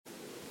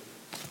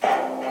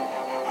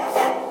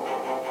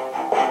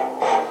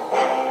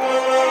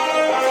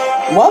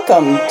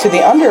Welcome to the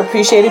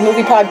Underappreciated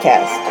Movie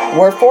Podcast,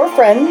 where four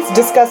friends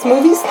discuss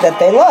movies that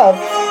they love,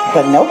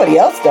 but nobody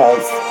else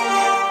does.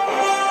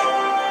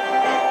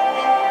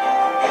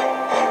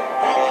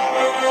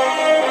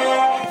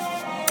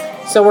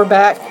 So we're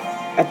back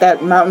at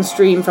that mountain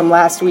stream from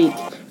last week,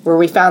 where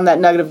we found that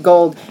nugget of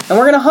gold, and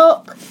we're going to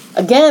hope,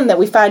 again, that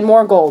we find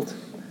more gold.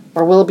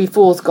 Or will it be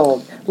fool's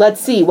gold? Let's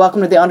see.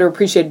 Welcome to the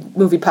Underappreciated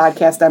Movie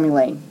Podcast. I'm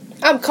Elaine.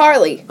 I'm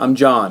Carly. I'm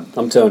John.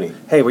 I'm Tony.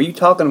 Hey, were you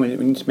talking when you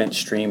meant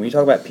stream? Were you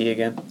talking about pee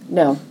again?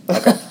 No.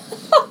 Okay.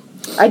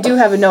 I do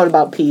have a note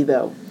about pee,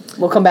 though.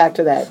 We'll come back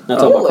to that. Not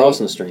talking about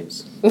crossing the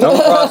streams. Don't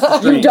cross the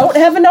stream. You don't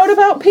have a note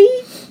about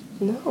pee?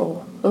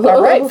 No.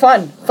 All right,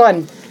 fun.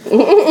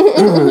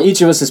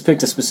 Each of us has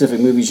picked a specific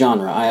movie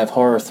genre. I have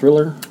horror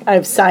thriller. I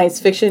have science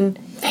fiction,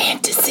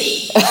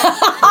 fantasy.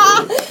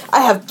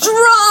 I have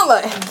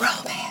drama and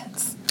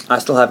romance. I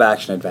still have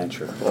action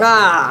adventure.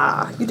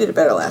 You did it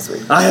better last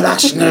week. I have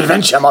action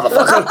adventure,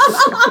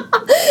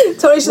 motherfucker.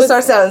 Tony should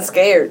start sounding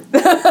scared.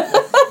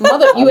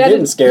 I'm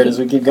getting scared as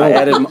we keep going.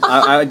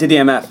 I did the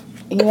MF.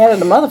 You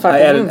added a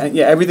motherfucker.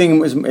 Yeah,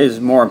 everything is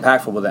more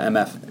impactful with the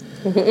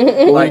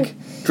MF. Like,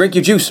 drink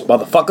your juice,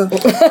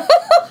 motherfucker.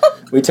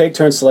 We take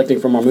turns selecting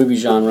from our movie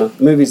genre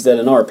movies that,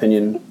 in our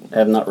opinion,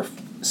 have not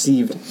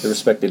received the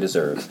respect they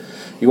deserve.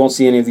 You won't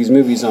see any of these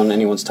movies on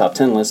anyone's top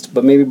 10 list,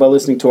 but maybe by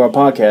listening to our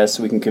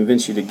podcast, we can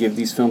convince you to give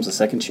these films a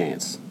second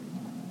chance.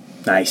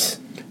 Nice.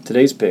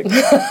 Today's pick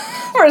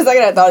For a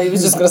second, I thought he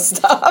was just going to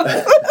stop.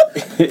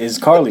 is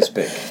Carly's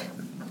pick.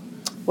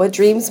 What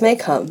dreams may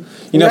come.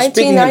 You know,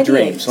 speaking of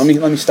dreams, let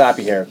me stop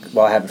you here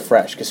while I have it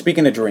fresh. Because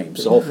speaking of dreams,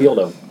 There's a whole field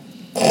of them.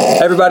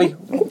 everybody,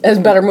 It's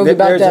a better movie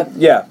about death.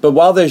 yeah. But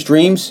while there's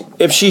dreams,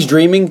 if she's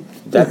dreaming,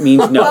 that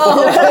means no.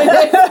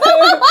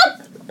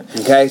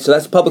 Okay, so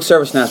that's public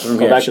service announcement from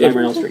Go here. back to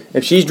Nightmare on Elm Street.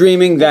 If she's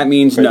dreaming, that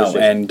means Radio no.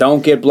 station. And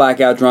don't get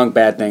blackout drunk.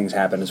 Bad things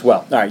happen as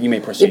well. All right, you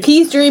may proceed. If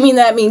he's dreaming,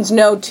 that means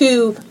no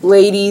too,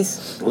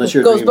 ladies. Unless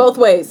you're a Goes dream- both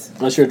ways.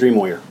 Unless you're a dream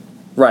warrior.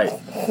 Right.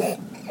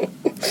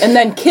 And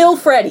then kill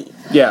Freddy.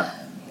 Yeah.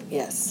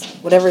 Yes.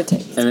 Whatever it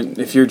takes. And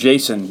if you're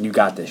Jason, you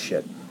got this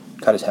shit.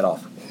 Cut his head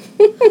off.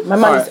 My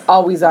mind's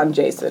always on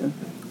Jason.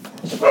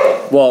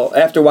 Well,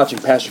 after watching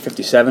Pastor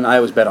 57, I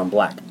always bet on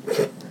black.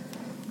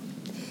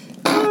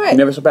 All right. You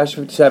never saw Pastor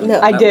 57? No.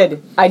 I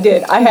did. I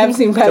have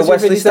seen Pastor It's a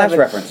Wesley Snipes 57.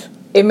 reference.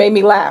 It made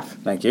me laugh.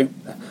 Thank you.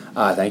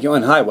 Thank you.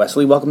 And hi,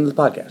 Wesley. Welcome to the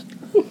podcast.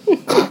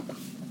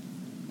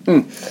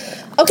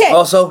 Okay.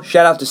 Also,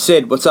 shout out to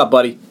Sid. What's up,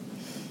 buddy?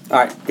 All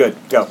right, good.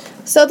 Go.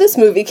 So this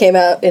movie came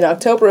out in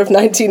October of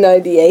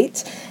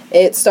 1998.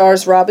 It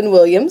stars Robin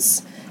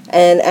Williams.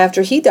 And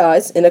after he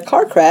dies in a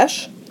car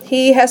crash,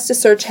 he has to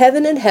search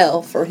heaven and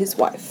hell for his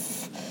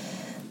wife.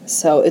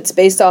 So it's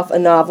based off a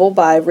novel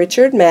by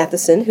Richard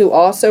Matheson, who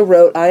also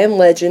wrote I Am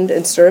Legend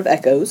and Stir of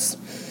Echoes.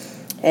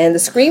 And the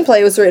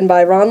screenplay was written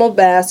by Ronald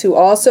Bass, who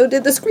also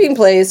did the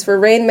screenplays for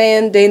Rain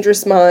Man,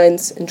 Dangerous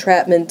Minds,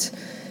 Entrapment,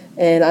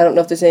 and I don't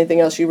know if there's anything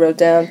else you wrote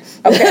down.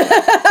 Okay.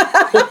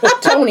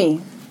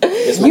 Tony,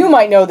 you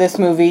might know this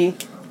movie,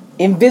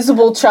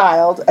 Invisible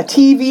Child, a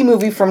TV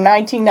movie from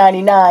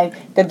 1999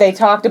 that they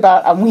talked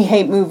about on We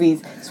Hate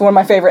Movies. It's one of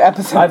my favorite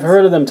episodes. I've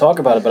heard of them talk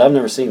about it, but I've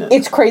never seen it.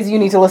 It's crazy. You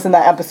need to listen to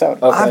that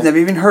episode. Okay. I've never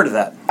even heard of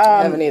that.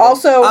 Haven't either.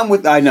 Also,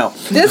 I know.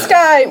 this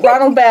guy,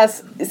 Ronald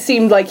Bass,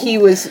 seemed like he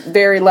was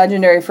very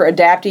legendary for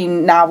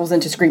adapting novels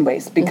into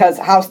screenplays because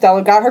How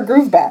Stella Got Her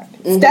Groove Back,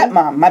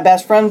 Stepmom, My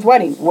Best Friend's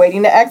Wedding,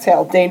 Waiting to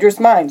Exhale,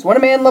 Dangerous Minds, When a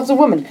Man Loves a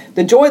Woman,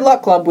 The Joy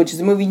Luck Club, which is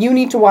a movie you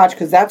need to watch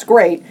because that's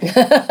great.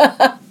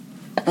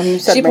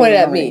 She pointed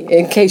at me,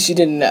 in case you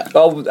didn't know.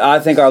 Oh, I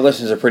think our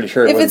listeners are pretty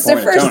sure. If it's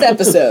their first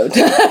episode.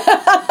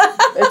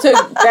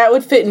 That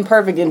would fit in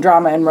perfect in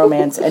drama and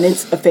romance, and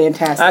it's a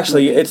fantastic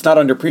Actually, movie. it's not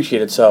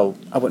underappreciated, so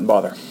I wouldn't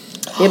bother.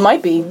 It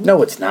might be.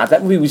 No, it's not.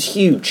 That movie was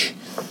huge.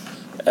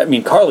 I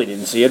mean, Carly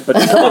didn't see it, but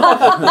come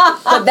on.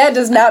 But that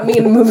does not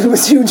mean the movie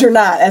was huge or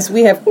not, as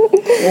we have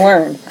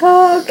learned.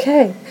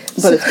 Okay.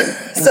 But it's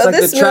It's like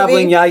the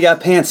traveling Yaya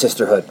Pants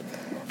sisterhood.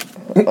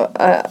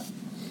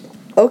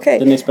 Okay.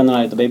 Didn't they spend the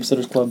night at the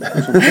Babysitter's Club?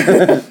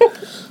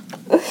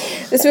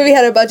 This movie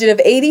had a budget of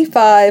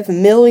 $85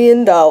 million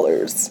in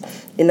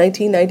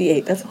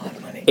 1998. That's a lot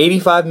of money.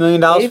 $85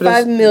 million for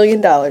this? $85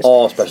 million.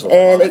 All special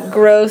And effects. it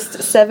grossed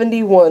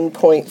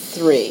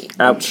 71.3.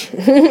 Ouch.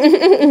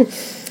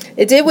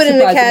 It did win an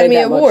Surprised it Academy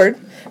made that much. Award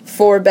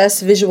for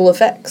Best Visual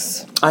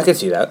Effects. I can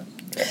see that.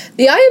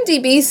 The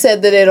IMDb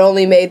said that it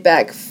only made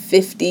back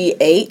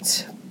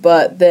 58,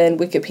 but then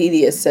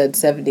Wikipedia said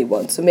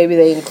 71. So maybe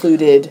they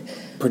included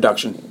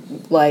Production.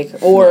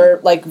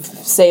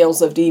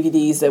 sales of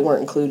DVDs that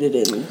weren't included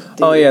in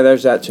Oh, yeah,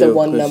 there's that too. the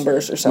one 'cause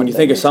numbers or something. When you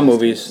think of some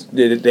movies,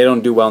 they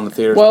don't do well in the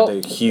theaters, Well,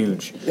 but they're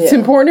huge. It's Yeah.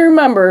 important to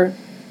remember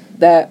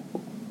that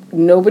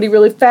nobody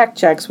really fact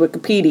checks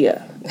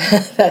Wikipedia.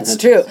 That's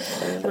true.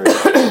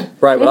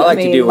 Right, what I like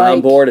to mean, do when I'm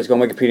like- bored is go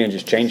on Wikipedia and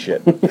just change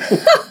shit.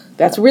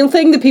 That's a real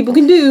thing that people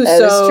can do.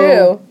 That is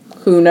true.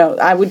 Who knows?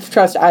 I would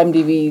trust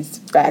IMDb's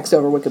facts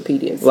over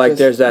Wikipedia's. Like, Just-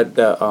 there's that,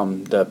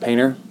 the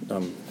painter,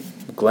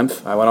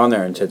 Glimpf. I went on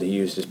there and said that he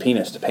used his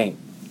penis to paint.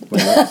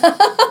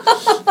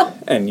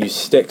 and used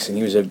sticks, and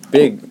he was a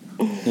big,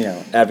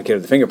 advocate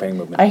of the finger painting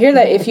movement. I hear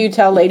that if you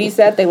tell ladies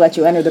that, they let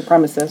you enter the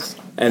premises.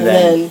 And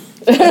then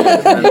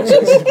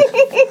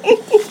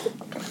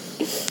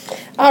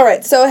all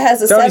right, so it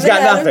has a Tony's 7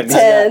 got out nothing. of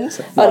 10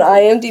 on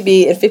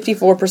IMDb and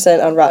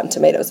 54% on Rotten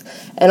Tomatoes.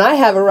 And I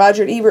have a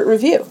Roger Ebert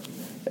review.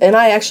 And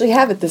I actually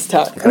have it this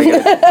time. Can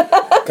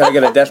I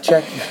get a death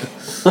check?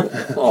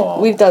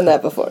 We've done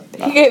that before.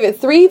 He gave it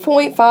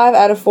 3.5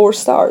 out of 4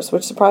 stars,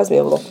 which surprised me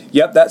a little.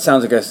 Yep, that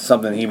sounds like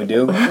something he would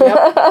do.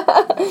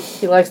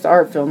 He likes the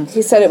art films.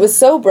 He said it was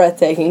so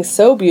breathtaking,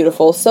 so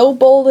beautiful, so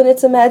bold in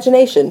its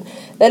imagination,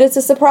 that it's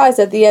a surprise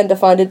at the end to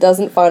find it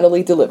doesn't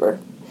finally deliver.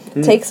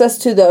 Takes us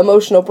to the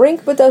emotional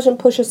brink, but doesn't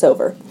push us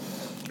over.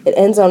 It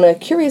ends on a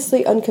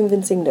curiously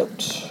unconvincing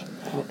note.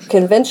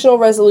 Conventional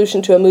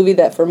resolution to a movie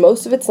that for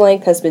most of its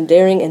length has been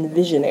daring and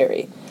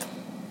visionary.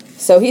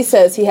 So he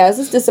says he has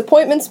his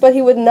disappointments, but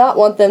he would not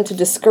want them to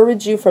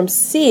discourage you from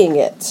seeing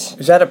it.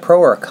 Is that a pro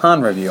or a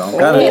con review? I'm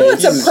kind I feel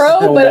it's a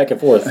pro, Going but back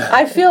and forth.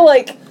 I feel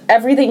like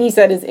everything he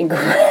said is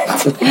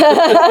incorrect.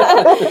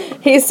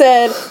 He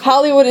said,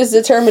 Hollywood is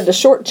determined to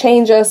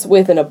shortchange us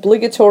with an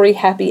obligatory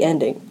happy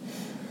ending.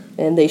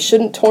 And they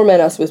shouldn't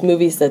torment us with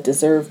movies that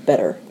deserve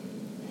better.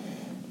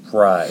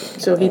 Right.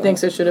 So he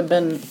thinks it should have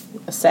been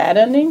a sad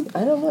ending?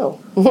 I don't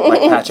know. Like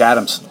Patch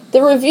Adams.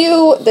 The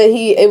review that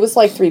it was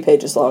like 3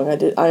 pages long.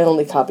 I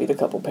only copied a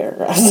couple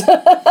paragraphs.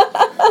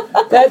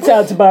 That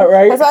sounds about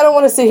right. Because I don't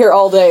want to sit here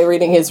all day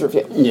reading his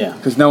review. Yeah.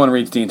 Because no one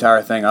reads the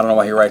entire thing. I don't know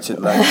why he writes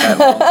it like that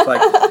long. It's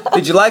like,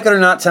 did you like it or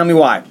not? Tell me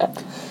why.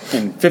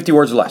 In 50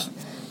 words or less.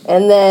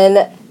 And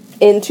then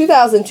in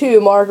 2002,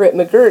 Margaret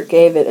McGirt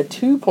gave it a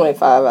 2.5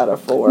 out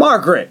of 4.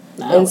 Margaret!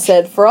 And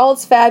said, for all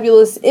its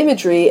fabulous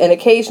imagery and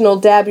occasional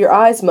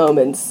dab-your-eyes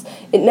moments,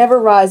 it never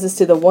rises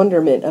to the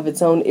wonderment of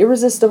its own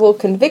irresistible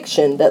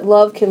conviction that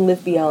love can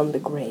live beyond the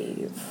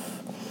grave.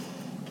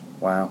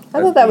 Wow.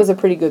 I thought that was a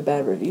pretty good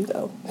bad review,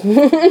 though.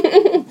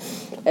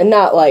 And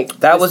not like...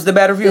 That was the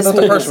bad review? I thought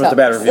the first one was the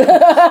bad review.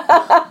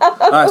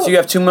 Alright, so you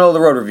have 2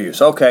 middle-of-the-road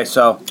reviews. Okay,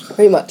 so...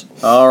 Pretty much.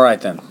 Alright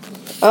then.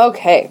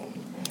 Okay.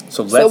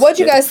 So what'd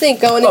you guys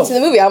think going into the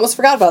movie? I almost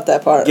forgot about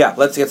that part. Yeah,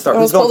 let's get started.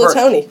 I Who's almost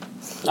going pulled a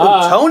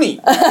first? Tony.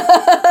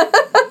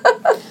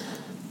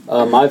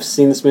 Tony! I've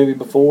seen this movie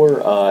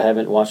before. I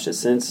haven't watched it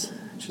since,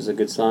 which is a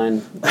good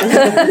sign.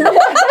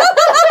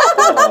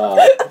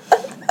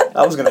 I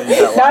was going to use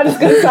that one. Not as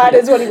good a sign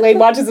as when Elaine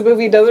watches a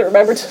movie and doesn't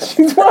remember till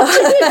she's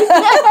watching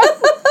it.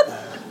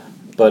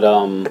 But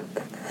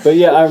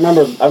yeah, I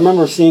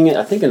remember seeing it,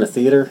 I think in the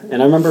theater,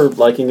 and I remember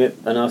liking it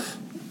enough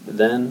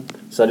then,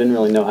 so I didn't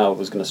really know how it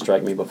was going to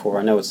strike me before.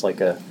 I know it's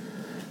like a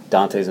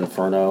Dante's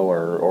Inferno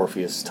or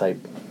Orpheus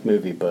type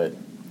movie, but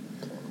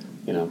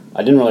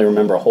I didn't really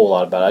remember a whole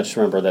lot about it. I just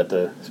remember that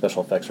the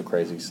special effects were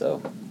crazy,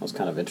 so I was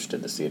kind of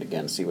interested to see it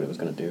again, see what it was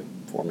going to do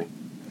for me.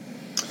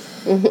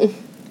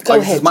 Go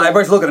ahead.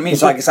 Everybody's looking at me,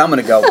 so I guess I'm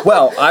going to go.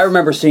 Well, I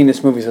remember seeing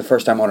this movie for the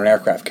first time on an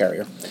aircraft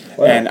carrier.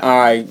 Wow. And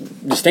I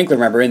distinctly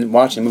remember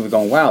watching the movie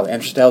going, wow, the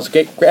entrance to Hell's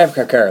Gate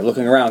aircraft carrier,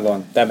 looking around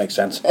going, that makes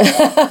sense.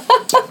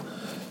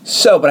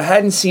 But I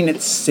hadn't seen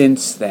it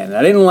since then.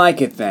 I didn't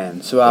like it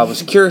then, so I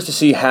was curious to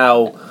see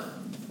how,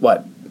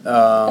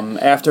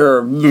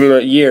 after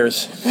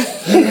years,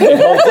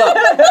 it holds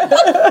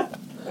up.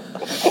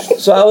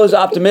 So I was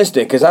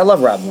optimistic, because I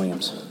love Robin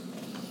Williams.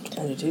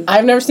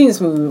 I've never seen this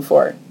movie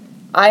before.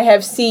 I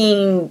have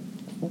seen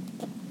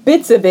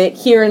bits of it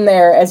here and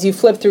there as you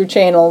flip through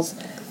channels,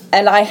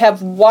 and I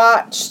have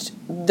watched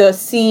the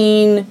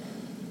scene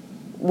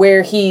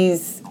where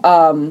he's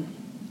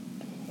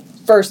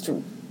first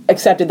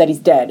accepted that he's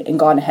dead and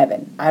gone to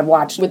heaven. I've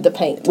watched with the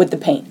paint.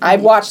 Mm-hmm.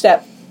 I've watched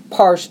that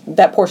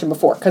portion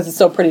before because it's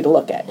so pretty to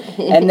look at,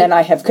 and then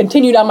I have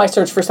continued on my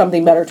search for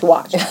something better to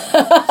watch.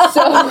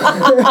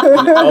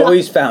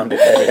 Always found it.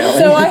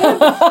 So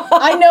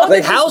I know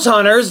like House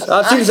Hunters.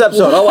 I've seen this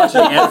episode. I'll watch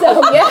it again.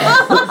 So, yeah.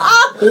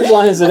 Whose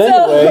line is it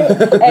anyway?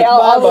 Hey,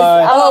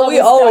 we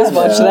always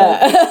watch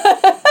that.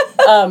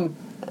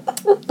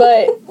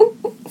 But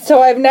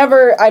so I've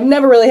never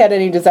really had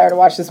any desire to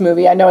watch this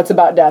movie. I know it's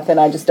about death, and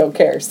I just don't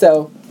care.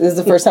 So this is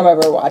the first time I've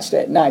ever watched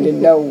it, and I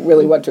didn't know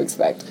really what to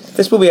expect.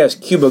 This movie has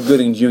Cuba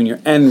Gooding Jr.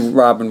 and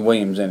Robin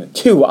Williams in it,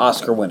 2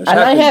 Oscar winners. And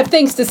I have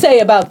things to say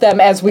about them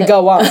as we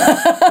go on.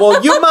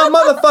 Well, you my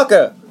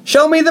motherfucker.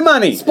 Show me the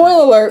money.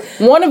 Spoiler alert,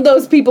 one of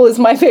those people is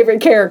my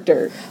favorite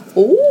character.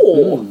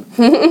 Ooh.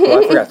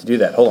 Well, I forgot to do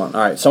that. Hold on.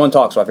 All right, someone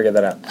talk so I figured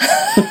that out.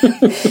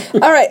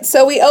 All right,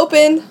 so we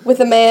open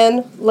with a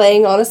man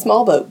laying on a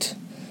small boat.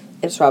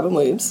 It's Robin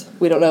Williams.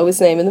 We don't know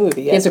his name in the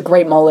movie yet. He has a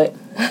great mullet.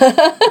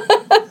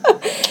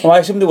 Well, I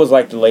assumed it was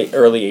like the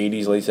early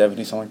 80s, late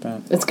 70s, something like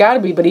that. It's got to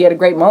be, but he had a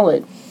great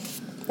mullet.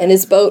 And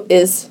his boat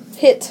is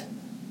hit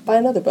by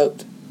another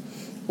boat.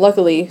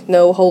 Luckily,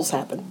 no holes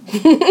happen.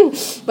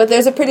 But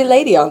there's a pretty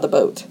lady on the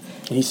boat.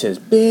 And he says,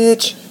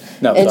 bitch.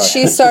 No, And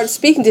sorry. she starts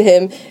speaking to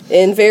him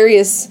in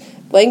various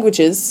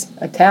languages.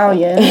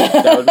 Italian.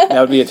 that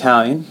would be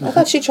Italian. I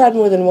thought she tried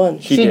more than one.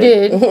 She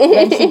did.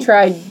 And she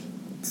tried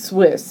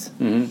Swiss.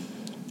 Mm-hmm.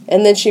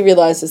 And then she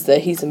realizes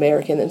that he's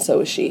American and so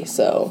is she.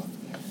 So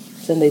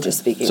then they just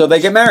speak English. So they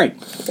get married.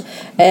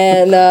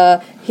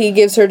 And he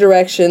gives her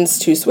directions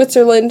to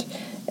Switzerland,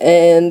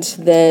 and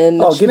then...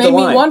 Oh, give Made the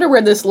me line. wonder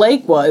where this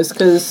lake was,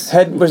 because...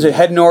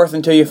 Head north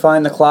until you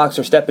find the clocks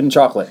or step in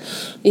chocolate.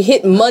 You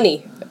hit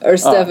money, or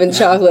step in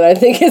chocolate, I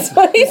think is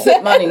what he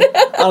said. money.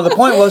 Oh, the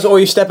point was, or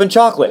you step in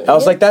chocolate. I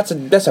was like, that's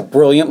a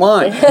brilliant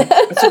line.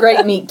 It's a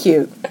great meet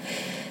cute.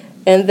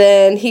 And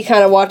then he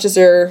kind of watches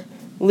her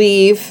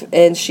leave,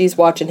 and she's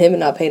watching him and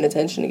not paying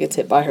attention. He gets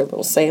hit by her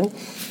little sail.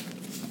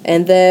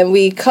 And then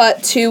we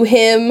cut to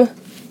him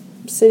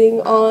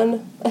sitting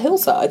on a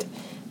hillside.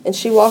 And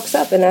she walks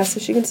up and asks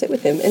if she can sit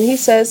with him. And he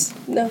says,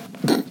 no.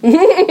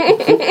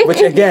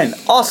 Which, again,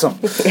 awesome.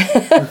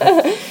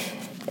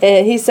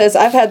 And he says,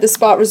 I've had this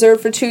spot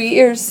reserved for 2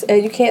 years,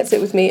 and you can't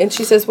sit with me. And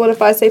she says, what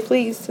if I say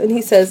please? And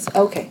he says,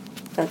 okay,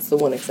 that's the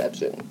one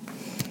exception.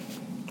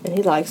 And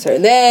he likes her.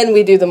 And then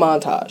we do the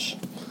montage.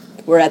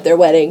 We're at their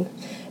wedding.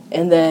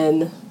 And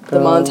then the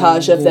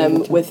montage of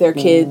them with their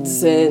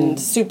kids and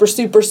super,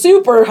 super,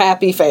 super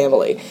happy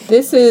family.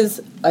 This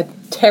is a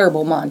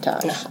terrible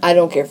montage. I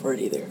don't care for it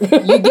either.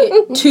 You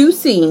get 2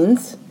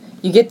 scenes.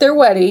 You get their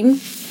wedding,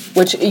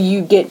 which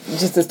you get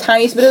just this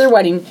tiniest bit of their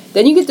wedding.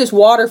 Then you get this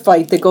water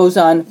fight that goes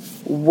on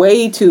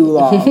way too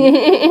long.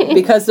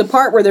 Because the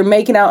part where they're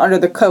making out under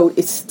the coat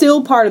is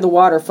still part of the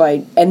water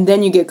fight. And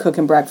then you get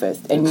cooking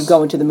breakfast and you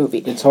go into the movie.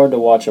 It's hard to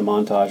watch a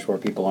montage where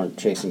people aren't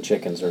chasing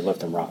chickens or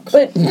lifting rocks.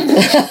 But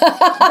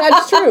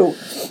that's true.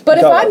 But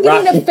if I'm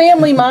getting a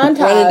family montage,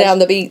 Running down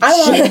the beach. I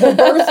want the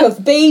birth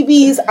of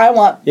babies. I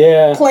want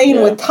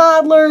playing with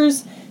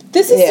toddlers.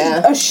 This is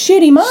a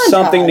shitty montage.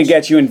 Something to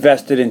get you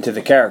invested into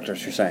the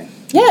characters, you're saying.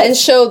 Yeah, and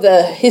show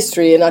the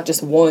history and not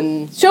just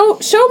one.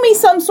 Show me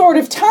some sort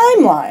of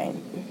timeline.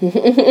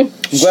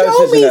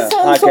 Show me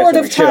some sort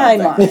of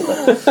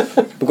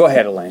timeline. But go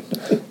ahead, Elaine.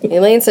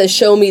 Elaine says,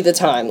 show me the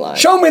timeline.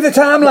 Show me the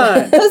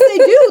timeline. Because they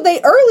do.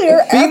 They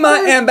earlier. Be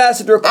my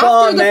ambassador, come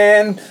on,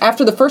 man.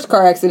 After the first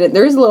car accident,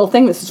 there is a little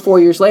thing. This is 4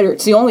 years later.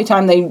 It's the only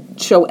time they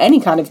show any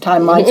kind of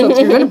timeline. So if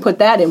you're going to put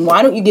that in,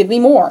 why don't you give me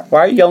more? Why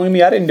are you yelling at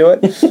me? I didn't do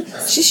it.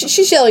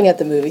 She's yelling at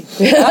the movie.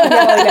 I'm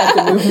yelling at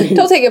the movie.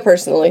 Don't take it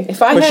personally.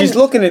 But she's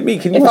looking at me.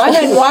 Can you? If I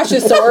hadn't watched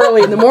this so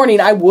early in the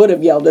morning, I would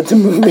have yelled at the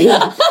movie.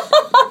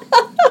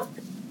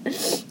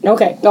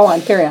 Okay, go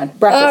on, carry on.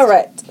 Breakfast. All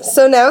right,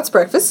 so now it's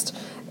breakfast,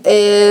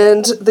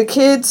 and the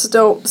kids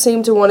don't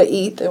seem to want to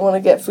eat. They want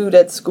to get food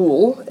at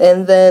school,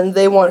 and then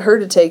they want her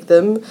to take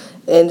them,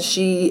 and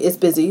she is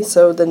busy,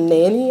 so the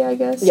nanny, I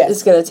guess,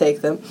 is going to take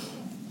them.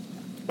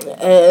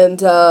 And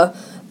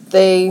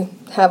they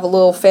have a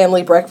little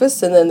family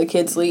breakfast, and then the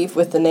kids leave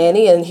with the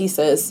nanny, and he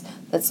says,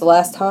 that's the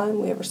last time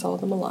we ever saw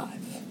them alive.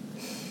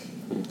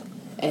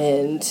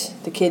 And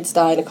the kids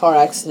die in a car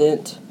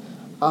accident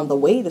on the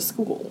way to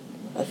school,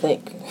 I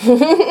think.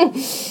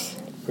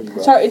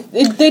 Sorry,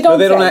 they don't.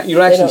 No, you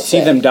don't actually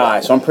see them die,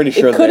 so I'm pretty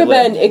sure it could have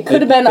been. It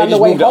could have been on the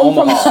way home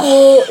from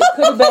school. It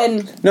could have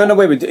been. No,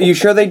 wait. But are you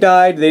sure they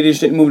died? They just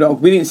didn't move on.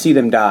 We didn't see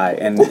them die,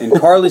 and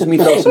Carly's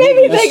mythos.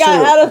 Maybe they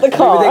got out of the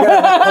car. Maybe they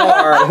got out of the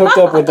car. Hooked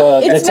up with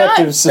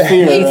Detective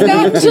Saphir. It's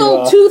not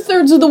until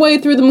 2/3 of the way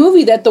through the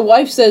movie that the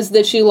wife says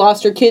that she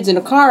lost her kids in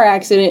a car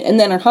accident, and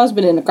then her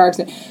husband in a car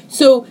accident.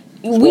 So.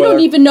 We don't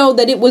even know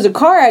that it was a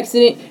car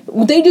accident.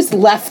 They just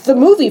left the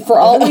movie. For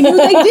all we knew,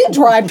 they did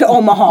drive to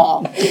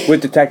Omaha.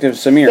 With Detective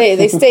Samir.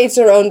 They staged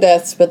their own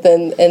deaths, but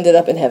then ended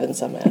up in heaven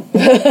somehow.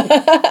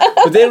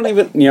 But they don't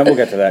even... Yeah, we'll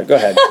get to that. Go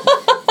ahead.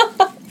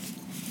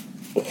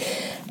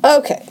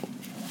 Okay.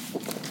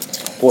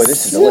 Boy,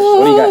 this is delicious.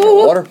 What do you got here?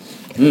 Water?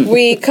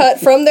 We cut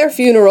from their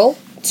funeral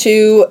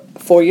to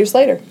 4 years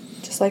later,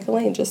 just like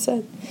Elaine just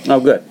said. Oh,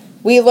 good.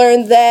 We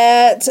learned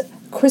that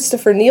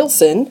Christopher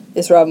Nielsen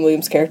is Robin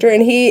Williams' character,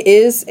 and he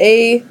is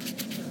a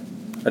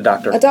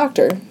doctor. A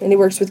doctor, and he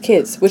works with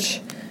kids, which...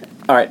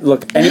 All right,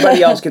 look,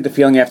 anybody else get the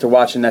feeling after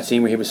watching that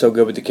scene where he was so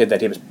good with the kid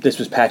that this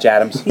was Patch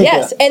Adams?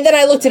 Yes, and then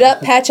I looked it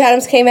up. Patch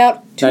Adams came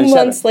out 2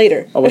 months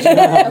later. Oh, was it?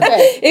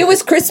 Okay. It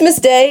was Christmas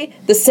Day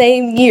the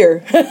same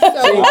year. See,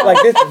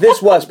 like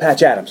this was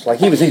Patch Adams. Like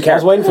he was in I was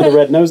character. waiting for the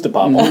red nose to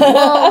pop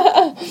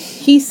up.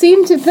 He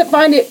seemed to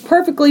find it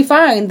perfectly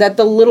fine that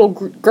the little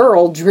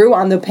girl drew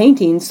on the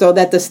painting so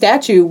that the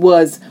statue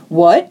was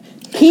what?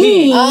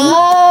 Peen. It's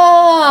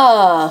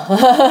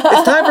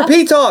time for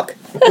Pea Talk.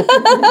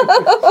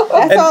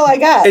 That's all I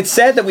got. It's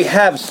sad that we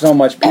have so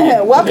much pee.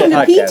 Welcome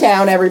to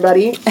P-Town,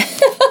 everybody.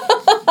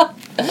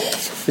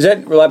 Is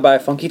that led by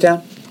Funky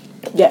Town?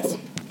 Yes.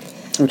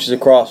 Which is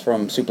across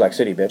from Suplex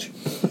City, bitch.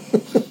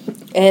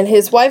 And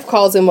his wife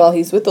calls him while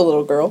he's with the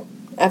little girl.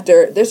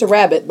 There's a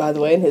rabbit, by the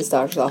way, in his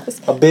doctor's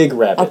office. A big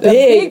rabbit.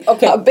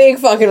 A big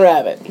fucking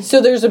rabbit.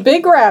 So there's a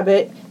big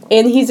rabbit,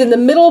 and he's in the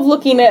middle of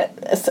looking at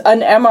an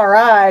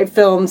MRI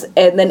films,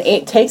 and then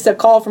it takes a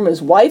call from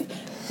his wife.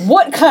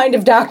 What kind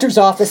of doctor's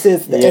office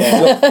is this?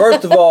 Yeah. Look,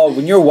 first of all,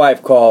 when your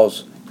wife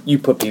calls, you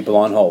put people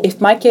on hold. If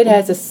my kid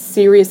has a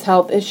serious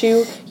health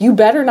issue, you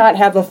better not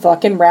have a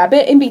fucking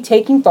rabbit and be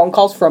taking phone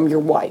calls from your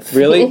wife.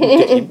 Really?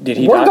 Did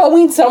he We're not?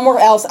 going somewhere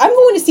else. I'm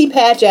going to see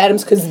Patch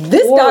Adams because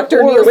this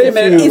Dr. Nielsen Wait a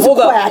minute. is Hold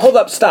quack.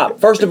 up. Stop.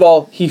 First of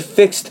all, he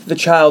fixed the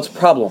child's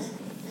problem.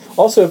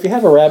 Also, if you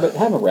have a rabbit,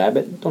 have a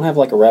rabbit. Don't have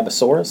like a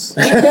Rabosaurus.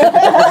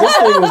 This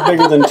thing was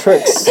bigger than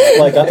Trix.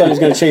 Like, I thought he was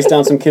going to chase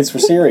down some kids for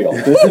cereal.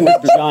 This thing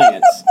was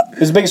giant. It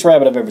was the biggest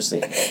rabbit I've ever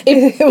seen.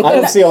 I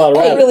don't see a lot of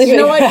rabbits. Really You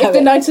know what? If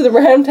the Knights of the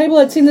Round Table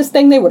had seen this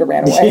thing, they would have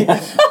ran away.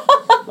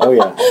 Oh,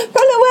 yeah.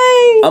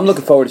 Run away! I'm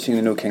looking forward to seeing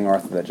the new King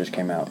Arthur that just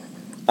came out.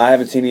 I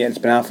haven't seen it yet. It's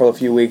been out for a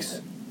few weeks.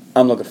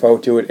 I'm looking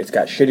forward to it. It's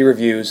got shitty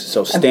reviews,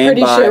 so stand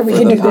by sure we for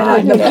can the do that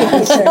in the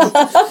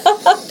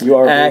podcast. You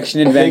are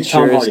Action a big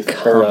Tom Adventure Hardy. is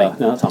coming.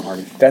 No, not Tom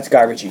Hardy. That's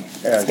Guy Ritchie.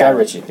 Guy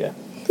Ritchie, yeah.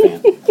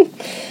 Fan.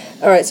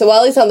 All right, so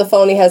while he's on the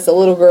phone, he has the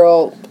little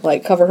girl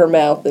like cover her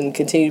mouth and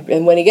continue.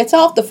 And when he gets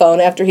off the phone,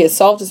 after he has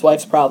solved his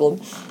wife's problem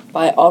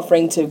by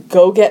offering to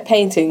go get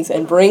paintings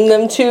and bring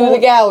them to the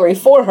gallery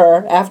for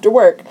her after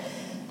work,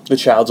 The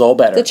child's all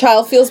better. the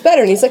child feels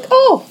better, and he's like,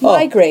 "Oh,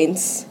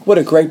 migraines." What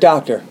a great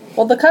doctor.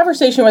 Well, the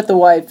conversation with the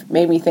wife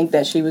made me think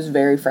that she was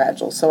very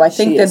fragile. So I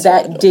think She is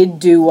that fragile. did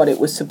do what it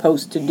was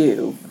supposed to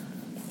do.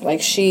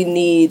 Like she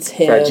needs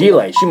him.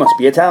 Fragile. She must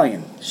be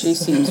Italian. She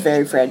seems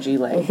very fragile.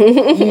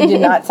 You did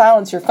not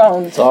silence your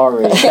phone.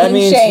 Sorry. That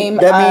means Shame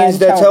that means on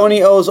that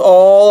Tony owes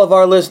all of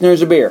our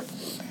listeners a beer.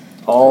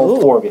 All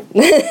four of you.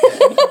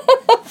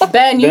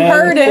 Ben, you Ben,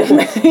 heard him.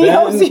 He Ben,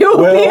 owes you a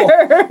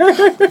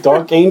Will. beer.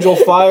 Dark Angel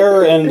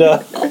Fire and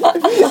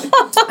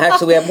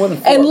Actually, we have more than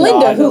four. And Linda,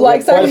 No, I know, who we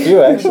likes have quite a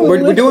few, actually.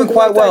 We're doing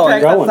quite well. Our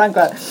Growing.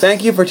 SoundCloud.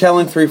 Thank you for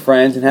telling 3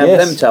 friends and having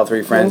Yes. them tell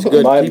 3 friends.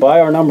 Good. by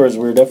our numbers,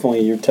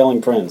 you're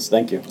telling friends.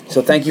 Thank you.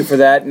 So thank you for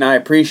that, and I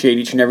appreciate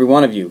each and every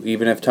one of you,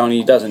 even if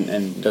Tony doesn't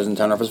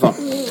turn off his phone.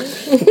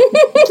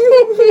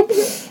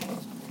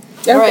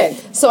 All right.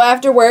 So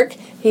after work,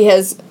 he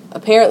has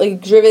apparently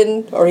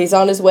driven, or he's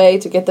on his way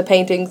to get the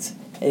paintings,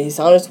 and he's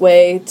on his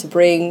way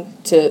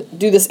to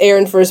do this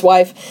errand for his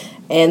wife,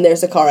 and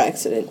there's a car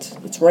accident.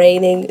 It's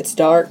raining, it's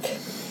dark.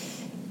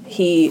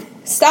 He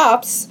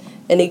stops,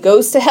 and he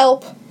goes to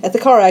help at the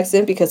car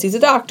accident because he's a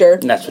doctor,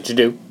 And that's what you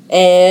do.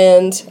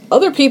 and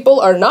other people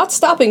are not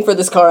stopping for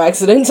this car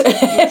accident,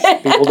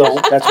 People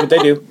don't. That's what they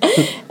do.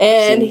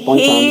 and One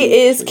time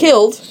he is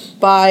killed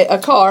by a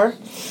car.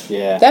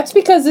 Yeah. That's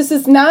because this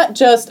is not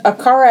just a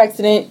car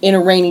accident in a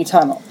rainy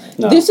tunnel.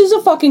 No. This is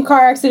a fucking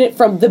car accident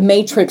from the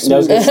Matrix I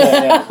was movie. gonna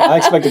say, yeah. I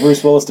expected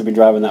Bruce Willis to be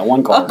driving that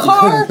one car. A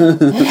car,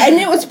 and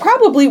it was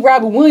probably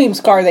Robin Williams'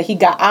 car that he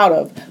got out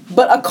of,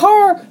 but a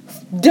car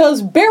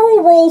does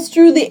barrel rolls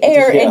through the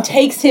air Yeah. and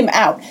takes him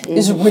out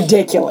is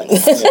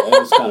ridiculous. Yeah,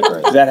 it was kind of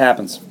crazy. That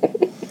happens.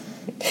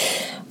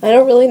 I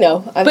don't really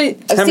know. I've But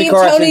seen how many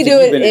car Tony accidents do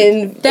have you it been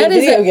in That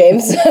is video a-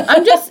 games.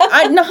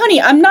 No,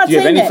 honey, I'm not Do you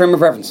have saying any that. frame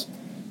of reference?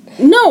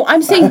 No,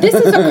 I'm saying this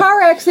is a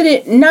car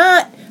accident,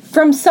 not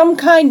from some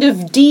kind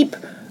of deep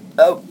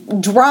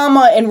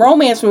drama and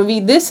romance movie.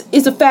 This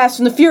is a Fast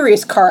and the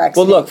Furious car Well,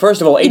 accident. look,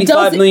 first of all,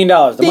 $85 million.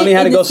 The money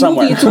had to In go this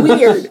somewhere. movie, it's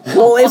weird.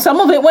 Well, if some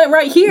of it went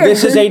right here.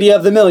 This is 80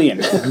 of the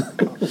million.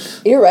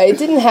 You're right. It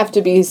didn't have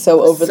to be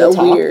so over so the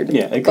top. weird.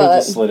 Yeah, it could But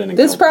have just slid in and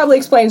This killed. probably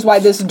explains why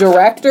this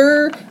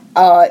director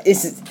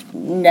is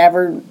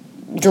never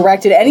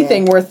directed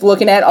anything worth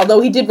looking at,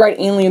 although he did write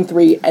Alien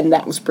 3, and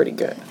that was pretty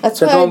good. That's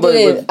So why I going with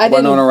didn't. I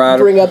Winona didn't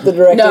Ryder? bring up the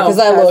director No, because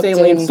I that's looked.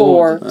 Alien and-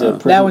 4. The Prison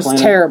That was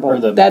Planet? terrible. Or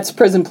the- That's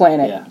Prison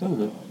Planet. Yeah.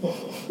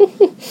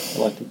 I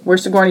liked it. Where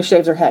Sigourney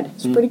shaves her head.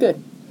 It's pretty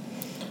good.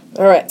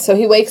 All right, so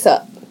he wakes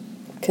up,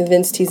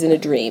 convinced he's in a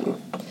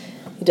dream.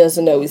 He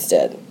doesn't know he's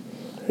dead.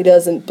 He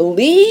doesn't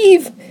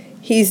believe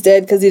he's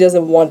dead because he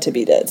doesn't want to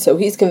be dead. So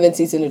he's convinced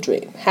he's in a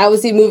dream. How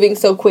is he moving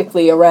so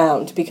quickly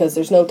around? Because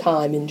there's no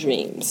time in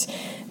dreams.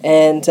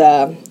 And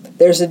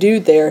there's a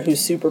dude there who's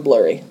super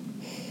blurry.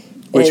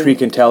 Which And- we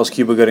can tell is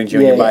Cuba Gooding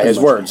Jr. Yeah, by yeah, his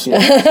pretty much. words.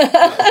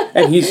 Yeah.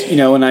 And he's, in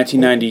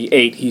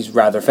 1998, he's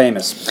rather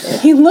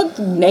famous. He looked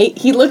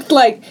he looked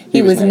like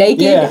he was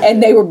naked, Yeah.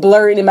 and they were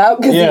blurring him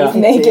out because Yeah. he was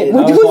naked, I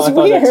which I was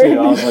thought that too.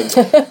 I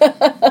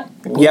weird.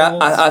 was like, Yeah,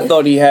 I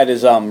thought he had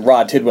his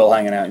Rod Tidwell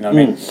hanging out, you know what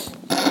I mean?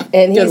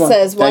 And he Good one.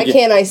 says, why Thank you.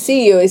 can't I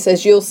see you? He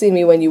says, you'll see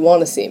me when you want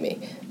to see me.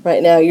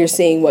 Right now, you're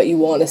seeing what you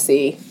want to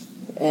see,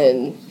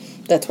 and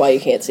that's why you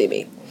can't see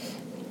me.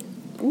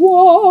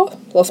 Whoa!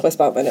 Lost my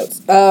spot in my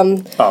notes.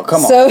 Oh,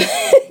 come on. So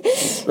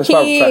Let's start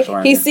professional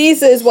around he here. sees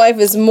his wife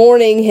is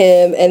mourning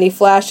him, and he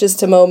flashes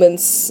to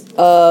moments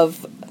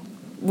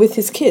with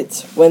his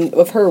kids,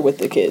 of her with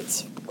the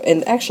kids,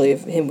 and actually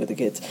of him with the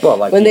kids, Well,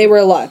 like when he- they were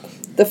alive.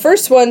 The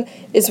first one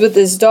is with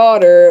his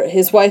daughter.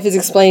 His wife is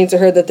explaining to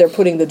her that they're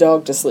putting the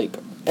dog to sleep,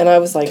 and I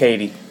was like,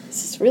 Katie.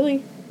 "This is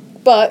really."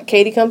 But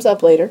Katie comes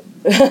up later.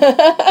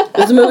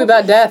 It's a movie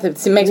about death.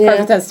 It makes Yeah.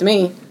 perfect sense to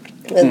me.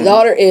 And the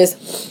daughter is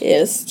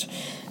pissed.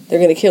 They're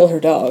gonna kill her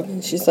dog.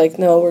 And she's like,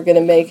 no, we're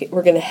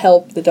gonna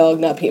help the dog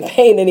not be in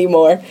pain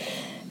anymore.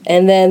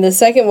 And then the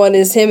second one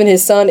is him and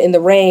his son in the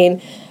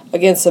rain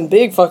against some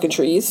big fucking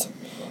trees,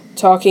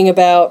 talking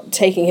about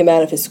taking him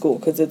out of his school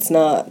because it's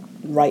not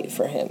right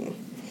for him.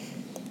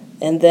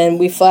 And then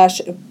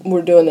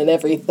we're doing an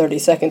every 30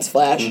 seconds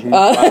flash.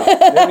 Yeah,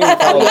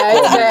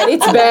 it's bad.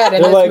 It's bad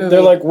in they're this like, movie.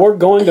 they're like, we're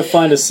going to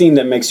find a scene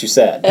that makes you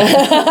sad.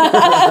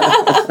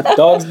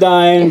 Dog's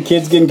dying,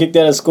 kids getting kicked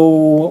out of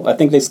school. I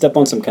think they step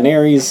on some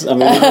canaries. I mean,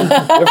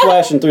 they're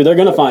flashing through. They're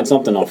going to find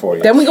something on for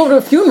you. Then we go to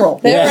a funeral.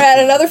 They were at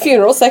another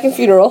funeral, second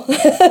funeral.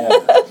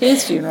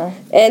 His funeral.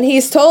 And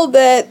he's told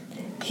that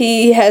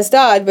he has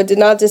died but did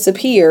not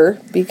disappear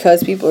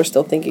because people are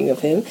still thinking of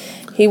him.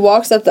 He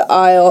walks up the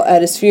aisle at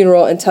his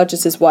funeral and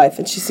touches his wife,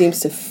 and she seems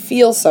to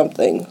feel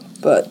something,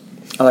 but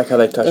I like how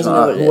they touched doesn't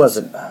know on what it who is. was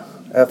it?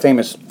 A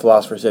famous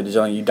philosopher said, "There's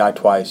only you die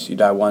twice. You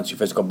die once, your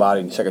physical body,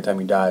 and the second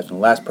time you die, and the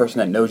last person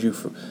that knows you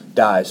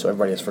dies, so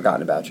everybody has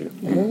forgotten about you."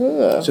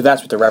 Mm-hmm. So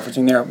that's what they're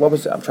referencing there. What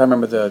was? I'm trying to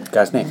remember the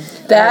guy's name.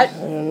 That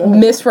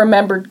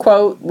misremembered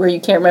quote where you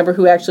can't remember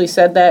who actually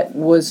said that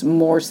was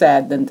more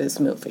sad than this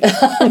movie.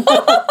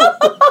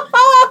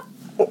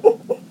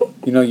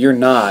 You know, you're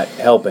not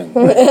helping.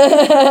 The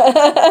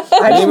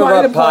I just name of wanted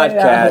our to point it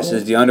out. podcast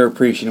is the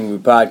Underappreciated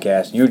Movie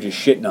Podcast, and you're just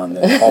shitting on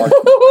this hard.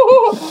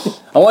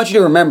 I want you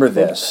to remember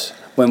this.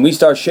 When we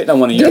start shitting on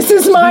one of your This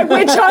is my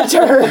witch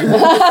hunter.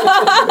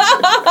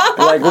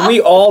 like when we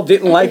all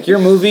didn't like your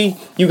movie,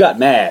 you got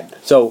mad.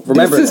 So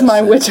remember This is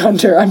my witch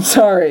hunter. I'm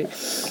sorry.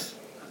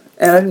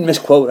 And I didn't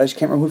misquote. I just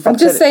can't remember who I'm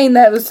said just it. saying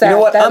that was sad. You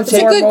know what? That I'm was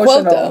taking- more It's a good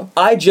quote, emotional.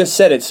 though. I just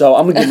said it, so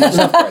I'm gonna give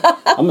myself credit.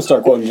 I'm going to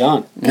start quoting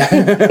John.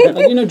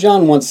 You know,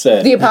 John once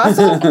said... The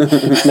apostle?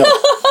 The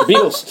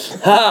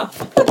Beatles. Ha!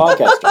 The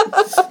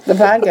podcaster. The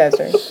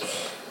podcaster.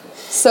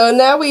 So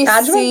now we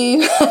Adjuvant?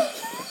 see...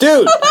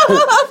 Dude!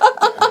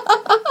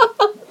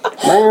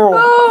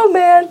 Oh,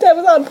 man. That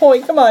was on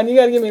point. Come on. You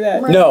got to give me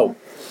that. No.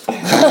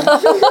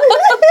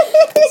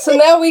 So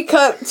now we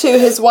cut to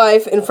his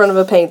wife in front of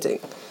a painting.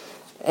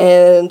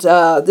 And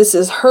this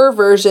is her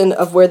version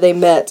of where they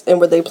met and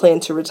where they plan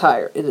to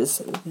retire. It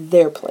is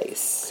their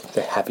place.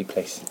 The happy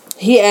place.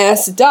 He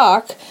asks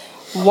Doc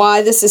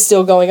why this is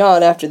still going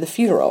on after the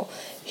funeral.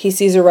 He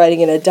sees her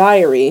writing in a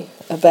diary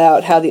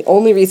about how the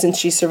only reason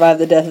she survived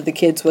the death of the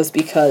kids was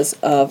because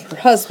of her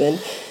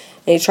husband.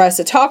 And he tries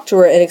to talk to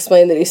her and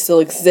explain that he still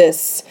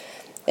exists.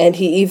 And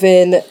he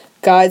even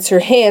guides her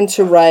hand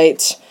to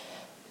write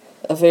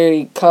a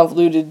very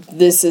convoluted,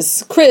 "This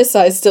is Chris,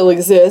 I still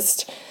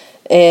exist."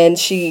 And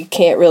she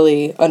can't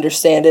really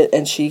understand it,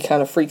 and she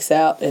kind of freaks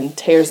out and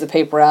tears the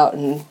paper out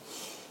and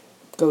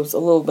goes a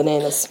little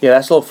bananas. Yeah,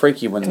 that's a little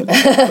freaky when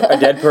a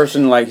dead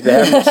person, like, they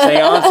have a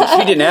seance, and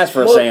she didn't ask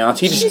for a seance.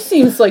 He She just...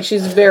 seems like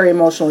she's very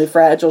emotionally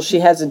fragile. She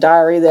has a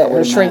diary that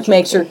her shrink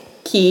makes her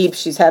keep.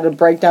 She's had a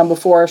breakdown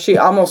before. She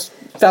almost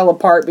fell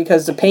apart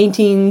because the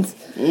paintings.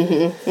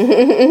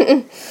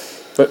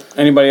 But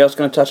anybody else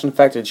going to touch on the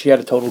fact that she had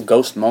a total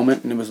ghost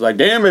moment, and it was like,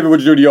 damn, baby,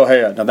 what'd you do to your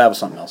hair? No, that was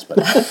something else, but...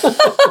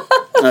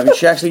 I mean,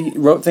 she actually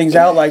wrote things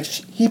out like,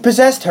 he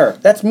possessed her.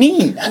 That's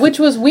mean. Which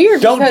was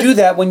weird. Don't because do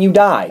that when you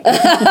die.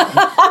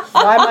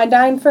 Why am I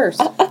dying first?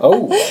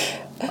 Oh.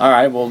 All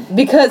right, well...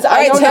 Because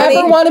I don't Tony,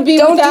 ever want to be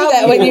don't without do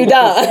that when you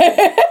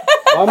die.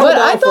 But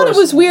I thought it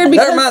was weird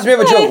because That reminds me of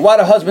a joke. Why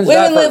do husbands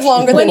die Women live first?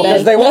 longer than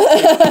Because men. they want to.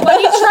 when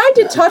he tried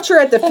to touch her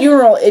at the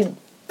funeral, it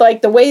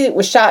like the way it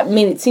was shot. I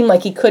mean, it seemed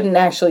like he couldn't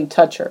actually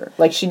touch her.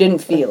 Like she didn't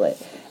feel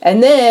it.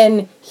 And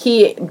then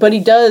he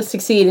does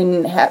succeed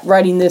in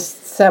writing this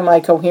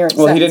semi-coherent.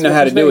 Well, he didn't know sentence,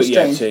 how to which do it was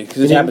very yet, strange. see?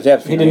 Because it happens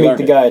after He didn't meet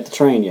the guy at the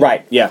train yet.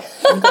 Right, yeah.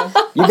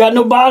 You got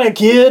no body,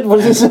 kid. What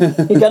is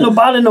this? You got no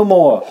body no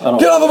more. I don't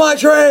Get off of my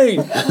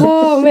train!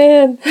 Oh,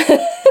 man.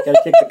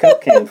 Gotta kick the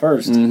Coke can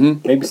first. Mm-hmm.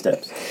 Baby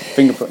steps.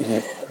 Finger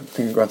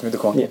going through the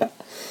corn. Yeah.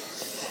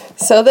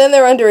 So then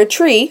they're under a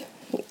tree,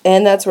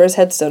 and that's where his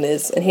headstone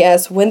is. And he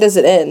asks, when does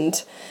it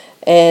end?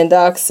 And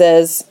Doc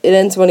says, it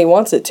ends when he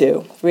wants it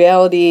to.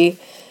 The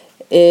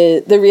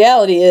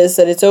reality is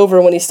that it's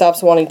over when he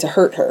stops wanting to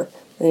hurt her.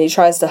 And he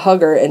tries to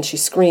hug her, and she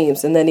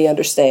screams, and then he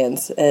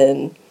understands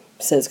and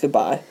says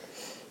goodbye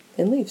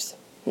and leaves.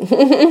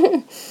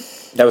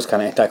 That was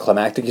kind of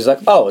anticlimactic. He's like,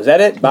 oh, is that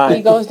it? Bye.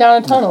 He goes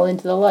down a tunnel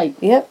into the light.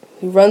 Yep,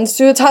 he runs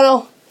through a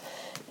tunnel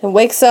and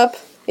wakes up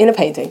in a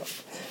painting,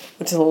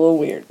 which is a little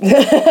weird.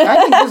 I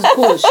think this is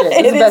cool as shit.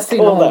 This is the best scene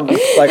in the whole movie.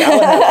 Like, I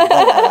would have to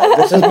know.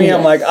 This is me.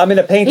 I'm like, I'm in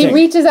a painting. He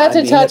reaches out I'm to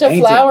in touch a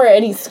painting. flower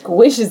and he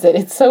squishes it.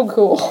 It's so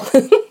cool.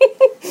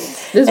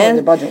 This is where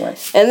the budget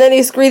went. And then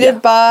he's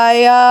greeted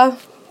by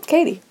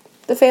Katie,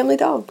 the family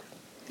dog.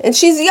 And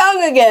she's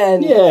young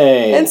again.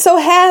 Yay. And so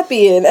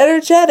happy and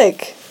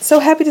energetic. So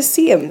happy to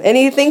see him. And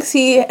he thinks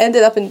he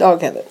ended up in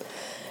dog heaven.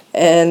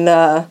 And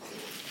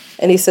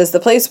he says, the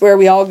place where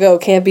we all go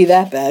can't be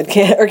that bad,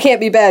 can't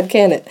be bad,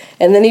 can it?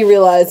 And then he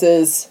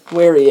realizes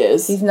where he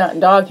is. He's not in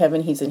dog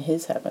heaven, he's in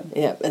his heaven.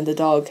 Yeah, and the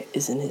dog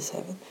is in his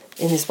heaven,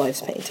 in his wife's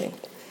painting.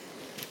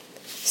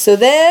 So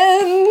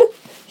then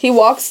he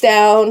walks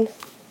down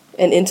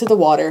and into the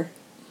water,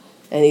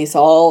 and he's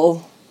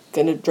all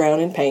gonna drown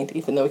in paint,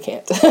 even though he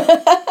can't.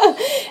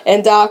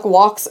 And Doc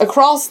walks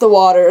across the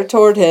water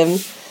toward him,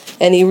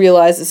 and he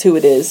realizes who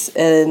it is.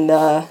 And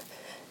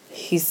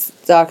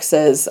Doc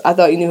says, I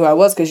thought you knew who I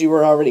was because you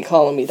were already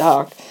calling me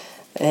Doc.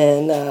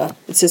 And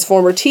it's his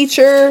former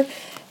teacher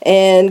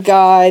and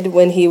guide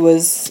when he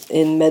was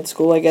in med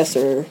school, I guess,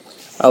 or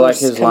I like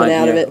his coming line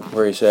out here of it.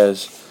 where he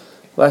says,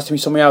 Last time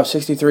he told me I was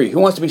 63. Who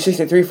wants to be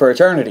 63 for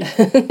eternity?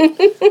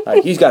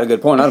 Like, he's got a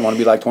good point. I don't want to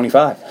be like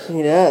 25.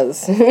 He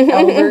does.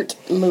 Albert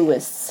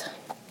Lewis.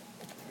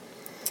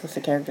 What's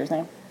the character's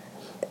name?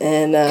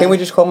 And Can we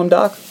just call him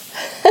Doc?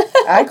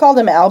 I called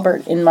him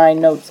Albert in my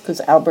notes because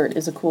Albert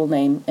is a cool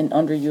name and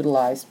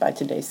underutilized by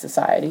today's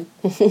society.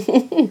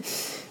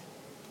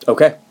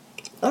 Okay.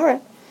 All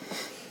right.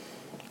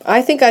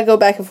 I think I go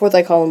back and forth.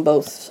 I call them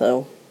both,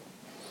 so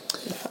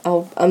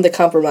I'm the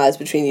compromise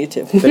between you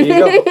two. There you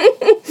go.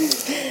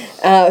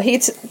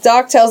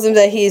 Doc tells him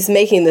that he's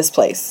making this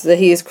place, that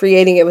he is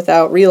creating it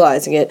without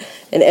realizing it,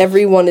 and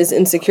everyone is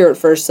insecure at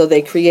first, so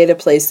they create a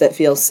place that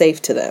feels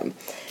safe to them.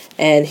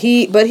 But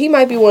he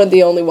might be one of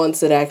the only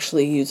ones that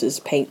actually uses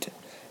paint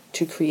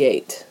to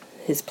create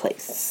his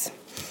place.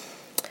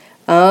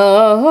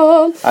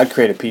 I'd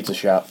create a pizza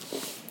shop.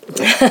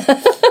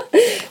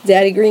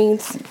 Daddy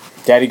Green's.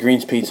 Daddy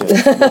Green's Pizza.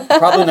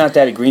 Probably not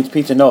Daddy Green's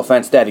Pizza. No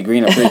offense, Daddy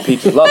Green. I'm sure his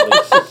pizza's lovely.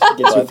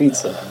 Get your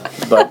pizza.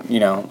 But, you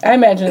know, I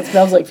imagine it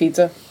smells like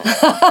pizza.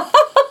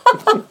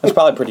 that's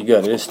probably pretty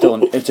good.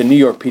 It's a New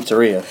York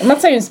pizzeria. I'm not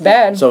saying it's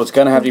bad. So it's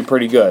going to have to be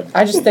pretty good.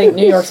 I just think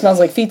New York smells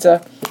like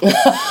pizza.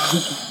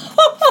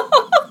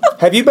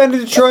 Have you been to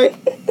Detroit?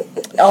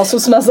 It also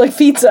smells like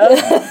pizza.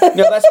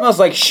 No, that smells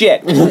like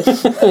shit.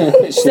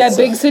 It's that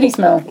big city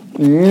smell.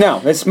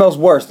 No, it smells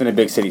worse than a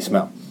big city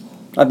smell.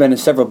 I've been to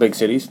several big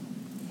cities.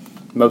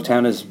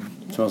 Motown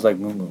smells like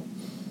moo moo.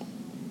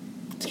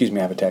 Excuse me,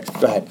 I have a text.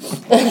 Go ahead.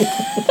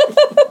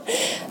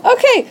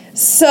 Okay,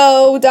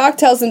 so Doc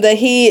tells him that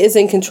he is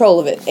in control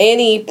of it.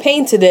 Annie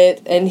painted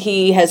it, and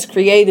he has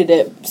created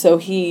it, so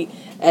he,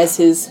 as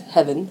his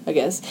heaven, I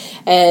guess,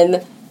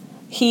 and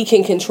he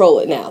can control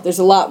it now. There's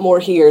a lot more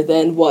here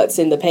than what's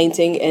in the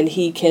painting, and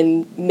he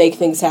can make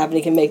things happen,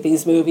 he can make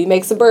things move. He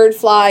makes a bird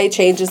fly,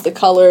 changes the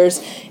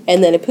colors,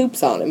 and then it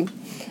poops on him.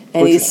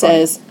 And he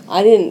says,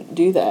 I didn't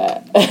do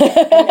that.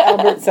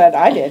 Albert said,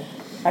 I did.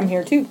 I'm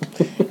here too.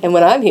 And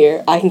when I'm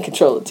here, I can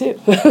control it too.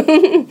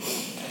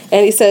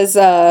 And he says,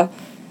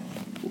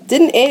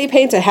 didn't Annie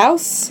paint a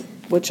house?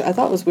 Which I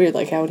thought was weird,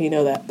 like, how would he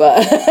know that?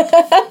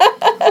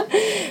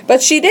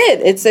 But she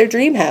did. It's their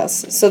dream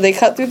house. So they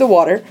cut through the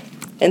water,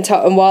 and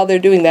while they're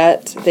doing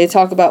that, they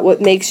talk about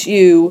what makes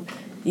you,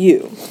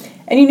 you.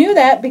 And he knew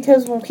that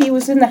because he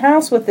was in the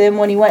house with them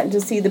when he went to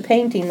see the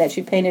painting that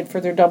she painted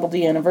for their Double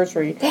D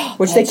anniversary,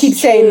 which they keep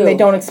saying and they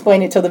don't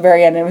explain it till the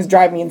very end, and it was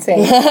driving me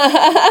insane.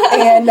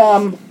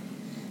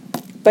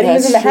 But he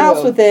was in the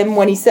house with them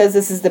when he says,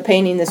 this is the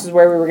painting, this is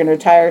where we were going to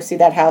retire, see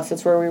that house,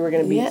 that's where we were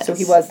going to be. Yes. So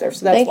he was there.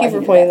 So that's why Thank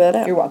you for pointing that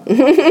out. You're welcome.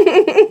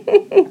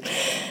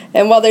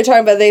 And while they're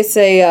talking about it, they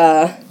say,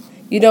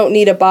 you don't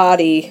need a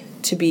body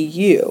to be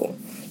you.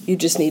 You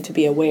just need to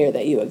be aware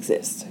that you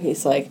exist.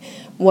 He's like,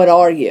 what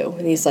are you?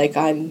 And he's like,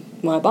 I'm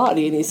my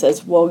body. And he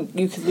says, well,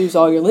 you could lose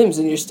all your limbs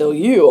and you're still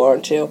you,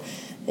 aren't you?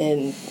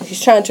 And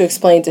he's trying to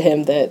explain to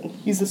him that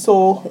he's a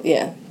soul.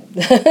 Yeah.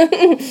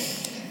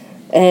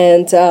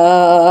 And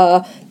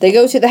they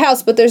go to the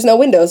house, but there's no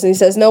windows. And he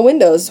says, no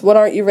windows. What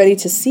aren't you ready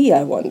to see,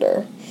 I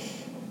wonder?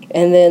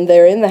 And then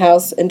they're in the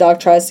house, and Doc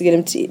tries to get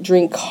him to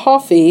drink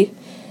coffee.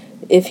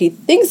 If he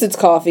thinks it's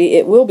coffee,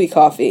 it will be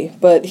coffee.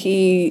 But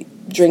he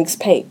drinks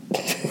paint.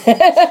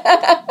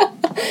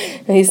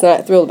 And he's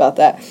not thrilled about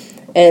that.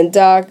 And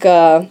Doc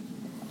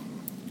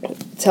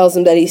tells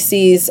him that he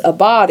sees a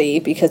body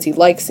because he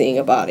likes seeing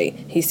a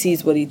body. He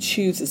sees what he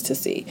chooses to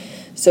see.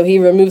 So he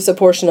removes a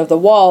portion of the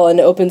wall and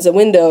opens a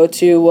window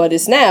to what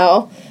is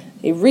now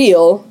a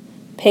real,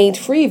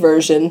 paint-free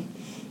version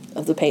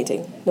of the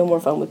painting. No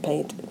more fun with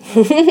paint.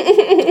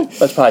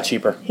 That's probably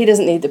cheaper. He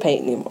doesn't need the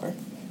paint anymore.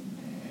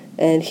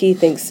 And he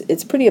thinks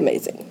it's pretty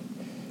amazing.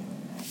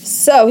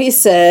 So he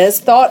says,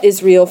 thought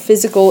is real,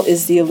 physical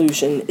is the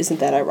illusion. Isn't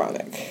that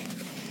ironic?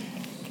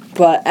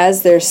 But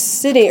as they're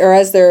sitting, or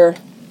as they're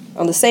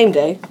on the same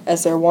day,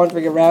 as they're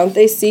wandering around,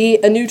 they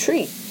see a new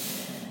tree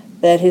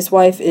that his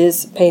wife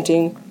is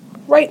painting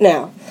right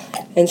now.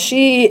 And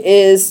she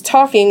is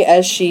talking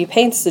as she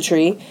paints the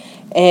tree,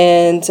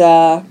 and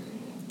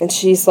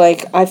she's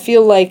like, I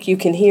feel like you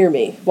can hear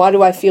me. Why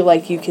do I feel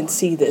like you can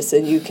see this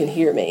and you can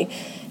hear me?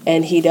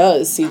 And he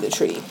does see the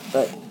tree,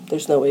 but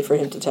there's no way for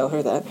him to tell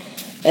her that.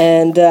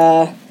 And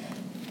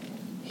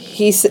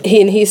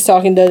he's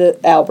talking to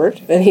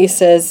Albert, and he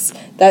says,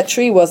 that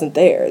tree wasn't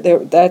there.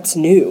 That's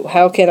new.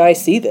 How can I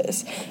see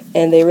this?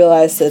 And they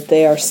realize that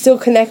they are still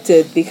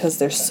connected because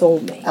they're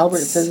soulmates. Albert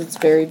says it's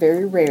very,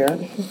 very rare.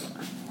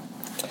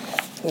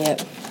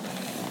 Yep.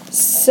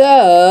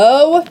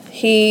 So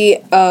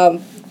they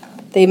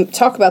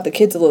talk about the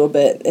kids a little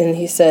bit, and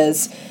he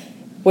says,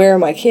 where are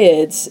my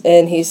kids?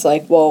 And he's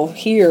like, well,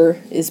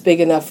 here is big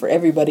enough for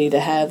everybody to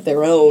have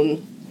their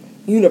own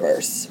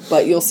universe,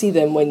 but you'll see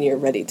them when you're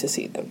ready to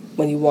see them,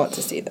 when you want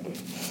to see them.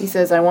 He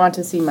says, I want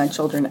to see my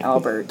children,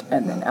 Albert.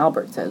 And then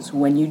Albert says,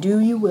 when you do,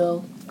 you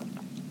will.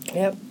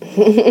 Yep.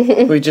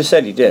 We just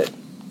said he did.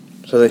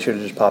 So they should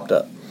have just popped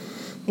up.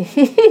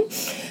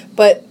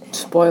 But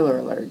spoiler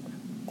alert.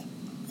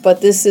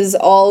 But this is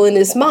all in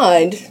his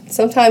mind.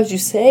 Sometimes you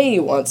say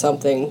you want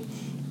something,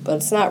 but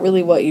it's not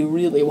really what you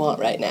really want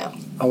right now.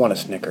 I want a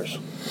Snickers.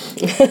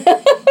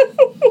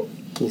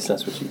 At least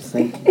that's what you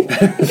think.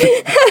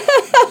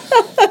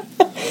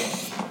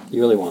 You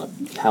really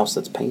want a house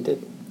that's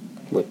painted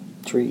with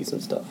trees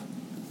and stuff.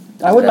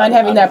 I wouldn't mind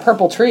having that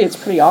purple tree. It's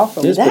pretty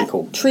awesome. It is pretty That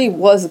cool. tree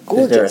was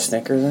gorgeous. Is there a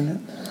Snickers in it?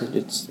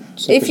 It's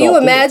If you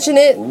imagine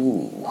it,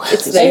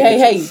 it's there.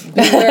 Hey,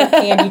 beware of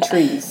candy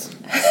trees.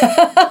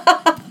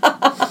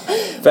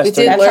 We did That's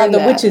how learn the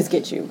that. witches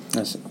get you.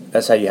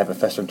 That's how you have a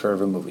festive tour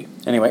of a movie.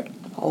 Anyway,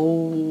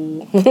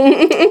 Oh.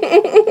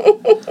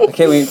 I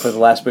can't wait for The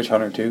Last Witch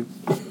Hunter 2.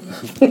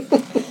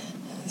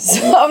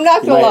 So I'm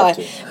not You gonna might lie.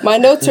 have My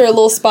notes are a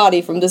little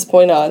spotty from this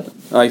point on.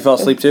 Oh, you fell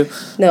asleep too?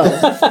 No,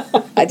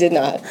 I did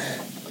not.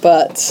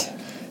 But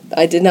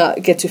I did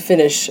not get to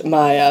finish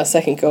my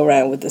second go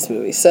round with this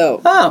movie.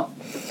 So Oh.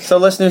 So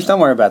listeners, don't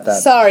worry about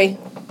that. sorry.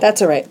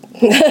 That's all right.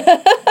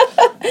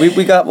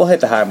 We'll hit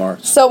the high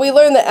marks. So we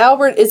learned that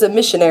Albert is a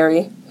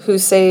missionary who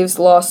saves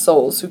lost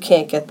souls who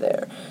can't get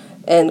there.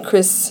 And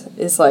Chris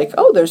is like,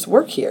 oh, there's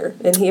work here.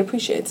 And he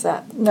appreciates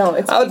that. No,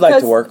 it's I would like to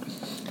because work.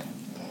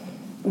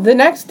 The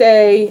next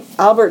day,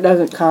 Albert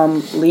doesn't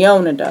come.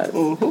 Leona does.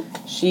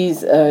 Mm-hmm.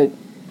 She's a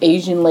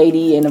Asian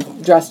lady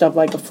and dressed up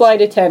like a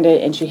flight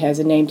attendant, and she has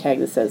a name tag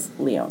that says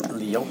Leona.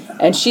 Leona.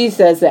 And she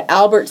says that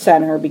Albert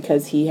sent her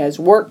because he has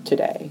work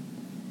today.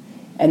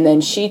 And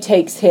then she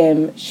takes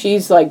him,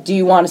 she's like, do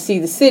you want to see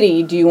the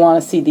city? Do you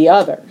want to see the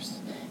others?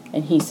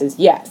 And he says,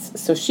 yes.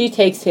 So she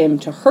takes him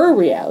to her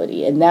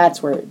reality, and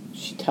that's where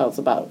she tells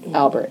about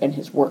Albert and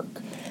his work.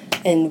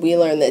 And we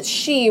learn that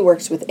she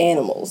works with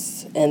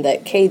animals and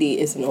that Katie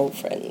is an old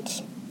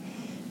friend.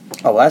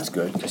 Oh, that's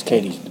good, because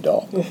Katie's the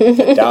dog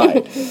that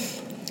died.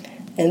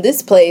 And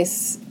this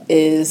place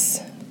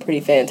is pretty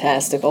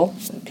fantastical.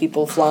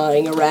 People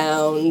flying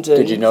around. And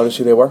Did you notice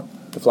who they were?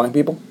 The flying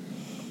people?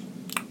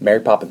 Mary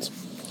Poppins.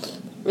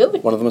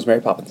 Really? One of them was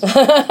Mary Poppins.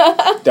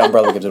 The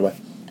umbrella gives it away.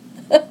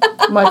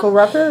 Michael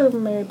Rucker or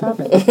Mary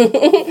Poppins?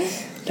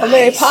 Oh,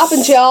 Mary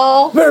Poppins,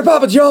 y'all. Mary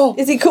Poppins, y'all!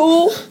 Is he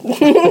cool?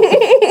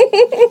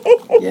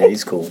 Yeah,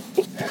 he's cool.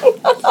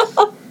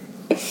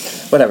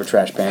 Whatever,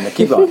 Trash Panda.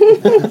 Keep going.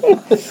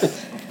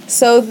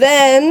 So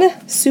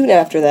then, soon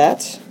after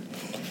that,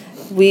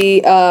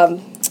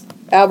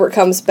 Albert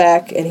comes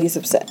back and he's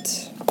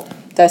upset.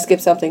 Did I skip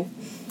something?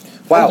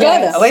 Wow.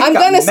 I'm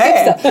gonna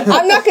skip stuff.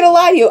 I'm not gonna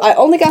lie to you. I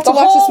only got to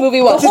watch this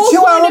movie once. The whole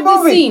 2-hour point of the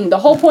movie. scene. The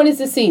whole point is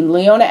the scene.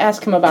 Leona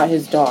asks him about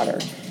his daughter,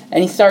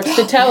 and he starts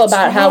to tell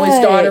about how his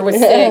daughter was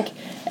sick,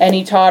 and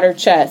he taught her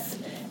chess,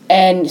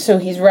 and so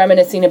he's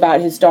reminiscing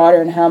about his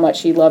daughter and how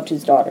much he loved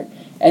his daughter.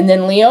 And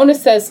then Leona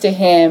says to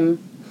him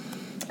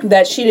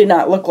that she did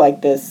not look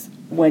like this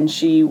when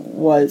she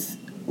was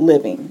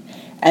living,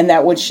 and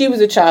that when she was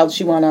a child,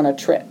 she went on a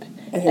trip.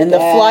 And the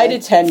dad- flight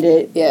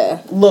attendant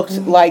Yeah. looked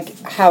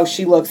like how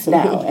she looks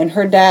now. And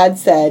her dad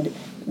said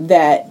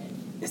that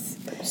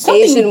something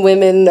Asian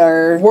women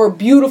are... were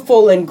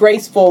beautiful and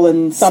graceful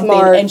and something,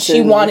 Smart and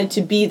she and- wanted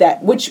to be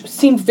that, which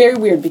seemed very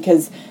weird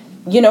because,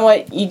 you know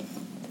what, it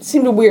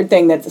seemed a weird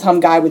thing that some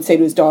guy would say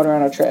to his daughter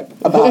on a trip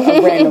about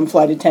a random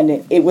flight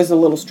attendant. It was a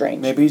little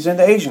strange. Maybe he's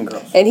into Asian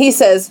girls. And he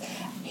says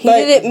he But-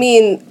 didn't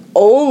mean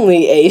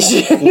only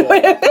Asian.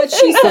 But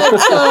she said,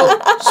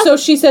 so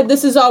she said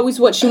this is always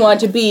what she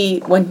wanted to be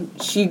when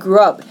she grew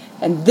up.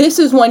 And this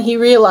is when he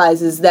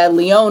realizes that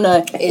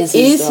Leona Is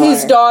is his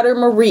his daughter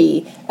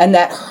Marie, and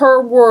that her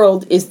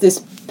world is this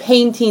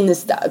painting,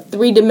 this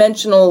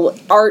three-dimensional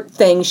art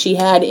thing she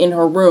had in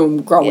her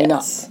room growing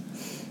Yes.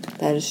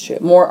 That is true.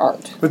 up. More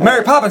art. With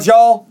Mary Poppins,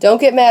 y'all! Don't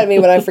get mad at me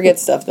when I forget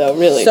stuff, though,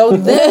 really. So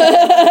then...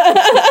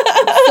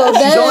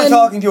 She's only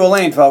talking to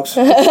Elaine, folks.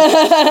 So then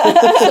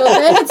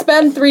it's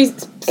been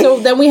so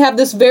then we have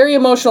this very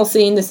emotional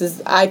scene. This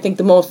is, I think,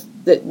 the most,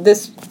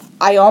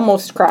 I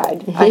almost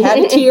cried. I had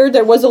a tear.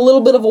 There was a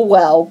little bit of a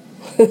well.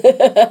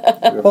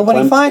 Well,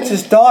 when he finds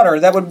his daughter,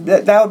 that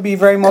would be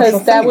very emotional.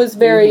 Because that was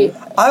very,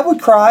 I would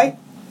cry.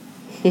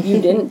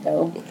 you didn't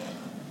though.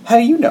 How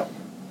do you know?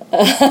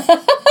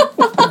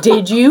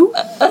 Did you?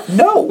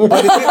 No.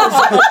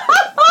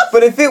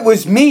 But if it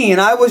was me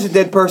and I was a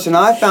dead person,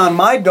 I found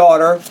my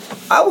daughter,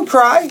 I would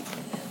cry.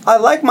 I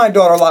like my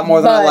daughter a lot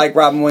more than I But- like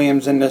Robin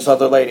Williams and this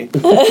other lady.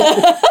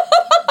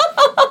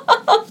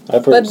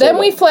 But then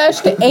we flash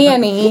to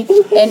Annie,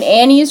 and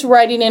Annie's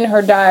writing in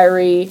her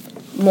diary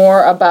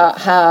more about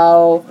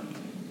how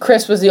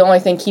Chris was the only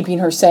thing keeping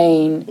her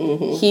sane.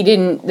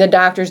 Mm-hmm. The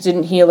doctors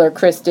didn't heal her,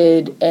 Chris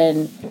did,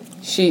 and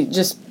she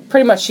just,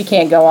 pretty much she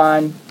can't go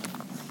on.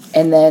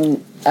 And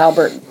then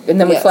we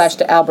Yes. flash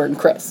to Albert and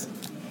Chris.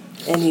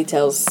 And he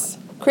tells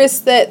Chris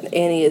that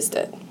Annie is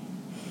dead.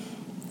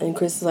 And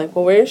Chris is like,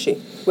 well, where is she?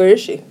 Where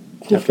is she?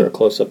 After a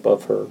close-up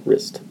of her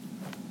wrist.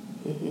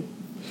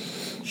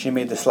 She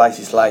made the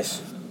slicey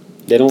slice.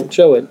 They don't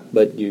show it,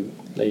 but they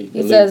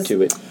allude says-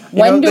 to it.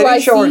 When they do didn't I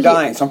show her see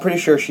dying, so I'm pretty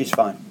sure she's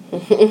fine.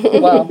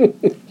 Well,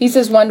 he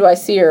says, when do I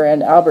see her?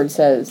 And Albert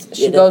says,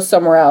 she goes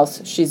somewhere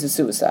else. She's a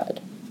suicide.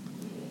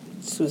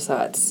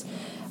 Suicides.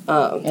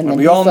 And then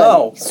we he all said,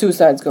 know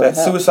suicides go That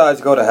to hell.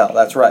 suicides go to hell.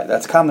 That's right.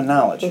 That's common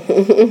knowledge.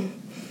 That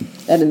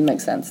didn't make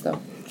sense, though.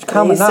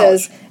 Common he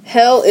knowledge. says,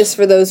 hell is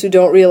for those who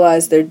don't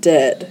realize they're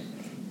dead.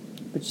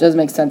 Which doesn't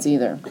make sense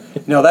either.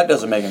 No, that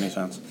doesn't make any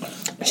sense.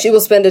 She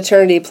will spend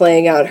eternity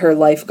playing out her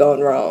life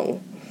gone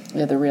wrong.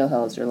 Yeah, the real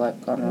hell is your life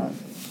gone wrong.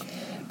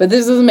 But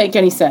this doesn't make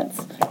any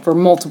sense for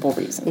multiple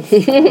reasons.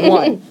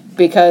 One,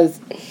 because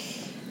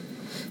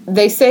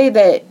they say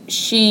that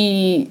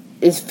she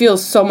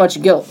feels so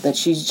much guilt that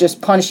she's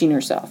just punishing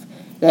herself.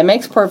 That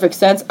makes perfect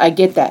sense. I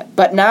get that.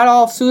 But not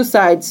all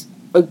suicides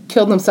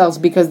kill themselves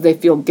because they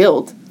feel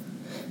guilt.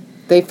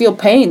 They feel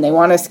pain. They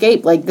want to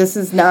escape. Like, this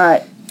is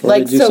not... Or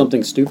like, they do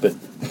something stupid.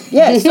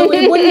 Yeah, so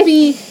it wouldn't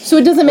be... So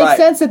it doesn't make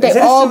sense that they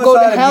all go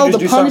to hell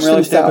to punish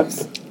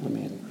themselves. I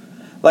mean,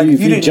 Like, if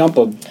you jump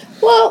a...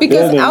 Well, Because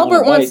building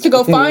Albert on a wants bike, to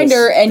go find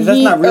her, and That's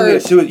not really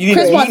a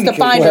Chris wants to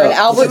find her, and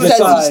Albert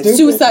says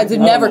suicides would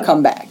never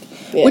come back.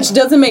 Yeah. Which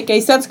doesn't make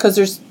any sense, because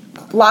there's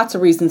lots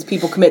of reasons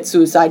people commit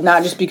suicide,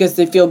 not just because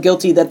they feel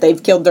guilty that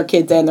they've killed their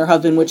kids and their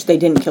husband, which they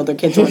didn't kill their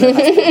kids or their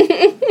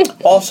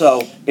husband. Also,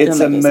 it's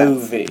a Doesn't make any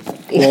sense. movie.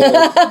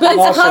 Well, But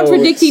it's also,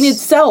 contradicting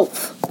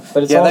itself.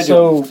 But it's Yeah, they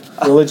also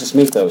religious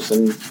mythos,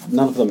 and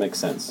none of them make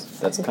sense.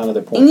 That's kind of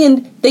their point.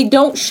 And they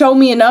don't show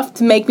me enough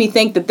to make me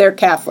think that they're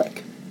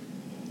Catholic.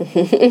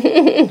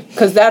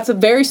 Because that's a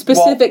very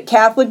specific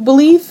Catholic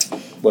belief.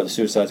 What, the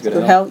suicide's good For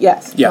at hell,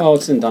 yes. Yeah. Oh,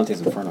 it's in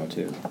Dante's Inferno,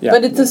 too. Yeah.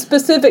 But it's a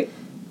specific...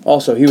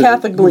 Also, he was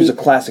Catholic he was a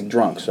belief. classic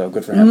drunk, so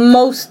good for him.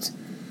 Most,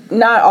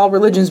 not all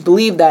religions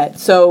believe that.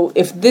 So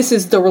if this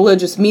is the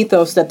religious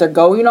mythos that they're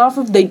going off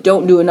of, they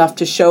don't do enough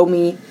to show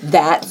me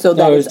that so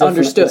that it's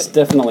understood. It's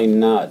definitely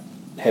not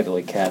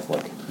heavily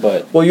Catholic,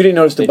 but... Well, you didn't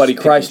notice the They Buddy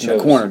just pick and Christ in the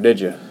chose. corner, did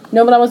you?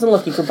 No, but I wasn't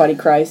looking for Buddy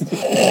Christ.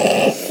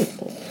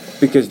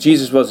 Because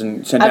Jesus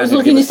wasn't sent I down was here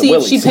looking to give us the see if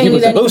willies. she He painted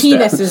was any supposed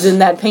to. penises in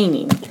that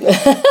painting.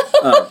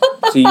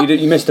 See,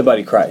 you missed the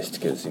Buddy Christ,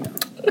 because, you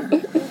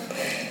know.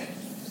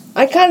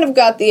 I kind of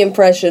got the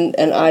impression,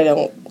 and I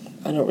don't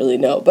really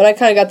know, but I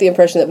kind of got the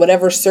impression that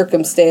whatever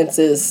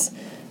circumstances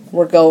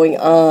were going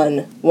on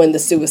when the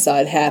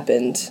suicide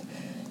happened,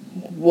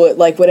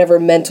 whatever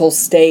mental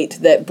state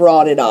that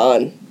brought it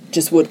on,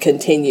 just would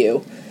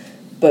continue,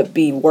 but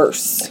be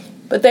worse.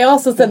 But they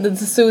also said that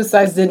the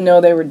suicides didn't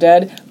know they were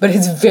dead, but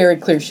it's very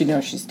clear she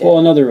knows she's dead. Well,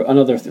 another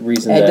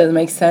reason and it that... doesn't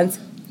make sense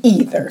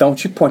either.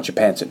 Don't you point your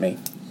pants at me.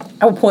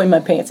 I will point my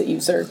pants at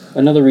you, sir.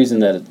 Another reason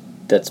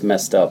that's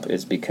messed up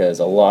is because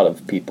a lot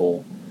of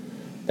people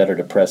that are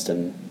depressed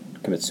and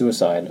commit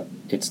suicide,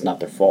 it's not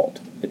their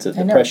fault. It's a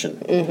depression.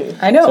 Mm-hmm.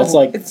 I know.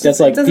 So that's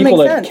like people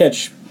that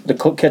catch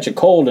a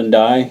cold and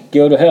die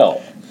go to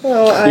hell.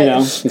 Well, You know,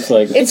 it's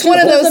like it's one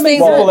of those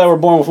things people that that were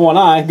born with one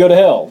eye go to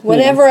hell.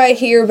 whenever I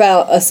hear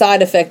about a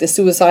side effect of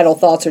suicidal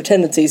thoughts or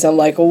tendencies, I'm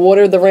like, well, what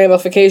are the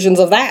ramifications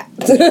of that?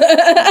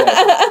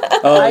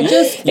 I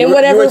just... In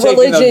whatever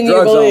religion you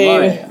believe.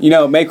 Online. You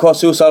know, may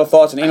cause suicidal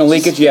thoughts and anal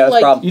leakage. Yeah, that's a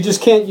Like- problem. You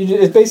just can't.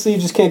 It's basically you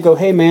just can't go.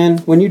 Hey man,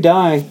 when you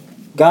die,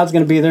 God's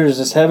gonna be there. There's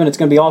this heaven. It's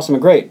gonna be awesome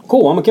and great.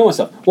 Cool. I'm gonna kill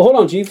myself. Well, hold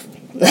on, Chief.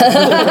 You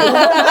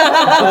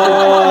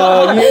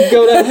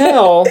go to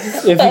hell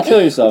if you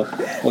kill yourself.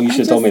 Well, you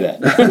should have told me that.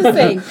 I'm just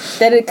saying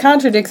that it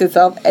contradicts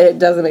itself, and it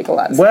doesn't make a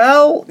lot of sense.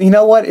 Well, you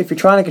know what? If you're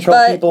trying to control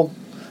But- people,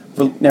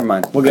 never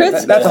mind. We'll Chris-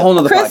 get that's a whole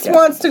nother Chris podcast.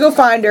 wants to go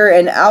find her,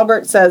 and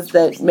Albert says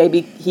that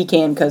maybe he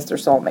can because they're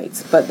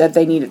soulmates, but that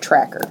they need a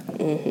tracker.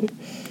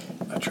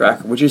 A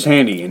tracker, which is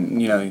handy,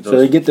 and you know. So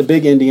they get the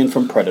big Indian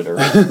from Predator,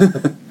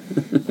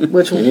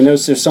 Which and he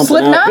knows there's something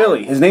Slipknot? out,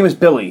 Billy. His name is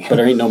Billy. but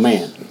there ain't no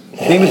man.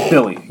 His name is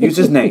Billy. Use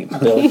his name.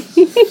 Billy,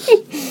 you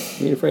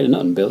ain't afraid of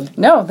nothing, Billy.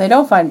 No, they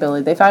don't find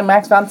Billy. They find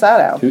Max von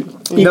Sydow.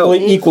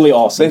 Equally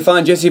awesome. They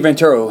find Jesse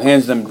Ventura, who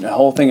hands them a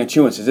whole thing of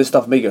chewing. Says this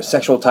stuff make you a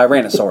sexual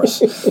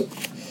tyrannosaurus.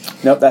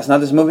 Nope, that's not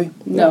this movie.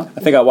 No.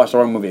 I think I watched the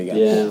wrong movie again.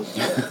 Yeah.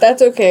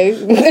 That's okay.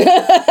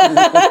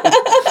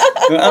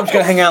 I'm just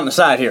gonna hang out on the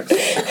side here.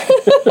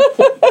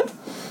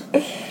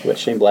 But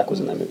Shane Black was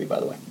in that movie, by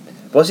the way.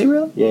 Was he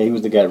really? Yeah, he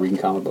was the guy reading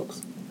comic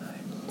books.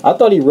 I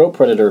thought he wrote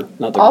Predator,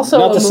 not Also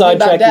to a movie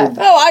sidetrack about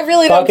your Oh, I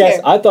really don't podcast.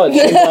 care. I thought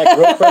Shane Black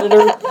wrote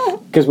Predator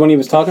because when he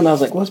was talking, I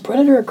was like, "Was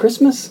Predator at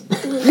Christmas?"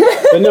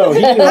 But no, he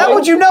didn't. How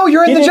would you know?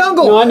 You're in the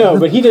jungle. No, I know,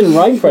 but he didn't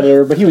write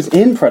Predator, but he was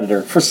in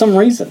Predator for some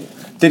reason.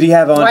 Did he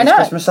have on Why his not?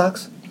 Christmas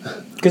socks?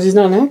 Because he's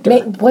not an actor.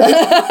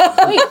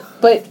 Wait,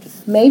 but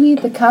maybe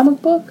the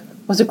comic book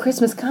was a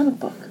Christmas comic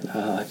book. I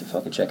have to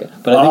fucking check it.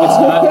 But I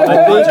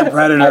think Watching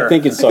Predator. I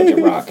think it's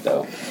Sergeant Rock,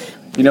 though.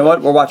 You know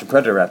what? We're watching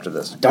Predator after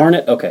this. Darn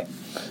it. Okay.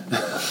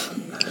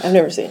 I've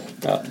never seen it.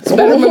 It's a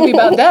better movie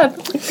about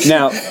death.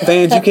 Now,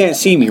 fans, you can't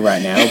see me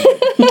right now.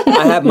 But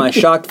I have my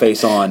shocked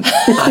face on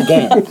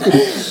again. And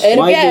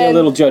Might be a again,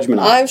 little judgment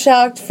on it. I'm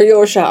shocked for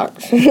your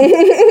shocked.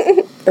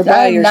 Or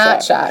by I'm your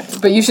not shocked.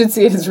 shocked, but you should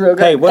see it. It's real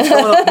good. Hey, what's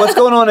going on? What's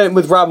going on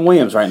with Robin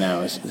Williams right now?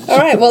 All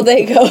right, well,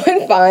 they go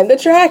and find the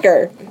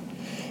tracker.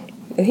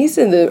 And he's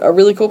in a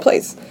really cool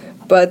place.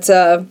 But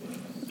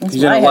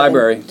He's in a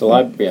library. The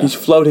library. He's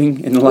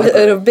floating in the in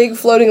library. a big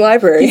floating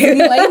library.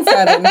 Elaine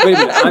said him. Wait a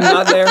minute, I'm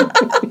not there.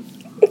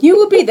 You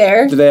would be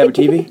there. Do they have a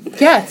TV?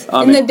 Yes.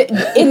 I'm You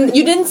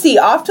didn't see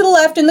off to the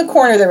left in the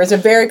corner there was a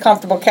very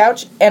comfortable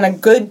couch and a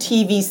good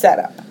TV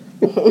setup.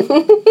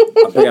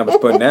 I'm picking up what's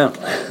putting down.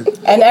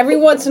 And every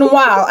once in a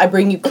while, I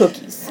bring you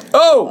cookies.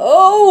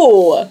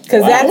 Oh!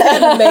 Because that's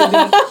heaven,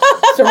 baby.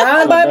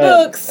 Surrounded by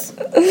books.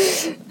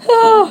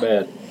 Not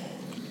bad.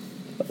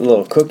 A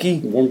little cookie.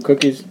 Warm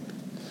cookies.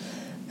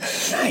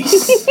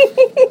 Nice.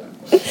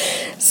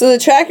 So the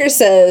tracker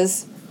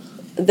says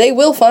they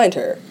will find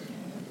her,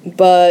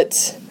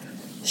 but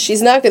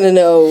she's not going to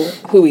know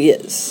who he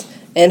is.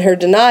 And her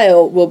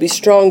denial will be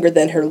stronger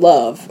than her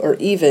love, or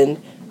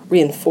even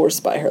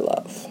reinforced by her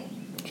love.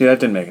 See, that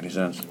didn't make any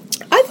sense.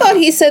 I thought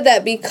he said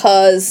that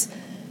because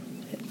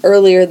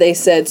earlier they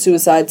said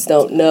suicides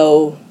don't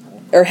know,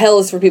 or hell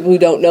is for people who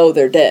don't know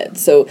they're dead.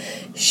 So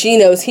she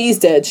knows he's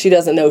dead, she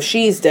doesn't know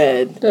she's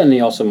dead. Then he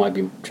also might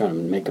be trying to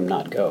make him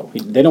not go.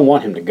 They don't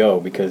want him to go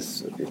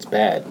because it's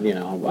bad, I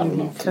don't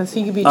know. Because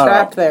he could be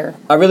trapped there.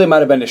 I really might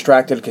have been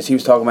distracted because he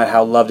was talking about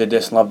how love did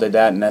this and love did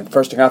that, and the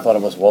first thing I thought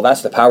of was, well,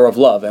 that's the power of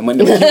love. And when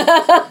I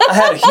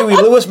had a Huey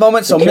Lewis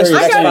moment, so missed the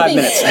next 5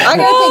 minutes. I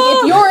gotta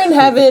think, if you're in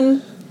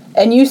heaven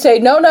and you say,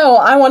 no,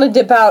 I want to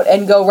dip out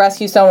and go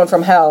rescue someone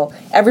from hell,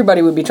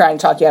 everybody would be trying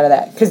to talk you out of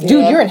that. Because,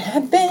 dude, you're in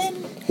heaven.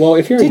 Well,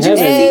 if you're in heaven,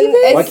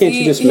 see why can't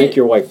you just make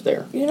your wife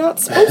there? You're not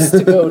supposed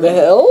to go to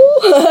hell.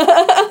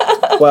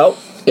 Well,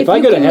 if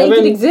I go to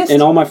heaven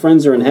and all my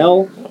friends are in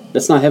hell,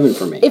 that's not heaven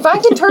for me. If I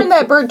can turn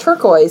that bird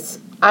turquoise,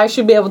 I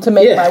should be able to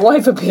make my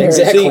wife appear.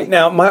 Exactly. see,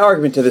 now, my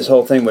argument to this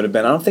whole thing would have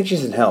been, I don't think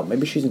she's in hell.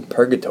 Maybe she's in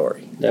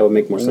purgatory. That would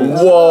make more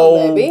sense.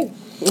 Whoa. Maybe.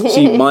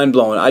 See, mind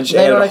blowing. I just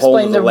They added don't a whole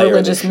explain the other layer of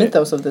religious this shit.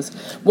 mythos of this.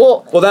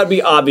 Well, Well, that'd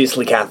be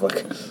obviously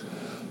Catholic.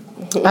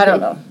 I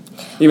don't know.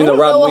 Even I don't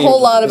though Rob know a Williams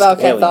whole lot is about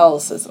alien.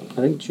 Catholicism. I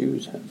think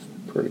Jews have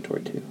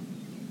purgatory too.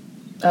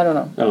 I don't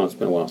know. I don't know, it's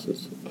been a while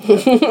since.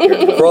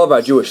 For all of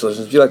our Jewish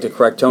listeners, if you'd like to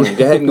correct Tony,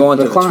 go ahead and go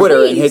onto the Decline.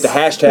 Twitter and hit the We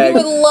hashtag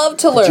would love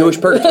to learn. Jewish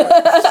Purgatory.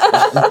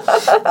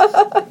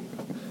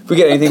 If we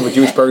get anything for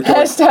Jewish Purgatory,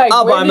 Hashtag,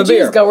 I'll where buy him did a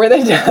beer. Jews go where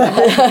they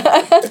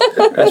die?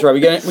 That's right. We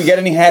get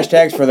any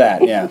hashtags for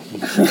that? Yeah.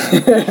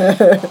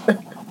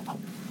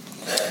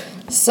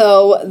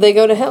 So they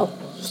go to hell.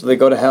 So they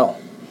go to hell.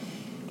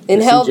 In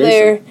see hell, Jason.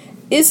 there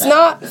is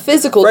not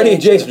physical Freddy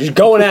and danger. Jason just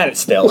going at it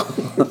still.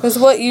 Because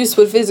what use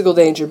would physical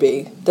danger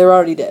be? They're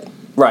already dead.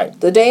 Right.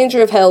 The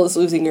danger of hell is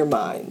losing your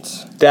mind.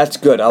 That's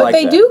good. I But like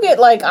they that. do get,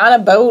 like, on a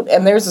boat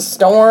and there's a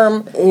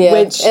storm, Yeah.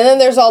 which... And then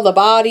there's all the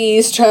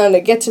bodies trying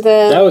to get to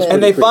them. That was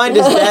And they find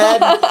his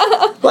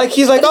dad. Like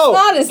he's like, But it's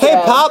not oh, his hey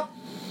dad. Pop,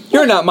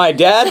 you're not my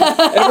dad,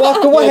 and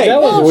walked away.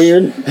 That was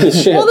weird.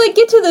 Shit. Well, they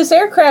get to this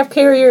aircraft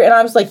carrier, and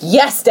I was like,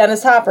 yes,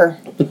 Dennis Hopper.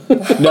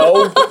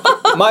 No,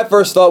 my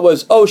first thought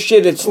was, oh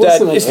shit, it's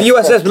Listen, the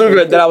USS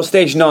Bluebird that I was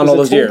stationed on all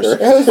those years.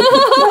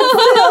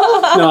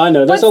 No, I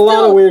know. There's But a lot of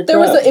still, weird there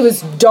was crap. It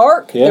was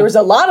dark. Yeah. There was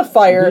a lot of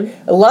fire,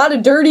 a lot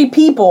of dirty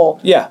people.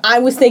 Yeah. I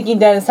was thinking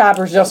Dennis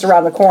Hopper's just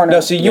around the corner. No,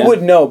 see, you Yeah.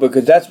 wouldn't know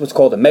because that's what's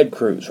called a med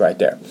cruise right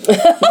there.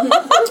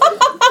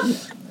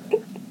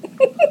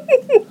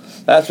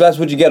 That's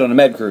what you get on a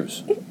med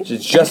cruise.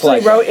 It's just I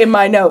like, wrote in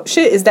my note,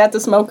 shit, is that the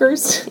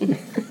smokers?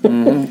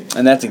 and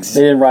that's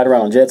They didn't ride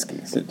around on jet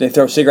skis. they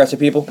throw cigarettes at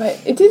people. But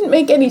it didn't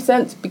make any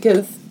sense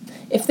because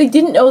if they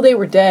didn't know they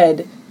were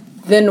dead,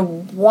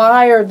 then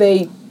why are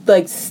they,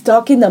 like,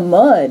 stuck in the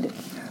mud?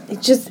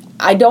 It just,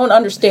 I don't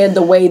understand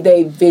the way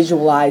they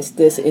visualized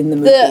this in the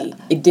movie.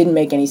 It didn't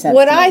make any sense.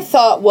 What to me. I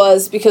thought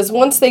was, because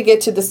once they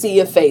get to the Sea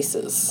of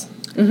Faces,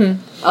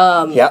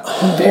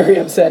 Yeah. Very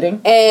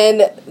upsetting.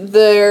 and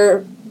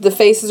the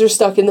faces are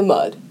stuck in the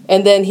mud,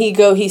 and then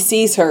he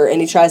sees her,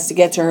 and he tries to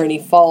get to her, and he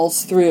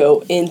falls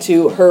through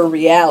into her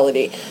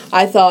reality.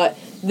 I thought,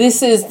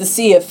 this is the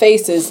Sea of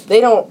Faces. They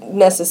don't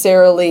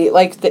necessarily,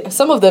 like,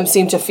 some of them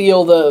seem to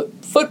feel the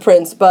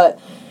footprints, but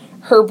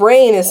her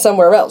brain is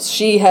somewhere else.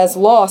 She has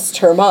lost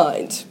her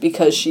mind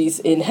because she's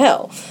in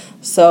hell.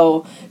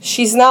 So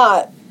she's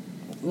not,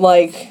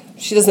 like,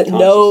 she doesn't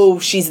know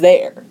she's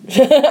there.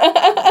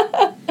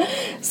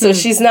 So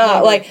she's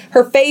not, like,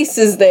 her face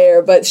is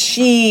there, but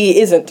she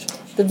isn't.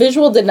 The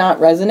visual did not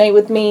resonate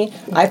with me.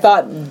 I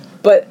thought,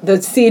 but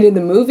the scene in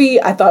the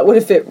movie, I thought would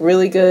have fit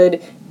really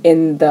good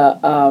in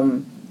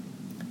the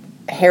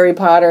Harry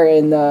Potter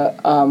and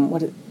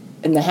the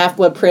in the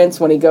Half-Blood Prince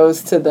when he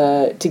goes to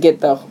get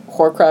the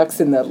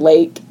Horcrux in the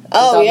lake.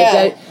 Oh, with all the yeah.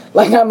 dead-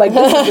 like, I'm like,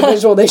 this is the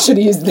visual they should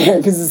have used there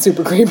because it's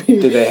super creepy.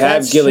 Did they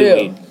have That's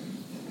gillyweed?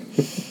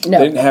 No.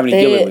 They didn't have any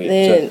They gillyweed,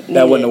 didn't so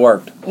that need wouldn't it.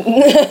 have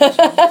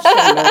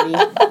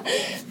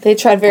worked. They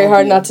tried very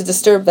hard not to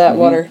disturb that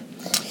water.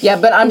 Yeah,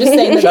 but I'm just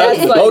saying that Shout out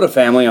to that's the like, Boda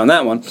family on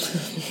that one.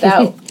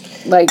 that,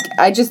 like,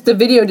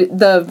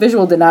 the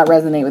visual did not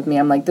resonate with me.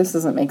 I'm like, this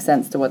doesn't make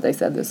sense to what they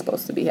said is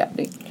supposed to be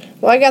happening.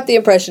 Well, I got the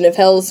impression if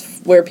hell's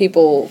where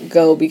people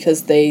go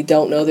because they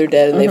don't know they're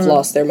dead and they've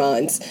lost their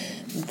minds,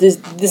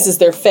 this is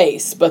their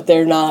face, but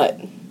they're not.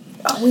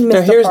 Oh, we Now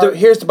missed the part.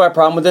 here's my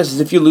problem with this is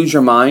if you lose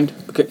your mind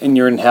and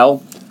you're in hell,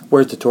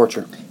 where's the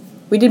torture?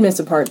 We did miss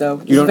a part, though.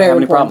 It's You don't a very have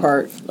any important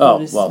problem. part. Oh,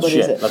 What is- well, what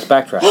is shit. it? Let's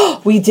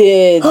backtrack. We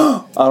did.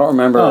 I don't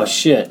remember. Oh,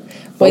 shit.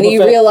 When Boba he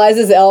Fett-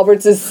 realizes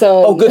Albert's his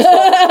son. Oh, good.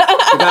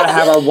 We gotta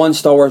have our one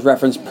Star Wars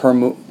reference per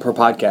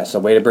podcast. So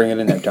way to bring it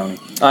in there, Tony.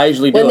 I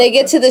usually do. When they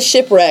get to the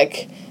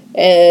shipwreck,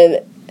 and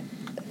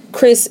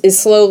Chris is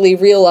slowly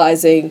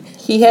realizing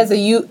he has a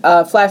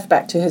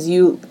flashback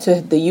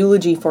to the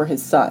eulogy for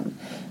his son,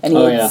 and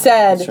he had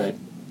said. That's right.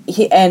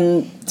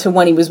 To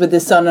when he was with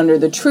his son under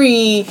the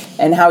tree,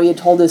 and how he had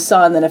told his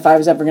son that if I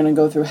was ever going to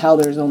go through hell,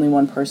 there's only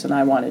one person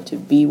I wanted to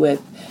be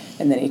with.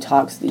 And then he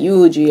talks the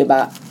eulogy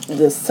about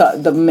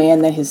the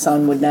man that his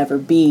son would never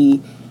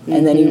be,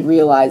 and then he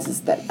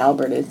realizes that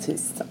Albert is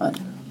his son.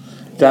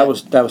 That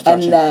was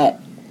touching.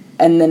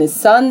 And then his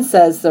son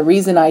says, the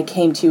reason I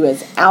came to you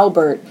as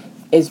Albert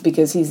is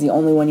because he's the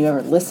only one you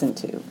ever listened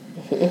to,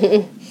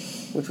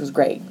 which was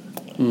great.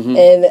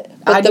 And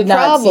I did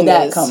not see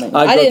that coming.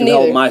 I didn't go to hell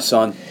with either. my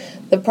son.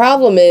 The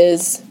problem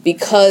is,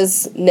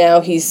 because now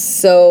he's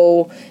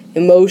so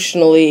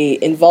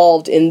emotionally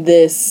involved in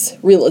this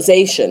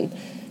realization,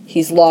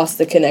 he's lost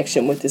the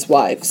connection with his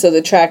wife. So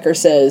the tracker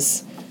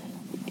says,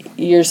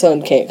 your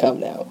son can't come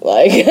now.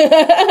 Like,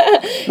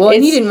 well,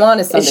 and he didn't want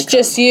his son to come. It's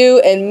just you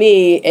and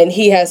me, and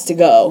he has to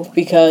go,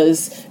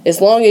 because as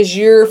long as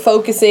you're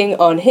focusing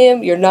on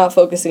him, you're not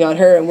focusing on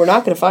her, and we're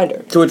not going to find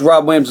her. To which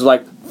Rob Williams was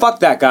like, fuck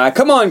that guy.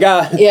 Come on,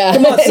 guy. Yeah.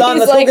 Come on, son.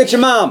 He's Let's like, go get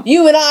your mom.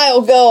 You and I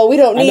will go. We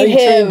don't I know need you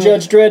him. trained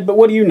Judge Dredd, but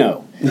what do you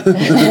know? I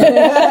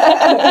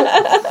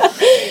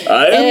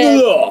am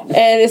the law.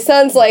 And his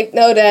son's like,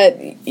 no,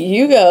 Dad,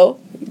 you go.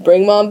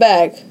 Bring Mom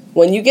back.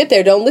 When you get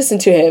there, don't listen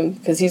to him,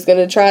 because he's going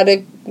to try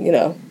to,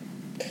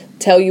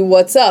 tell you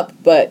what's up.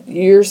 But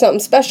you're something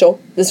special.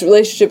 This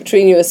relationship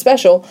between you is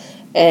special.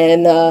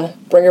 And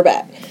bring her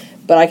back.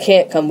 But I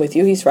can't come with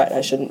you. He's right.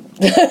 I shouldn't.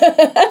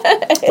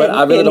 But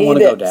I really don't want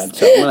to go, Dad.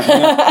 So I'm going to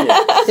hang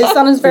out here. His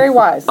son is very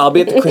wise. I'll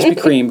be at the Krispy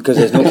Kreme because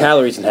there's no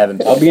calories in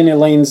heaven. I'll be in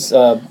Elaine's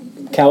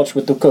couch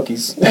with the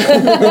cookies.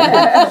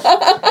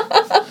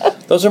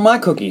 Those are my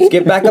cookies.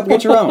 Get back up and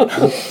get your own.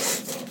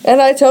 And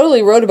I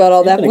totally wrote about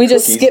all that. Even We the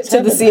just cookies, skipped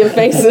to the Sea of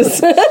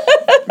Faces.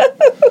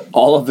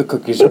 All of the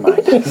cookies are mine.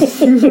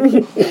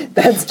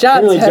 That's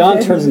John's Really, John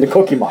heaven. turns into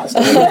Cookie Monster.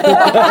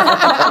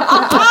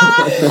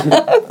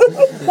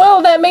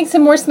 Well, that makes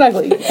him more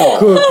snuggly.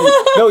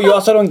 No, you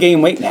also don't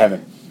gain weight in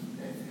heaven.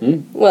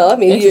 Well, I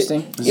mean,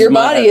 Interesting. your is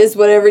my body heaven. is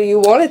whatever you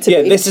want it to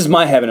Yeah, be. this is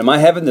my heaven. In my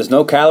heaven, there's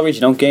no calories,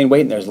 you don't gain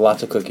weight, and there's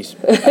lots of cookies.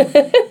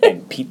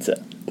 And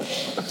pizza.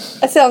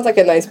 That sounds like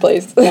a nice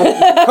place. Carly's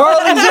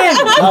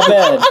in! Not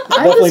bad.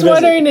 I'm Definitely just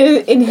wondering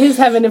in his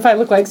heaven if I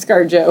look like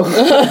ScarJo.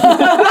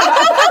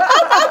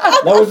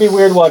 That would be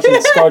weird watching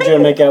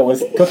ScarJo make out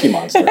with Cookie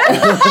Monster.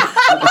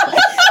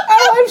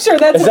 Oh, I'm sure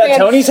that's Is that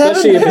Tony's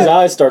Especially heaven? if his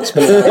eyes start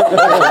spinning.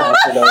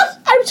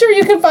 I'm sure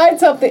you can find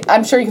something.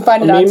 I'm sure you can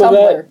find it A on meme of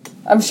Tumblr.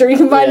 I'm sure you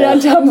can find it on I may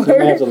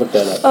have to Tumblr. look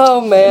that up.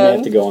 Oh, I may have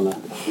man. to go on that.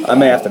 I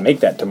may have to make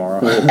that tomorrow.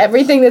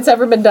 Everything that's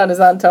ever been done is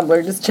on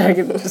Tumblr. Just check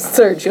it. Just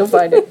search. You'll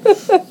find it.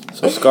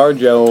 So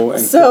ScarJo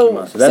and So- Cookie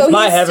Monster. That's So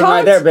my he's heaven right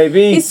talked- there,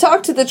 baby. He's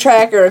talked to the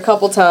tracker a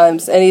couple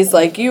times, and he's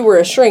like, you were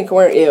a shrink,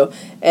 weren't you?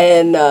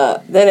 And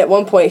then at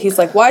one point, he's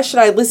like, why should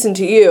I listen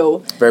to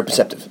you? Very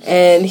perceptive.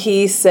 And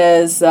he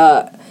says,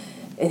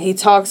 and he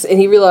talks, and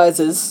he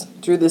realizes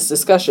through this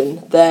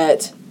discussion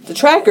that the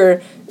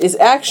tracker is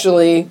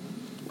actually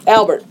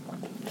Albert.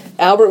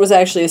 Albert was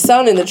actually his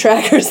son, and the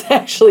tracker is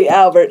actually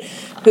Albert,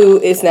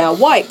 who is now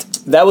white.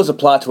 That was a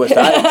plot twist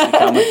I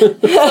didn't see coming.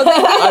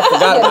 I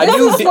forgot. I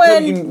knew This is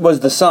when- Deacon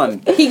was the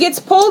son. He gets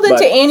pulled into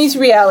But- Annie's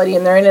reality,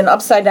 and they're in an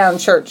upside-down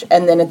church.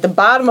 And then at the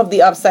bottom of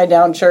the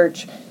upside-down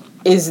church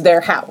is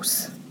their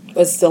house.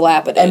 Was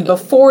dilapidated. And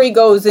before he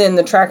goes in,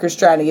 the tracker's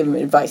trying to give him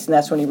advice, and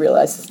that's when he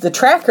realizes the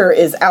tracker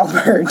is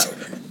Albert.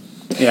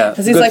 Yeah.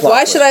 Because he's like,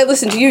 why should I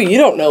listen to you? You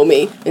don't know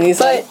me. And he's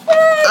But like,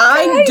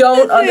 I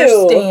don't kinda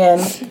do.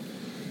 understand.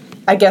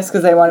 I guess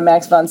because they wanted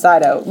Max von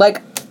Sydow.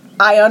 Like,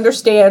 I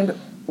understand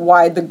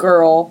why the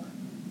girl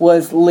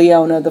was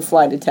Leona, the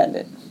flight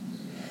attendant.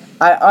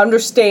 I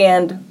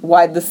understand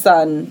why the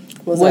son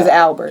was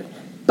Albert.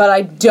 But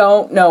I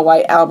don't know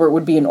why Albert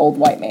would be an old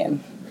white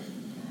man.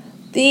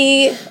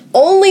 the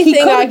only He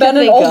thing could I have can been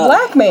an think old of.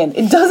 black man.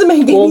 It doesn't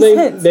make any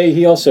sense.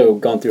 He also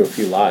gone through a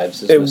few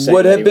lives. It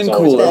would have been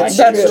cooler.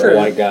 That's true. A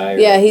white guy.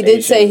 Yeah, he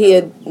did say he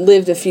had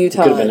lived a few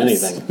times. Could have been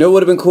anything. No, it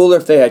would have been cooler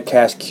if they had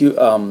cast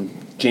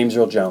James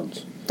Earl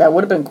Jones. That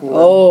would have been cool.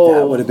 Oh.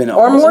 That would have been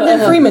Or awesome. Morgan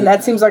Freeman.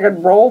 That seems like a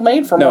role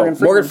made for No, Morgan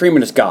Freeman. Morgan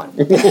Freeman is gone.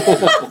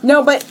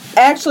 No, but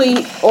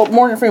actually,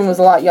 Morgan Freeman was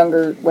a lot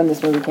younger when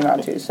this movie came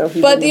out too. So he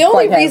But wouldn't the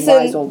only quite have reason-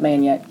 wise old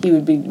man yet. He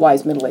would be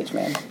wise middle aged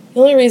man. The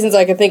only reasons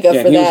I could think of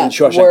Yeah, for he was in that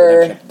Shawshank were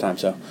Redemption at the time,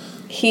 so.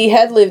 he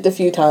had lived a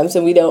few times,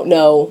 and we don't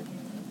know.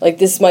 Like,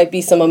 this might be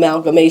some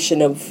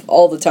amalgamation of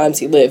all the times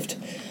he lived.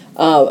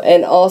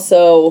 And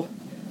also,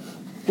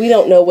 we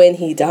don't know when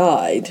he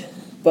died,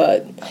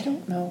 but... I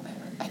don't know.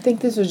 I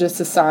think this was just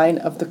a sign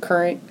of the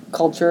current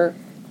culture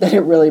that it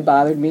really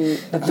bothered me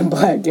that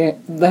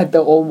that the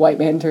old white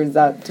man turns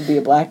out to be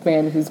a black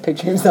man who's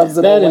picturing himself as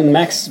an old That and white man.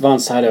 Max von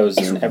Sydow's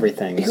and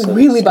everything. It so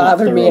really it's not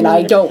bothered me, thorough and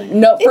I don't everything.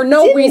 know for It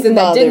no didn't reason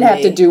that didn't bother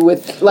have to me. do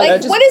with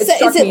Like, what is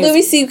that? Is it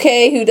Louis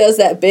C.K. who does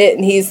that bit,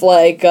 and he's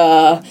like,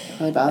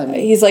 Really bothered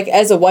me. he's like,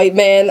 as a white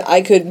man,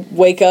 I could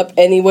wake up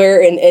anywhere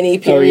in any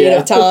period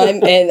of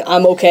time, and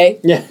I'm okay.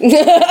 Yeah.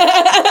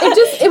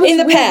 It was In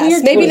the really past,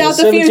 weird maybe to me. not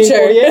the future.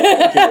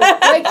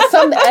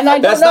 1748? And I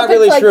don't That's know not if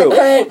really it's like true. the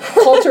current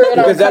culture in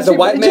our Because as a country,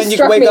 white but it man, just you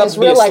struck can wake me up as to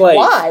be a real, like,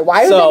 slave.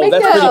 why So would they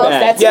make that's that? pretty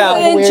bad. That's Yeah. kind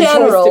of a In weird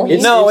general. choice to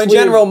me. No, in It's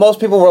general, most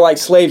people were like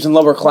slaves in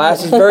lower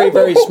classes. Very,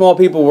 very small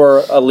people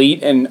were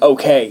elite and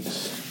okay.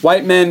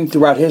 White men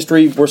throughout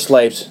history were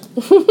slaves.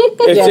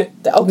 Yeah.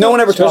 No one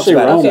ever talks Especially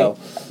about Rome. it, though.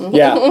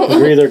 Yeah.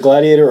 You're either a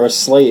gladiator or a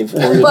slave, or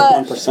you're the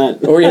But-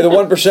 1%. Or you're the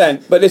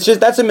 1%. But it's just,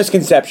 that's a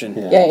misconception.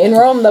 Yeah, in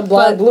Rome, the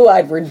blonde,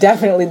 blue-eyed were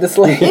definitely the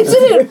slaves.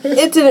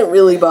 It didn't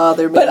really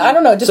bother me. But I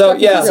don't know, it just So, struck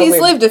me yeah. as real He's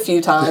weird. lived a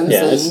few times.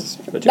 Yeah, and it's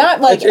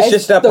Not like It's as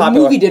just that the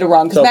popular. movie did it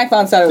wrong, because So- Mac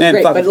von Sydow was and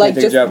great, fuck but it, like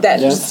good just job. that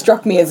Yeah. just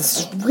struck me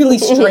as a really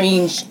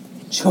strange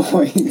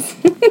choice.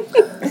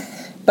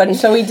 But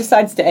so he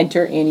decides to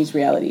enter Annie's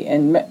reality,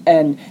 and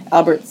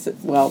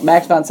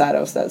Max von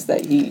Sydow says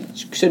that he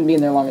shouldn't be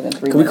in there longer than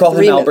 3 Can we minutes. call him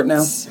 3 Albert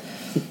minutes.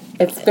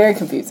 It's very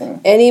confusing.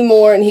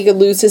 Anymore, and he could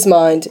lose his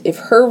mind. If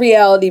her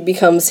reality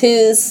becomes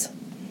his,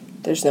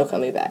 there's no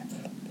coming back.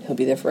 He'll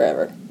be there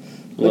forever.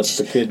 Unless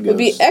the kid goes. Would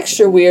be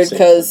extra weird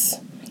because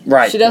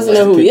Right. she doesn't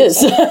know who he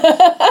is. Then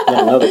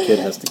another kid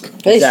has to.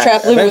 He's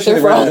trapped living with her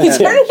for all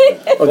Eventually,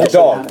 eternity. Oh, the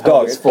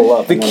dog. It's full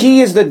up. The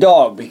key is the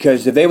dog,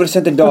 because if they would have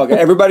sent the dog,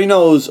 everybody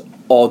knows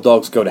all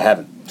dogs go to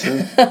heaven.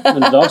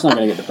 And the dog's not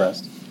going to get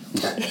depressed.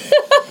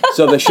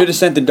 So they should have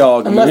sent the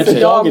dog. Unless If the the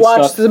dog dog gets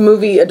watched stuck- the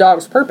movie A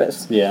Dog's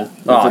Purpose. Yeah. If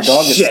Oh, the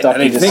dog shit, gets stuck, I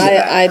they didn't just think of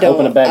that. I don't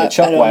open a bag of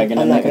chuck wagon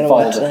I'm and not they can gonna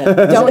follow watch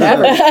the. Don't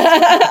ever.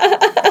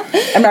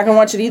 I'm not going to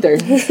watch it either.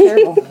 It's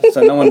terrible.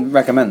 So no one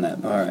recommend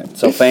that. All right.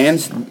 So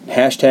fans,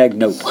 hashtag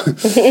nope.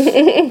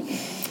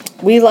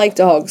 We like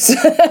dogs.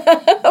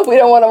 We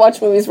don't want to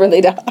watch movies where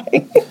they die.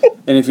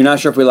 And if you're not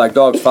sure if we like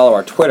dogs, follow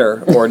our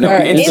Twitter or no, Our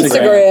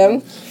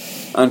Instagram. Instagram,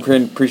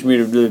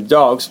 Unappreciative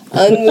dogs.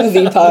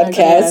 Unmovie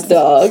Podcast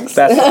Dogs.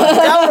 That's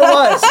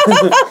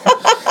what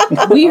it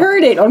was. We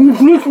heard it.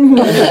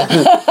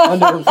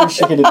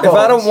 Underappreciated If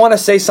I don't want to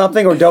say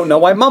something or don't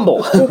know, I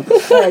mumble.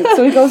 Alright,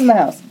 so he goes in the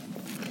house.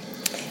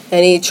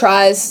 And he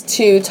tries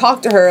to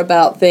talk to her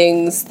about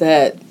things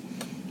that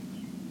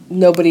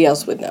nobody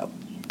else would know.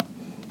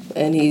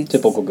 And he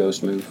Typical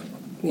ghost move.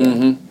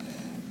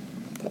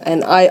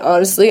 And I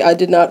honestly, I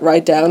did not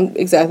write down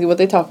exactly what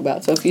they talk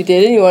about. So if you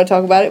did and you want to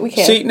talk about it, we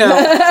can. See, now,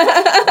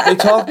 they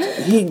talk,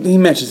 he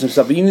mentioned some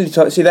stuff, but you need to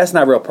talk, see, that's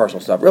not real personal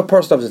stuff. Real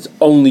personal stuff is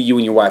only you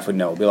and your wife would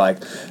know. Be like,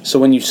 so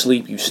when you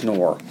sleep, you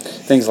snore.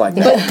 Things like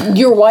that. But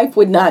your wife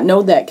would not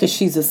know that because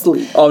she's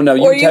asleep. Oh, no,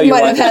 you Or can tell you your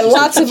might wife. have had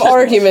lots of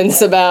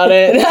arguments about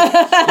it.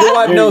 Your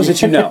wife knows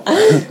that you know.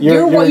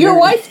 Your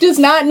wife does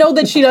not know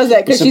that she does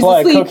that because she's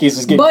supply of asleep. cookies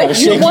is getting But kinda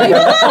your shaky.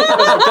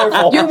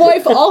 wife, your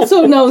wife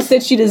also knows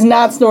that she does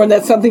not snore, and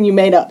that's something you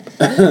made up.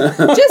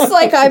 Just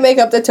like I make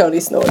up that Tony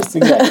snores.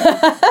 Exactly.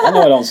 I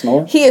know I don't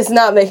snore. He is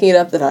not making it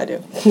up that I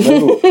do.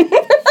 No,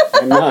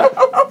 I'm not.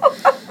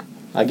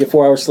 I get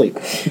 4 hours sleep.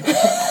 Do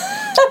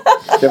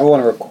you ever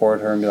want to record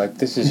her and be like,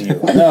 this is you?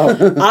 No. I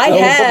put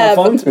my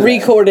phone have to that.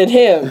 recorded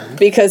him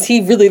because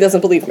he really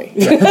doesn't believe me.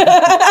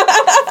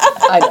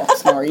 I don't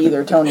snore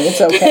either, Tony. It's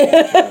okay.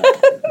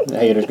 The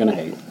hater's gonna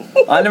hate.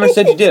 I never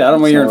said you did. I don't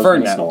know what you're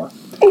Snore's inferring gonna now.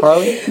 snore.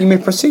 Carly, you may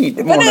proceed.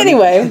 But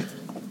anyway,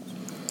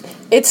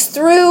 it's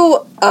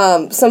through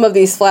some of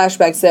these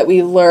flashbacks that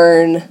we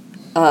learn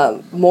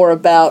more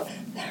about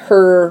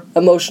her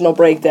emotional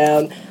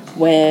breakdown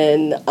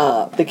when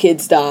the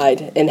kids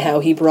died and how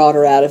he brought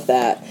her out of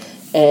that.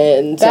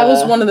 And That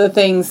was one of the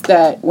things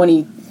that when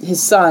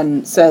his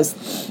son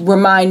says,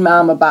 remind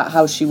mom about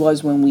how she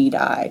was when we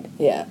died.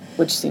 Yeah.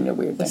 Which seemed a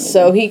weird thing. to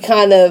So do. he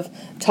kind of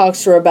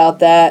talks to her about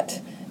that.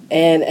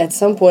 And at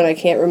some point, I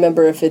can't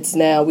remember if it's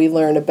now, we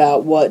learn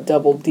about what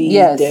Double D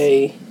Yes.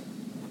 Day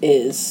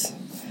is.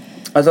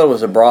 I thought it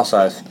was a bra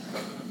size.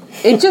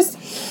 It just,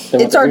 Then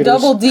it's with our the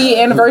double readers.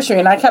 D anniversary,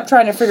 and I kept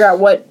trying to figure out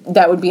what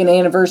that would be an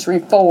anniversary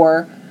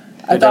for.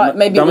 I thought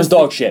maybe it dumb was as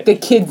dog shit. the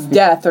kid's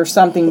death or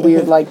something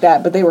weird like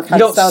that, but they were You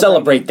kind of don't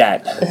celebrate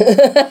that.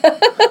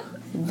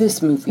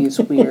 This movie is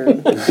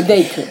weird.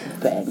 They could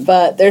have been.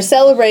 But they're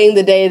celebrating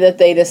the day that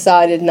they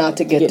decided not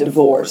to get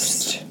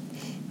divorced.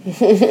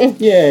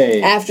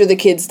 Yay. After the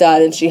kids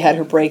died and she had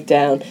her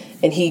breakdown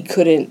and he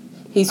couldn't.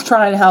 He's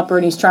trying to help her,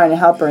 and he's trying to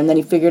help her, and then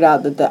he figured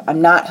out that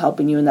I'm not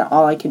helping you, and that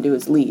all I can do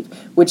is leave,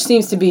 which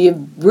seems to be a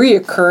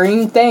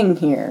reoccurring thing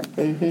here.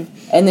 Mm-hmm.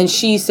 And then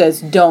she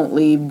says, don't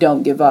leave,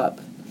 don't give up.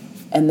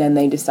 And then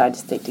they decide to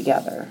stay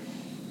together.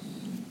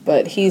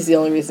 But he's the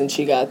only reason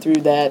she got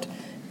through that.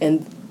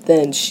 And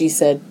then she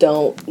said,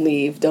 don't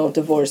leave, don't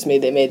divorce me.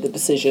 They made the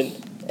decision.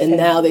 And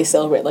now they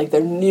celebrate like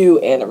their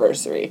new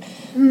anniversary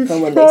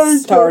from when they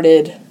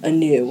started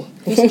anew.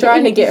 He's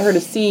trying to get her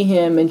to see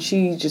him, and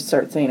she just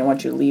starts saying, I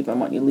want you to leave, I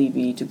want you to leave,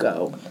 you need to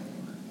go.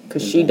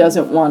 because she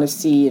doesn't want to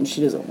see and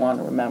she doesn't want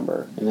to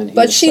remember. And then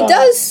But she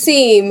does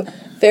seem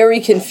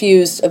very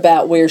confused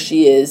about where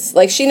she is.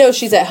 Like, she knows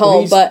she's at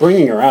home, but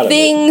bringing her out of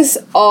things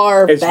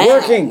are It's bad.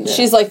 working.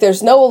 She's like,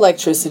 there's no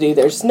electricity,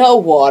 there's no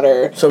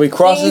water. So he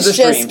crosses the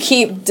Things streams. just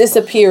keep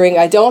disappearing.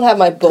 I don't have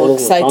my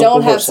books. I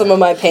don't have some of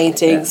my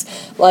paintings.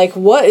 Like,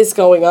 what is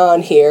going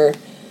on here?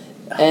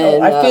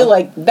 And I feel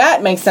like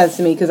that makes sense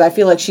to me because I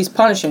feel like she's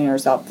punishing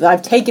herself.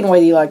 I've taken away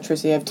the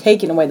electricity. I've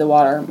taken away the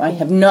water. I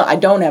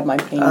don't have my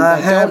paintings. I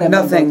have don't have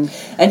nothing. My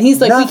books. And he's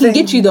like, we Nothing. can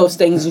get you those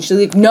things. And she's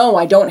like, no,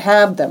 I don't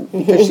have them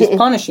because she's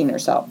punishing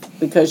herself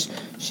because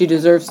she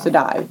deserves to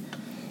die.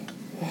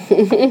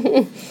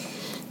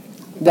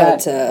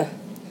 But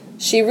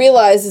she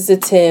realizes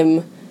it's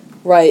him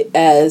right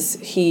as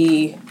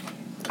he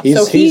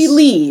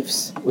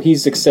leaves.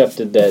 He's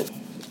accepted that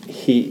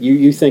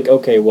you think,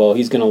 okay, well,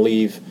 he's going to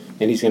leave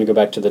and he's going to go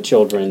back to the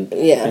children.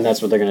 Yeah. And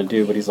that's what they're going to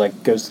do. But he's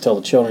like, goes to tell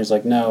the children. He's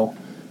like, no,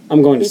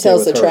 I'm going to stay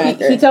with her.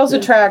 tracker. He tells the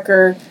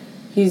tracker,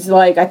 he's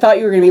like, I thought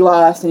you were going to be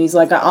lost. And he's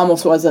like, I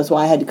almost was. That's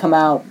why I had to come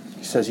out.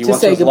 He says he to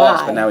once say was goodbye.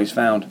 lost, but now he's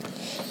found.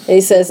 And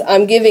he says,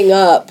 I'm giving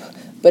up,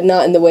 but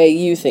not in the way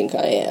you think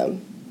I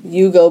am.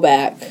 You go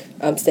back.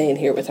 I'm staying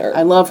here with her.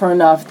 I love her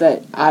enough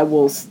that I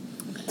will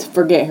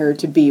forget her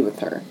to be with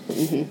her.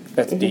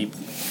 That's deep.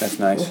 That's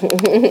nice.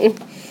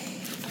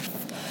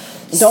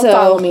 Don't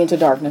follow me into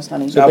darkness,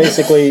 honey. So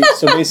basically,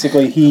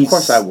 he's... Of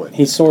course I would.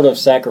 He sort of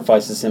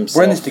sacrifices himself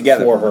We're in this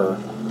together. for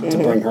her to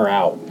bring her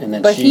out. And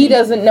then But he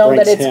doesn't know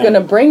that it's going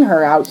to bring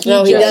her out. He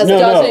No, he just doesn't.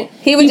 doesn't.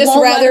 He would just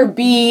won't let rather her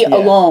be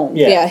alone.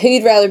 Yeah,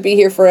 he'd rather be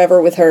here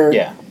forever with her.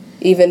 Yeah.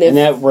 Even if And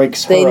that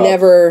breaks her they up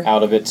never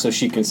out of it so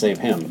she can save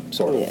him,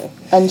 sort of. Yeah.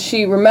 And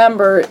she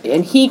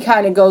and he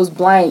kind of goes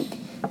blank.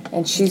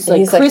 And she's And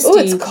like, he's Christy. like,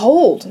 oh, it's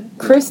cold.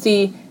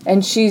 Christy.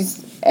 And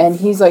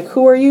he's like,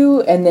 who are you?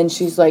 And then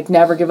she's like,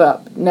 never give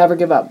up. Never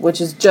give up.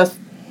 Which is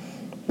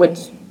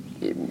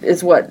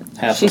what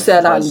Half she of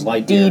said on Buzz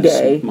Lightyear's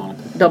D-Day.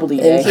 Monica. Double And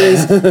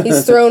D-Day.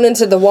 he's thrown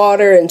into the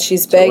water, and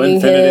she's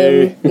begging him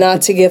infinity.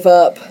 not to give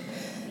up.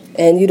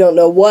 And you don't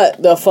know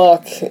what the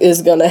fuck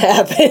is gonna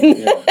happen.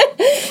 Yeah.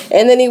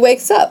 And then he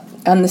wakes up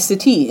On the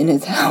settee in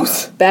his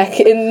house. back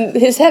in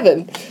his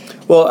heaven.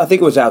 Well, I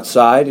think it was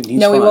outside, and he's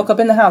No, he fine. woke up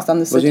in the house on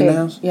the settee. Was he in the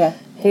house? Yeah.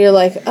 And you're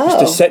like, oh.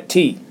 Just a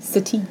settee.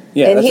 Settee.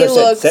 Yeah, And that's he what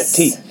I looks said.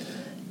 Settee.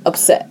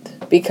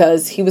 upset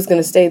because he was going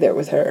to stay there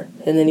with her.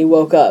 And then he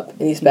woke up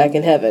and he's back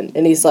in heaven.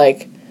 And he's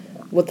like,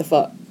 what the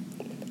fuck?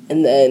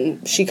 And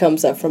then she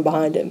comes up from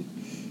behind him.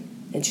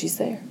 And she's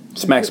there.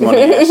 Smacks him on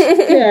the ass.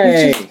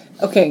 Yay!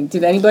 Okay,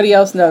 did anybody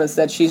else notice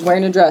that she's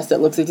wearing a dress that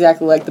looks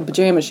exactly like the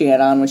pajamas she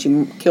had on when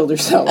she killed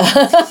herself?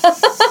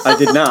 I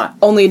did not.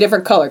 Only a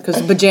different color, because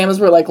the pajamas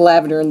were like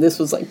lavender and this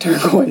was like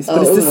turquoise,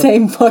 but it's the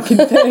same fucking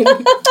thing.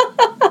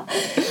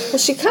 Well,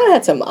 she kind of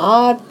had some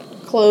odd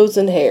clothes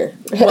and hair.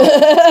 You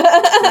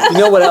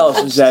know what else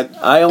is that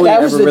I only That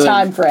ever was the really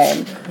time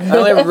frame. I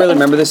only ever really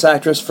remember this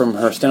actress from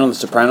her stint on The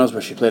Sopranos,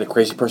 where she played a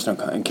crazy person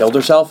and killed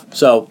herself.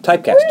 So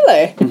typecast.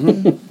 Really?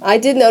 Mm-hmm. I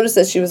did notice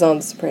that she was on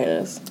The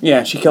Sopranos.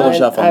 Yeah, she killed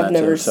herself on I've that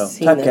never too. So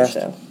seen that typecast.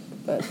 show.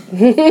 But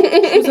She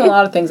was in a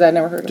lot of things I'd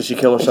never heard Did of. she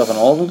kill herself in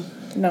all of them?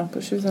 No,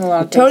 but she was in a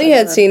lot of things. Tony I'd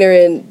had never seen her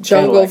in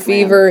Jungle Cadillac Man.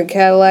 Fever and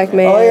Cadillac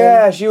Man. Oh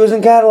yeah, she was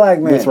in Cadillac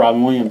Man. With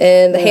Robin Williams.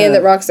 And The Hand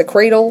That Rocks the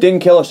Cradle.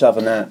 Didn't kill herself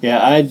in that.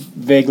 Yeah, I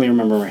vaguely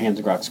remember her Hands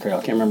Across Cradle.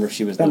 I can't remember if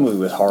she was That movie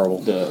was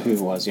horrible. who it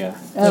was, yeah.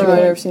 I don't know, I've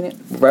never seen it.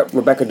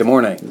 Rebecca De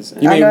Mornay. You I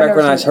may know, I've never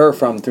recognize seen her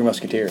from Three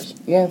Musketeers.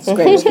 Yeah, it's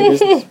great. Risky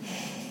Business.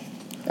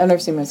 I've never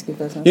seen Risky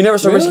Business. You never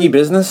saw Really? Risky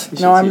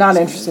Business? No, I'm not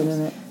interested in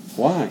it.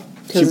 Why?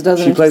 Because it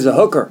doesn't She plays a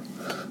hooker.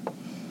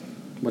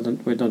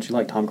 Wait, don't you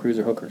like Tom Cruise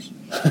or hookers?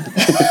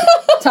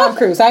 Tom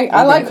Cruise.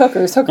 I like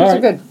hookers. Hookers All are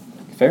right. good.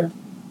 Fair.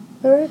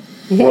 All right.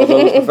 World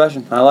famous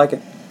profession. I like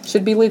it.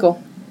 Should be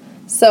legal.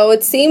 So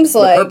it seems But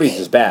like herpes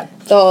is bad.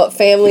 the If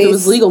families it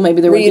was legal, maybe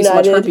there wouldn't be so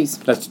much reunited herpes.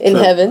 That's in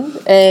true. heaven,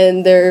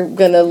 and they're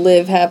gonna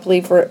live happily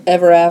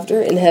forever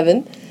after in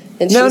heaven.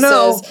 And she No,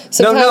 no. says,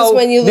 sometimes No, no.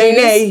 when you Nay,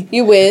 lose, nay.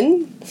 you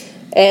win.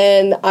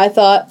 And I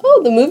thought,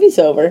 oh, the movie's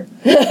over.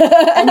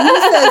 And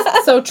he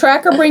says, so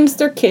Tracker brings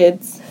their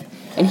kids,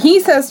 and he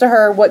says to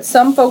her, what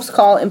some folks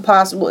call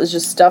impossible is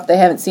just stuff they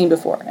haven't seen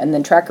before. And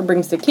then Tracker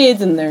brings the kids,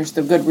 and there's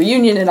the good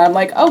reunion, and I'm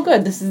like, oh,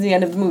 good, this is the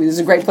end of the movie. This is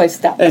a great place to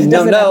stop. And It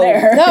doesn't end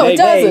there. No, Nay, it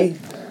doesn't.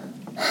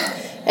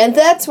 And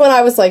that's when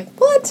I was like,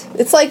 what?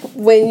 It's like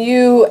when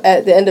you,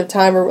 at the end of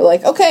time, were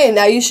like, okay,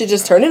 now you should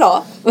just turn it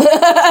off.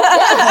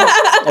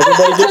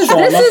 Everybody gets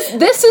shawarma.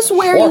 This is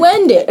where you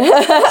end it.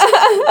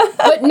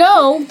 But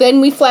no,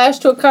 then we flash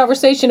to a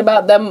conversation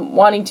about them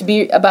wanting to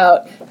be,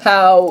 about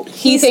how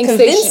he He's thinks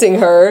convincing they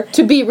her.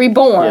 to be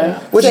reborn, Yeah.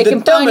 so Which they is the can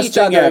find dumbest each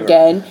thing other ever.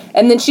 again.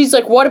 And then she's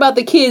like, what about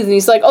the kids? And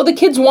he's like, oh, the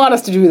kids want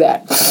us to do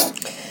that.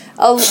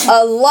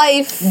 A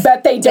life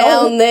Bet they down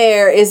don't.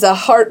 there is a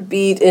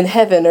heartbeat in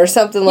heaven or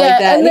something like Yeah,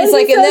 that. and And then he's he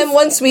like, and says- then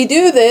once we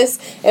do this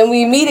and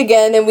we meet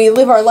again and we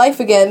live our life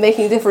again,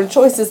 making different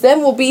choices, then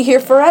we'll be here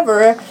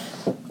forever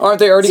Aren't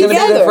they already going to be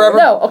Together. there forever?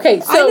 No, okay,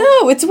 so... I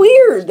know, it's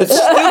weird. It's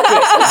stupid.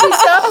 If we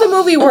stop the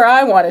movie where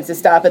I wanted to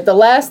stop it, the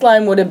last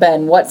line would have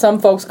been, what some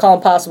folks call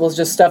impossible is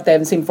just stuff they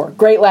haven't seen before.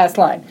 Great last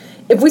line.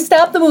 If we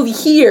stop the movie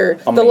here,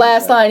 the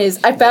last line is,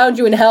 I found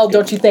you in hell,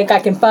 don't you think I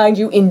can find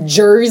you in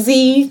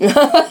Jersey?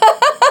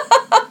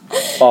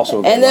 Also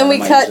a good And then line, we I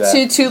might cut use to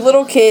that. two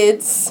little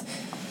kids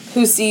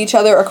who see each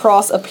other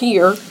across a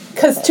pier.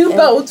 Because two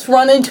boats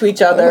run into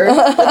each other,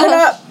 but they're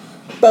not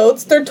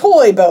boats, they're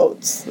toy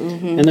boats.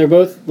 And they're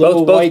both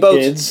little Boats, white boats.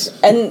 kids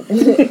And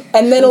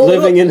then a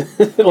living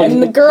little... in.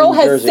 And the girl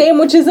has Jersey.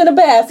 sandwiches in a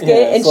basket, Yeah,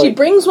 and it's she like-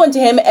 brings one to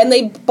him, and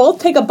they both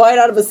take a bite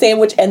out of a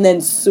sandwich and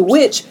then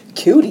switch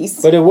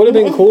cuties. But it would have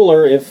been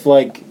cooler if,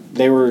 like,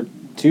 they were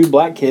two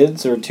black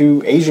kids or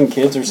two Asian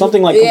kids or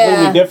something like Yeah.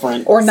 completely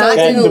different. Or not. So it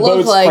And didn't the look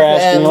boats like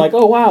crashed, and them. you're like,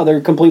 oh wow,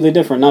 they're completely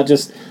different. Not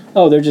just,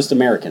 oh, they're just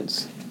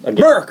Americans. Again.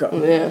 America.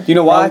 Yeah. Do you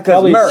know why? Because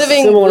Probably America.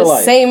 Living Similar the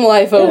life. same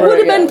life It over would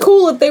have again. been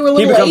cool if they were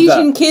little becomes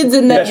Asian a kids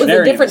and that was a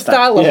veterinarian different this time.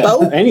 style of Yeah,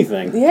 boat.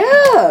 anything.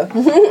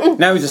 Yeah.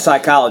 Now he's a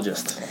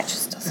psychologist.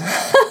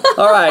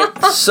 All right,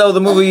 so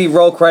the movie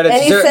roll credits.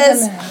 And he Is there-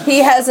 says he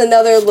has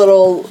another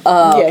little. he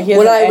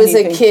when hasn't I was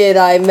anything. a kid,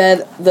 I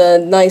met the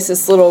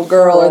nicest little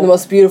girl or the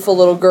most beautiful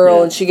little girl,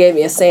 Yeah. and she gave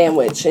me a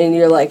sandwich. And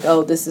you're like,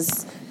 oh, this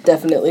is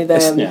definitely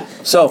them. Yeah.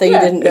 so So you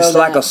didn't know it's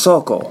like that. a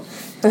circle.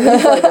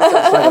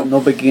 It's like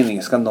no beginning,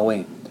 it's got no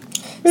end.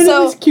 And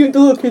So- it was cute. The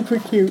little kids were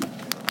cute.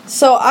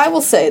 So I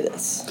will say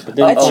this.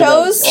 then- I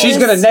chose. She's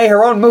this- gonna nay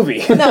her own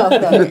movie. No,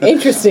 no.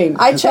 Interesting.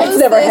 I chose That's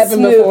never this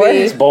happened movie before.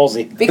 It's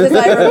ballsy. because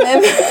I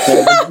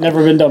remember.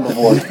 Never been done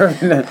before.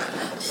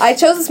 I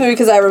chose this movie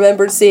because I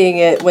remembered seeing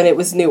it when it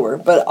was newer.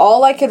 But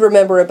all I could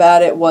remember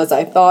about it was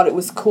I thought it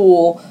was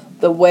cool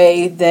the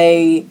way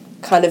they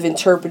kind of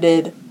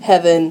interpreted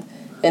heaven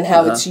and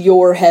how it's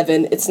your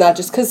heaven. It's not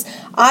just because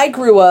I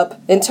grew up,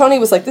 and Tony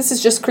was like, this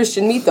is just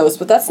Christian mythos,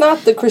 but that's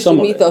not the Christian Some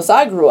of it. mythos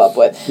I grew up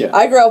with. Yeah.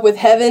 I grew up with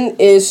heaven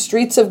is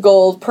streets of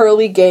gold,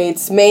 pearly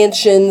gates,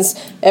 mansions,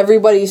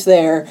 everybody's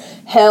there.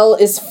 Hell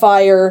is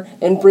fire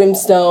and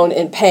brimstone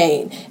and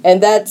pain.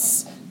 And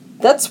that's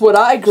what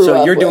I grew up So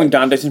with. you're doing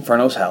Dante's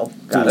Inferno's hell.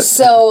 Got it.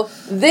 So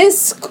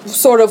this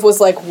sort of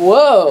was like,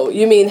 whoa,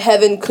 you mean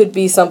heaven could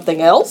be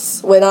something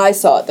else? When I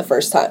saw it the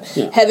first time.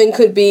 Yeah. Heaven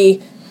could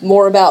be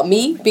more about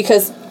me,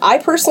 because I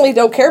personally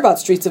don't care about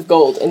streets of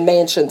gold and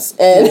mansions.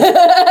 And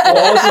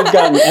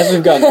Well, as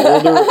we've gotten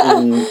older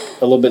and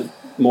a little bit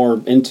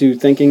more into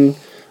thinking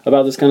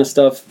about this kind of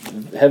stuff,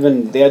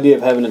 the idea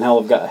of heaven and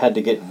hell had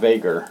to get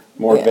vaguer,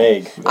 more Yeah.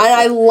 vague. and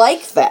I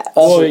like that.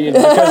 Because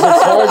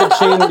it's hard to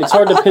change. It's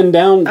hard to pin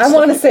down. I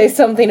want to say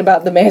something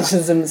about the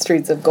mansions in the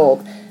streets of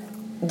gold.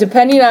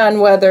 Depending on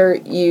whether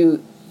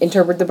you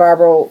interpret the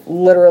Bible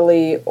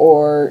literally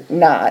or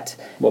not,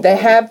 What they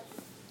Bible? have.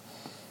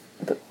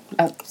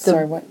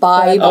 Sorry, what?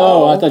 Bible.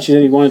 Oh, I thought you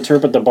didn't want to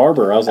interpret the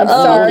barber. I was like, I'm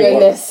sorry.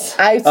 goodness.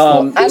 I'm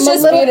He's a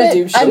just little being a bit.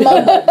 douche. I'm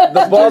mumbling.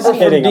 The barber from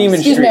kidding, I'm Demon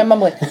Excuse Street. me, I'm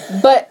mumbling.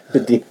 But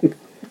The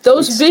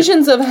those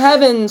visions of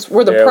heavens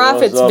were the There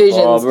prophets' was a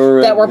visions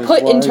barber that were and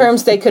put his in wife.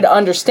 terms they could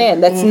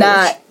understand. That's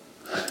not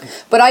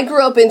But I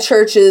grew up in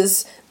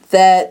churches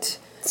that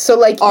so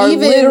like are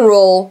even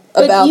literal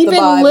but about even the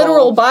Bible.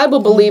 literal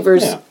Bible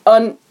believers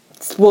Yeah.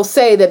 will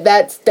say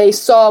that they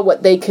saw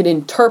what they could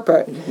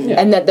interpret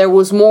and that there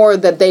was more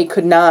that they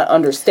could not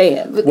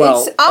understand. But Well,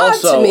 it's odd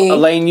also, to me.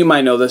 Elaine, you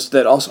might know this,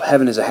 that also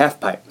heaven is a half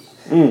pipe.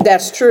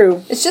 That's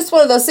true. It's just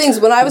one of those things.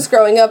 When I was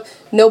growing up,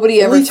 nobody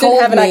At ever least in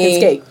told heaven I can me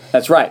skate.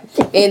 That's right.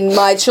 in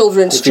my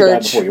children's If you die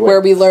church before you where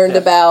wake. we learned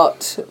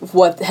about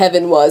what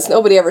heaven was.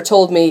 Nobody ever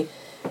told me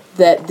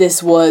that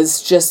this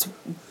was just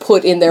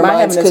put in their My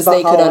minds heaven is because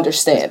they could Valhalla.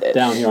 understand it.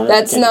 Down here on earth,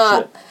 That's you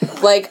can't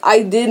not like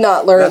I did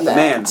not learn Not the that.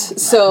 man.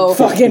 So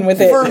Fucking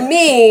with it. for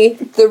me,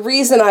 the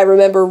reason I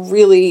remember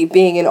really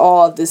being in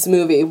awe of this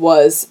movie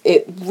was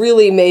it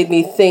really made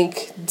me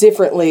think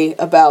differently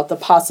about the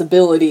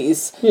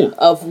possibilities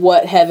of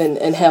what heaven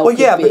and hell Well, could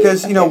yeah, be.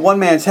 because, one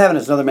man's heaven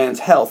is another man's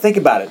hell. Think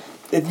about it.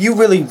 If you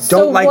really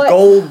So don't like what-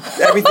 gold,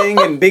 everything,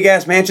 and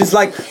big-ass mansions,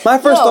 like, my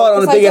first No, thought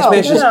on a 'cause I big-ass don't.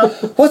 mansion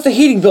is, what's the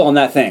heating bill on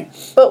that thing?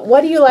 But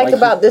what do you like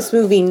about this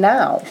movie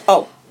now?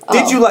 Oh,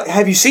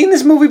 have you seen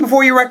this movie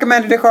before you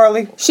recommended it,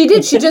 Carly? She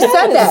did. She just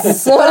said that.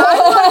 But I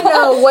want to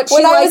know what she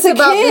When I likes was a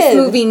about this kid.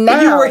 movie now.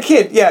 When you were a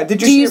kid, yeah. Did you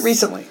Do see you it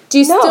recently? Do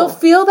you No. still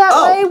feel that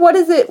Oh. way? What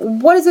is it?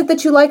 What is it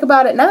that you like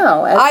about it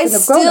now? As I a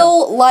grown-up?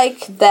 still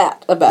like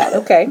that about it.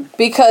 Okay.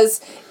 Because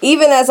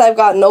even as I've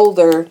gotten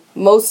older,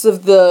 most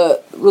of the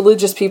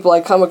religious people I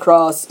come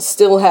across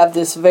still have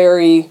this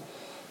very,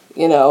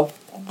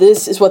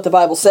 this is what the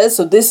Bible says,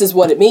 so this is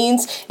what it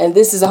means, and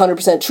this is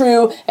 100%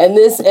 true,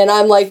 and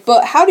I'm like,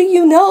 but how do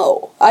you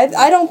know?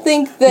 I don't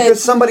think that...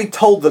 Because somebody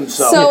told them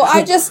so. So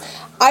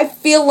I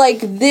feel like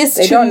this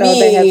They to don't know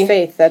they me have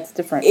faith. That's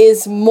different.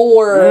 is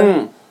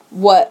more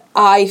what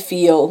I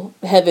feel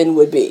heaven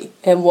would be,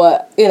 and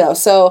and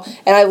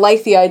I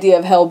like the idea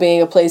of hell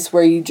being a place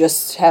where you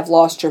just have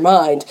lost your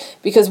mind,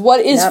 because what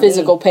is Not me.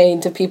 physical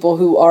pain to people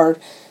who are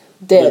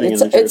dead? Living in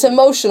New It's Jersey.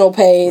 emotional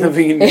pain.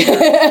 Living in New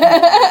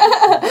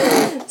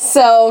York.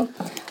 So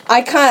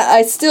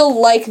I still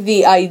like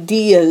the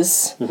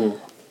ideas,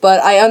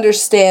 but I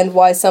understand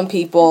why some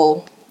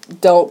people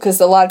don't, because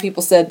a lot of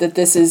people said that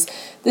this is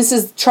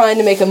trying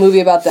to make a movie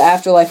about the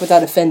afterlife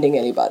without offending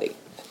anybody.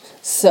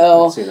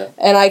 So, I can see that.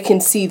 and I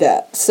can see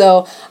that.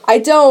 So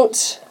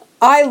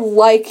I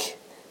like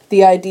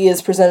the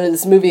ideas presented in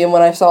this movie, and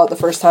when I saw it the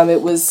first time,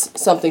 it was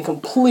something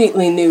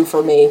completely new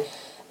for me.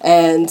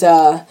 And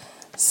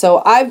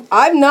so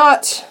I'm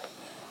not,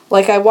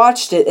 like, I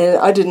watched it, and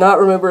I did not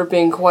remember it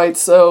being quite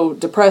so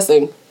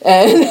depressing.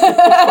 And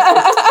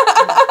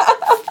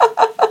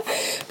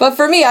but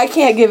for me, I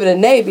can't give it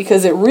an A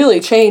because it really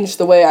changed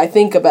the way I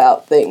think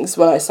about things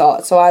when I saw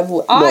it. So I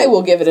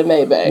will give it a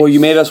Maybe. Well,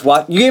 you made us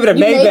watch. You gave it a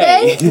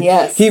Maybe.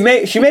 Yes. She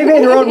made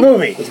her own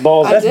movie. It's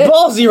ballsy. That's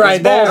ballsy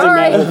right there. All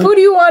right, who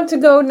do you want to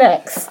go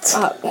next?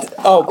 Pick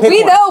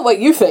We one. know what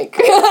you think.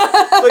 So you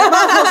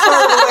might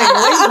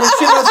as well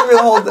start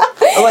with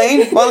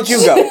Elaine. Elaine, why don't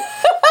you go?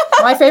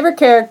 My favorite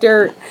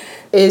character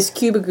is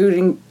Cuba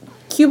Gooding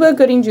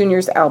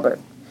Jr.'s Albert.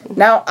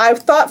 Now, I've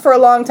thought for a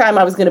long time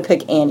I was going to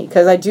pick Annie,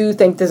 because I do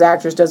think this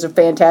actress does a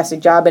fantastic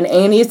job, and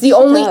Annie is the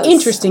only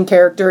interesting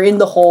character in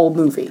the whole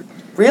movie.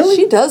 Really?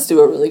 She does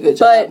do a really good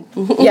job.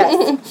 But,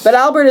 yes, but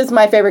Albert is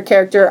my favorite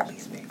character.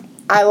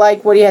 I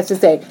like what he has to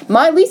say.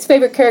 My least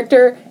favorite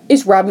character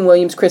is Robin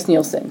Williams' Chris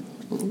Nielsen.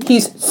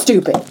 He's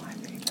stupid.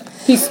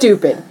 He's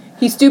stupid.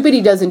 He's stupid.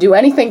 He doesn't do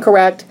anything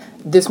correct.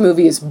 This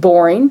movie is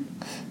boring.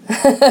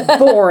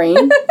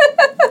 Boring.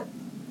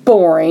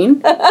 Boring.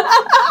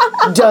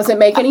 Doesn't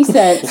make any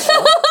sense.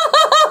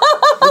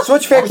 What's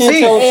your favorite Can't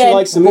tell scene? if she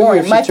likes the movie or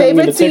if My she's turning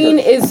me favorite to Tigger. scene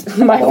is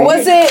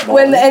Was it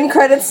when the end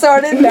credits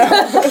started? No.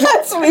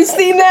 We've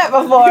seen that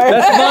before.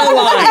 That's my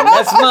line.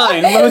 That's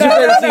mine. What was your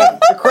favorite scene?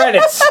 The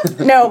credits.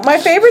 No, my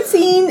favorite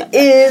scene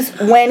is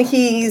when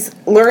he's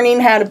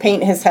learning how to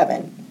paint his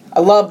heaven. I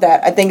love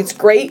that. I think it's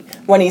great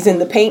when he's in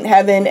the paint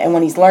heaven and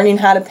when he's learning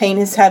how to paint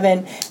his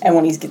heaven and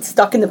when he gets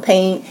stuck in the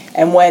paint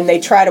and when they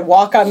try to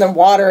walk on the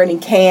water and he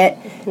can't.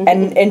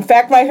 And in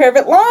fact, my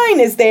favorite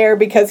line is there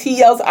because he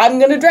yells, "I'm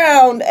going to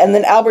drown." And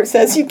then Albert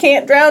says, "You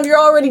can't drown, you're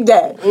already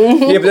dead."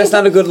 Yeah, but that's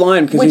not a good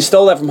line because he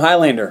stole that from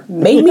Highlander.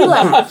 Made me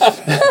laugh.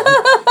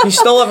 He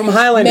stole that from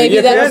Highlander. Maybe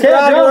You that's- can't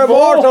drown, you're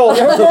immortal.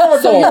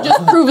 So you're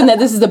just proving that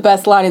this is the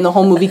best line in the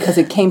whole movie because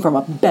it came from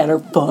a better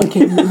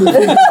fucking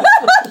movie.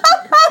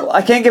 Well,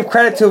 I can't give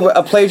credit to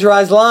a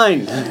plagiarized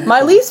line.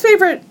 My least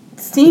favorite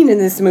scene in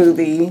this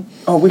movie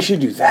Oh, we should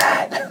do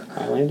that.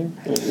 Highlander?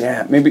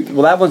 Yeah, maybe.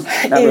 Well, that one's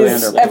not really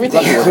is under.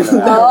 everything.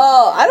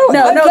 Oh, I don't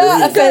know. I'm No, not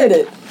this is good.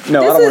 offended.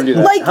 No, I This don't want is to do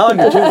that. like-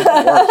 Highlander 2 is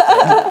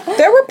the worst.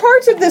 There were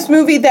parts of this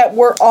movie that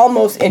were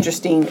almost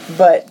interesting,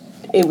 but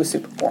it was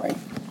super boring.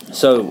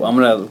 So I'm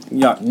gonna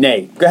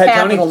nay. Go ahead,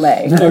 Capital Tony.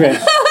 Nay. Okay.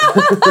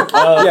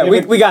 Yeah,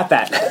 we got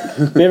that.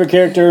 Favorite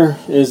character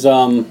is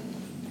the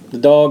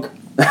dog.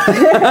 When Least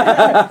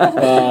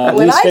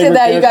I did favorite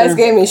that, you guys character?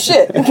 gave me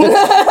shit. He's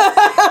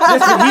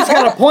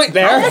got a point I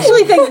there.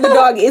 actually think the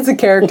dog is a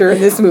character in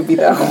this movie,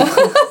 though.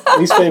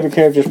 Least favorite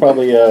character is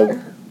probably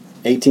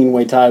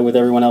 18-way tie with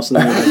everyone else in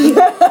the movie.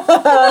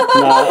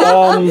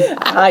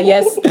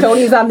 Yes,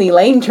 Tony's on the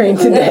Elaine train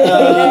today.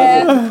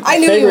 Yeah, I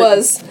knew he Favorite-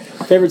 was.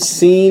 Favorite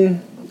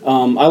scene?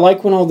 I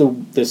like when all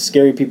the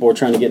scary people were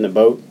trying to get in the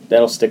boat.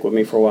 That'll stick with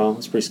me for a while.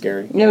 It's pretty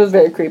scary. It was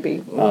very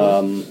creepy.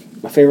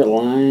 My favorite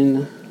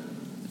line.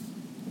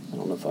 I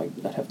don't know if I'd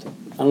have to.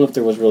 I don't know if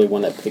there was really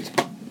one that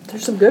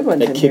There's some good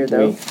ones in here, kicked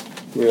though. me,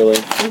 really.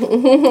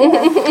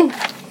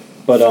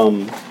 But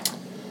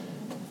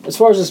as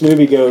far as this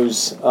movie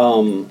goes,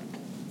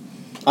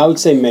 I would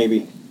say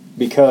maybe,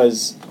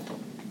 because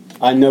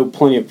I know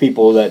plenty of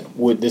people that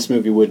would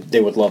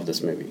love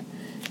this movie.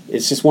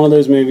 It's just one of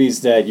those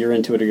movies that you're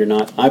into it or you're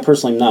not. I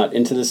personally am not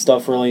into this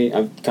stuff really.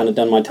 I've kind of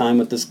done my time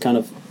with this kind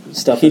of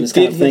stuff and this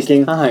kind of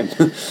thinking. Time.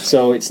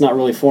 So it's not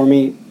really for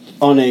me.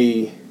 On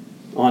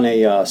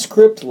a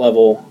script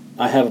level,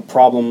 I have a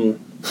problem.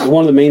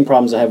 One of the main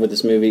problems I have with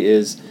this movie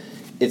is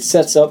it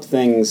sets up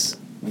things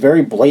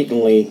very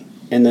blatantly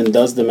and then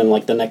does them in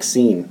like the next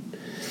scene.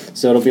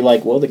 So it'll be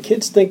like, well, the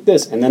kids think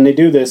this, and then they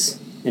do this,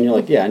 and you're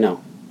like, yeah, I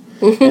know.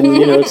 And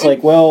it's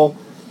like, well,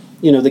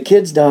 the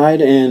kids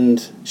died,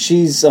 and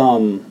she's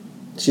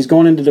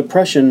going into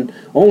depression.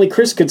 Only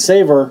Chris could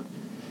save her.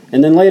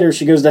 And then later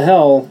she goes to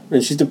hell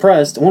and she's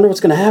depressed. I wonder what's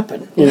going to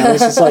happen.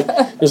 It's just like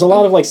there's a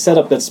lot of like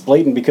setup that's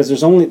blatant because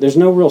there's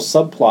no real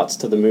subplots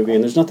to the movie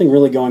and there's nothing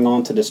really going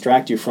on to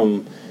distract you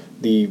from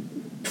the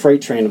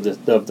freight train of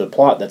the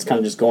plot that's kind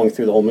of just going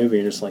through the whole movie.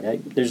 And you're just like, hey,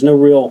 there's not a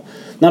real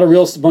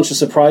bunch of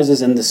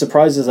surprises, and the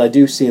surprises I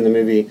do see in the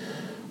movie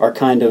are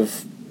kind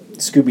of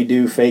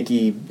Scooby-Doo,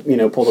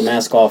 fakey, pull the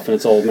mask off and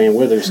it's old man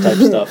Withers type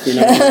stuff. You're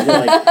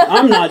like,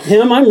 I'm not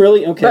him. I'm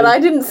really okay. But I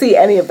didn't see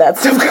any of that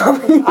stuff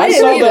coming.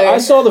 I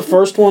saw the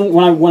first one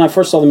when I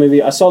first saw the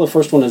movie. I saw the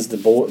first one as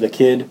the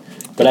kid,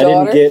 but I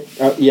didn't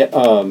get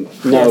no.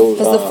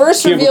 Because the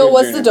first Cuba reveal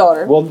was Gooding the Jr.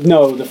 daughter. Well,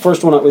 no, the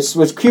first one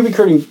was Cuba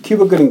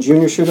Gooding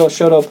Jr.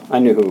 showed up. I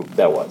knew who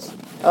that was.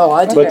 Oh,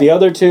 I did. But the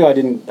other two, I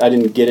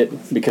didn't get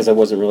it because I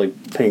wasn't really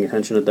paying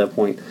attention at that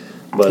point.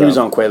 But, he was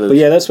on Quaaludes. But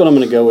yeah, that's what I'm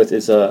going to go with.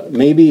 Is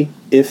maybe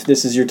if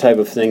this is your type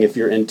of thing, if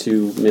you're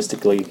into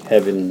mystically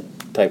heaven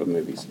type of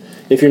movies.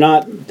 If you're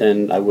not,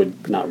 then I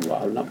would not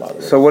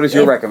bother. So what is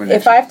your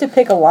recommendation? If I have to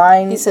pick a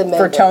line He said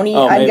for maybe. Tony,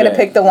 Oh, I'm maybe. going to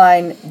pick the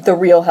line, "The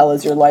real hell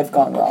is your life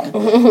gone wrong." If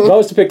I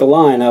was to pick a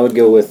line, I would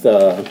go with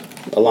a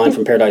line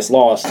from Paradise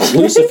Lost.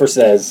 Lucifer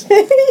says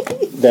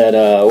that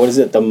what is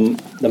it?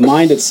 The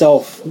mind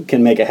itself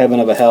can make a heaven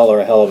of a hell or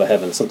a hell of a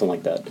heaven, something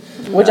like that.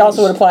 Which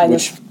also would apply in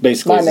Which this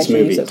basically line is that this she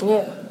movie. uses.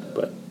 Yeah.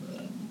 But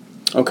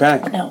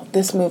Okay. No,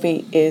 this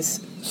movie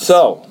is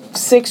So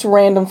 6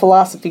 random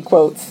philosophy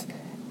quotes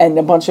and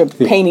a bunch of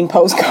painting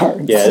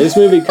postcards. yeah, this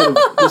movie could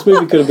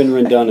have been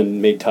redone and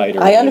made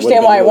tighter. I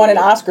understand why it won an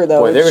Oscar,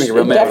 though. boy, they're gonna which get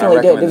real it mad when I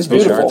definitely did. recommend It was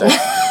this movie, aren't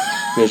beautiful.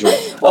 they? visual.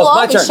 Well, Oh,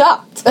 I'll it's be my turn.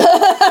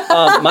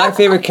 shocked. My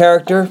favorite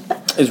character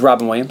is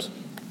Robin Williams.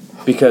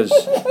 Because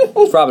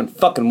it's Robin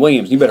fucking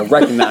Williams. You better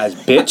recognize,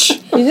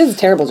 bitch. He does a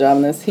terrible job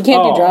in this. He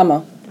can't Oh. do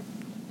drama.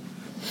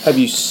 Have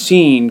you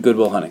seen Good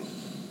Will Hunting?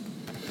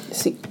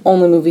 It's the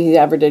only movie he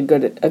ever did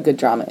a good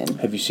drama in.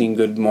 Have you seen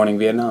Good Morning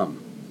Vietnam?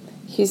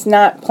 He's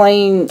not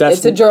playing.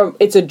 That's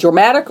It's a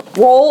dramatic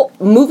role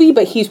movie,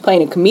 but he's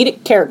playing a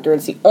comedic character.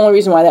 It's the only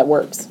reason why that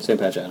works. St.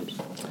 Patch Adams.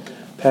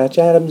 Patch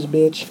Adams,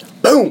 bitch.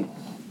 Boom!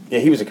 Yeah,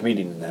 he was a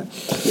comedian in that.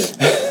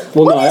 Yeah.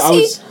 Well, no, What I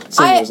is was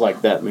saying I- it was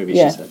like that movie.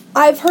 Yeah. She said.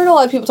 I've heard a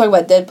lot of people talk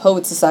about Dead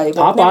Poet Society,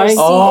 but I've never Popeye? seen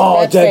Oh,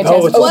 it. That's Dead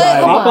fantastic. Poets What-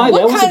 Society. Popeye,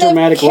 that was a kind of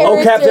dramatic role.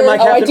 Oh, Captain, my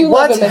Oh, I Captain. do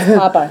What? love him as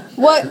Popeye.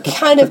 What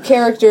kind of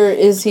character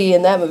is he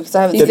in that movie? Because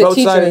I haven't He's seen a Dead Poets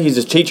teacher. Society, he's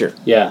a teacher.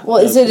 Yeah. Well,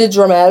 is it a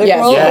dramatic Yes.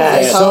 role?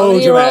 Yes. Is it a So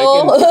comedy dramatic.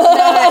 role?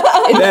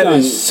 That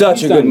is such a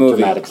He's good done movie.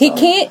 dramatic He stuff.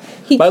 can't.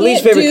 He My can't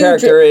least favorite do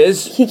character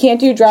is He can't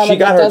do drama. she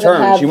got that her doesn't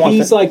turn. have She wants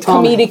He's like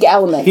Tom. comedic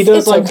elements. He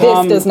does So like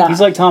Tom. This does not.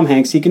 He's like Tom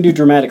Hanks. He can do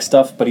dramatic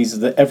stuff, but he's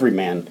the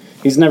everyman.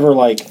 He's never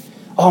like,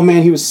 oh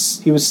man, he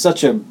was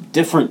such a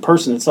different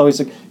person. It's always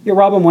like, you're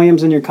Robin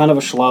Williams and you're kind of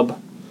a schlub,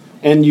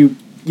 and you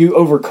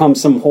overcome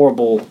some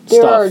horrible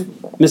There stuff. are-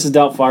 Mrs.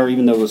 Doubtfire,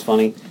 even though it was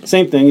funny,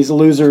 same thing. He's a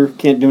loser,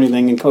 can't do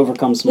anything, and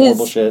overcomes some His-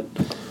 horrible shit.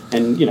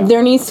 And you know,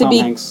 There needs to Tom be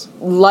Hanks.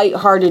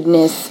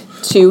 lightheartedness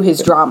to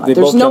his drama. They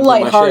There's both no jumped on my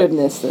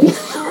lightheartedness.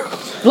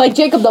 Like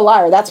Jacob the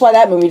Liar. That's why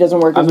that movie doesn't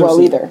work I've as never well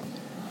seen either.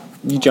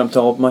 You jumped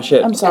all over my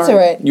shit. I'm sorry. That's all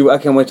right.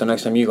 I can't wait till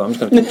next time you go. I'm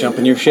just gonna keep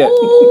jumping your shit.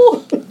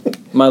 Ooh.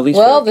 My least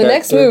Well, favorite the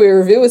next character- movie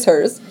review is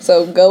hers,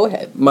 so go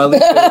ahead. My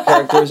least favorite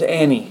character is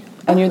Annie.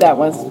 I knew that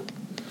was.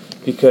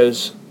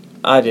 Because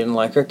I didn't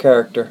like her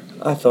character.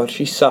 I thought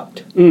she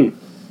sucked.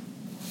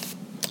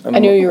 I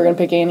knew you were going to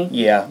pick Annie.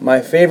 Yeah, my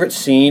favorite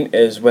scene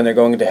is when they're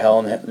going into hell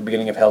and the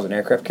beginning of Hell's an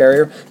aircraft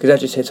carrier, because that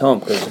just hits home.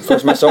 Because the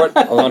first time I saw it,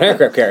 I was on an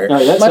aircraft carrier. All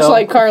right, that's Much how-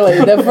 like Carly,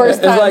 the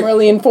first time like-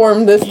 really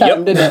informed this time,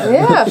 Yep. didn't it?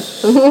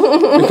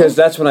 Yeah. Because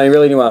that's when I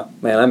really knew,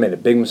 man, I made a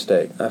big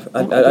mistake. I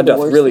the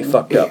worst really thing.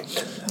 fucked up.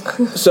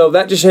 So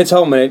that just hits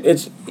home, and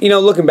it's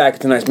looking back,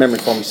 it's a nice memory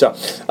for me. So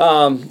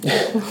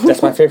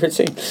that's my favorite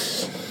scene,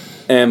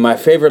 and my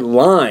favorite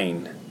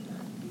line.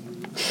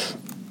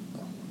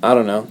 I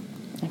don't know.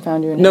 I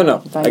found you in No,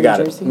 found I you got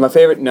in it. Jersey. My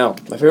favorite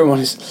one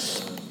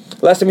is.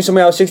 Last time you saw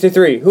me, I was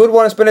 63. Who would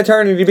want to spend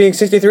eternity being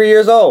 63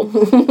 years old?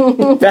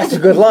 That's a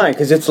good line,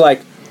 because it's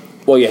like,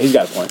 well, yeah, he's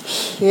got a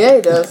point. Yeah,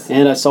 he does.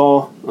 And I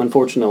saw,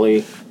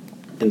 unfortunately,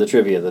 in the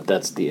trivia that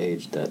that's the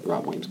age that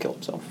Robin Williams killed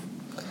himself.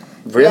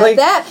 Really?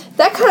 Yeah,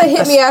 that kind of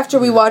hit me after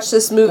we watched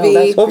this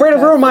movie. Well, way to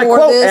ruin my For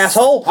quote, this-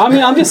 asshole. I mean,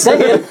 I'm just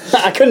saying.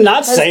 I could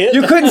not say it.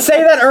 You couldn't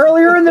say that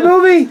earlier in the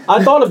movie?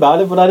 I thought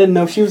about it, but I didn't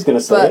know if she was going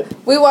to say But it.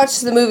 we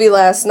watched the movie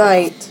last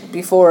night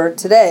before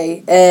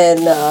today,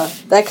 and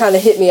that kind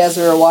of hit me as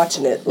we were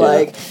watching it. Yeah.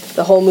 Like,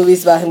 the whole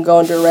movie's about him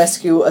going to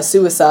rescue a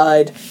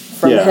suicide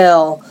from Yeah.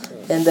 hell,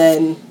 and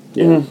then...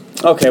 Yeah.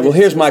 Okay, well,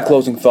 here's my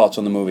closing thoughts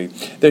on the movie.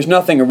 There's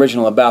nothing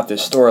original about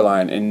this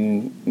storyline.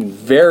 In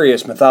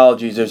various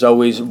mythologies, there's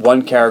always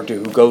one character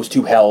who goes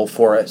to hell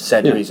for a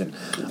said Yeah. reason.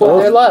 For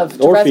their love.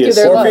 To rescue Orpheus.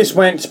 their Orpheus love.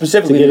 went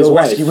specifically To get to his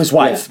wife. rescue his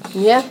wife.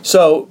 Yeah.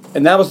 So,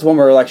 and that was the one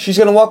where like, she's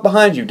going to walk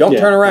behind you. Don't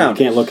Yeah, turn around.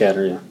 You can't look at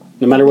her, yeah.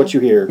 No matter what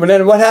you hear. But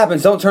then what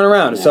happens? Don't turn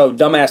around. So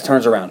dumbass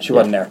turns around. She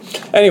wasn't there.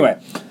 Anyway,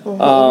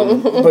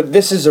 but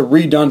this is a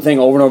redone thing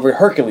over and over.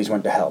 Hercules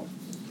went to hell.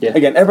 Yeah.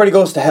 Again, everybody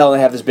goes to hell and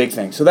they have this big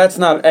thing. So that's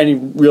not any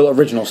real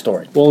original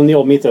story. Well, in the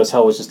old mythos,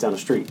 hell was just down the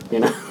street, you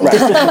know?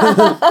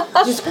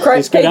 Just Just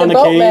go pay down the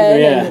the cave, boatman.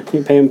 yeah.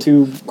 You pay him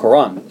 $2.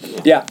 Quran.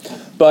 Yeah.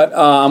 But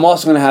I'm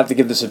also going to have to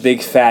give this a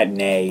big fat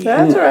nay.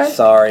 That's all right.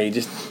 Sorry.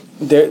 Just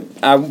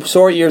I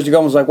saw it years ago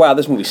and was like, wow,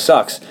 this movie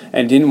sucks.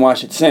 And didn't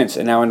watch it since.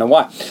 And now I know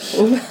why.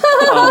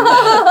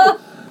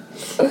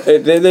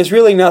 There's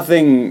really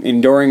nothing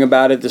enduring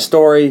about it. The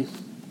story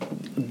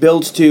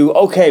builds to,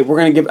 okay,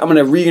 I'm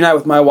gonna reunite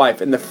with my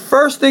wife, and the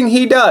first thing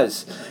he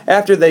does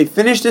after they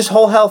finish this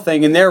whole hell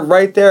thing and they're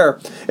right there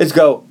is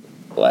go,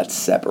 let's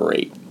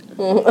separate.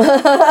 Like,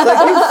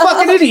 you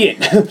fucking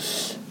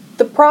idiot.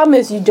 The problem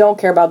is you don't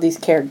care about these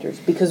characters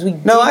because we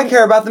No, I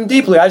care about them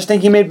deeply. I just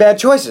think he made bad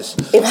choices.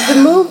 It's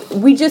the move.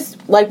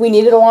 We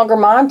needed a longer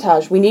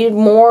montage. We needed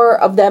more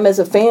of them as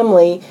a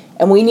family,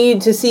 and we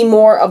needed to see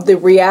more of the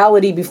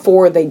reality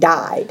before they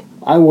died.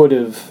 I would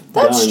have.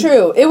 That's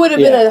true. It would have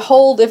been a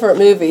whole different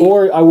movie.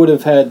 Or I would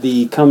have had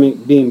the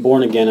being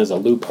born again as a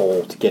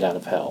loophole to get out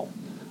of hell.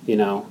 You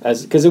know,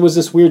 because it was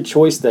this weird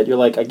choice that you're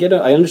like,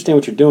 I understand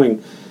what you're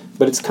doing,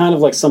 but it's kind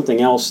of like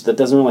something else that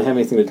doesn't really have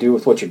anything to do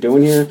with what you're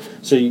doing here.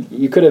 So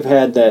you could have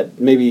had that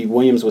maybe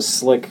Williams was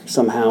slick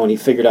somehow and he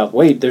figured out,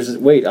 what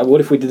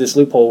if we did this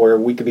loophole where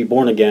we could be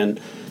born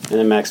again? And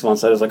then Max von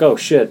Sydow was like, oh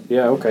shit,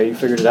 yeah, okay, you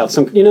figured it out.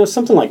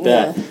 Something like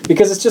that. Yeah.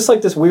 Because it's just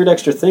like this weird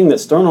extra thing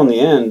that's thrown on the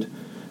end.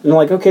 And they're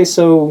like, okay,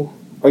 so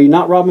are you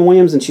not Robin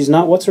Williams and she's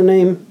not what's her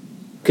name?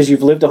 Because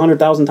you've lived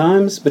 100,000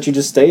 times, but you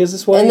just stay as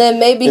this way? And then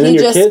maybe he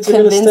just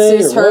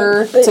convinces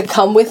her to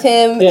come with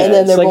him, and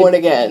then they're born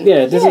again.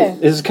 Yeah,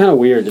 it's kind of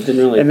weird. It didn't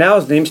really... And now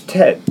his name's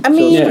Ted. I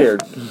mean, so it's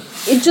weird.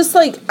 It's just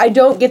like, I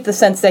don't get the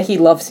sense that he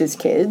loves his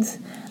kids.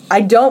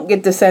 I don't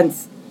get the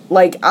sense,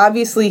 like,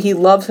 obviously he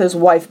loves his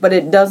wife, but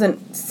it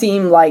doesn't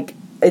seem like...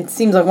 It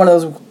seems like one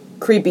of those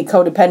creepy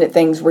codependent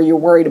things where you're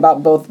worried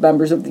about both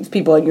members of these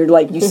people, and you're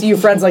like, you see your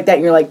friends like that,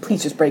 and you're like,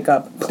 please just break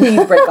up.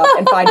 Please break up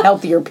and find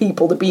healthier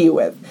people to be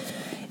with.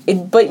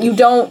 But you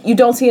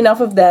don't see enough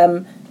of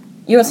them.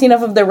 You don't see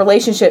enough of their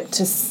relationship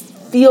to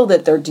feel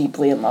that they're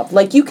deeply in love.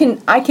 Like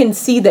I can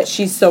see that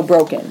she's so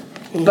broken,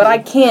 but I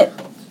can't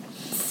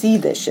see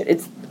this shit.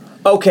 It's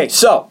okay.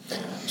 So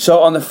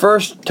on the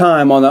first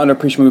time on the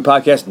Underappreciated Movie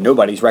Podcast,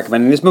 nobody's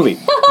recommending this movie,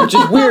 which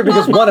is weird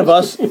because one of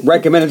us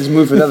recommended this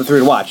movie for the other three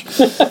to watch.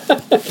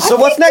 So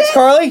what's next,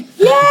 Carly?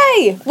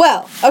 Yay!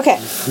 Well, okay.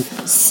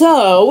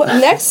 So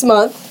next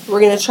month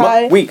we're gonna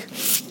try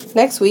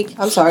Next week,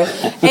 I'm sorry.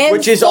 And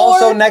which is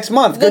also next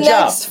month. Good job. The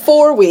next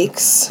 4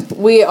 weeks,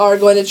 we are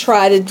going to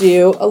try to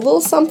do a little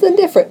something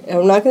different. And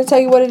I'm not going to tell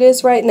you what it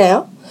is right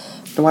now.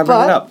 Then why bring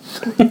it up?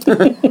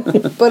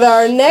 But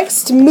our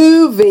next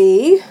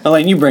movie...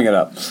 Elaine, you bring it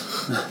up.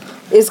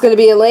 Is going to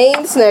be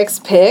Elaine's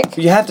next pick.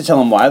 You have to tell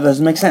them why. That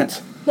doesn't make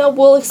sense. No,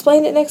 we'll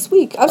explain it next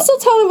week. I'm still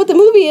telling what the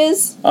movie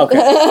is.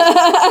 Okay.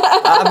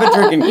 I've been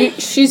drinking.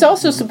 She's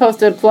also supposed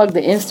to plug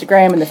the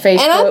Instagram and the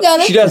Facebook. And I'm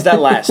gonna. She does that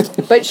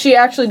last. But she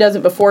actually does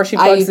it before she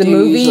plugs the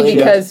movie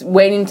because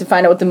waiting to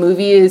find out what the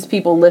movie is,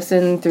 people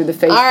listen through the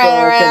Facebook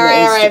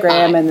and the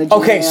Instagram and the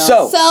Gmail. Okay,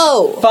 so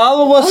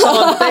follow us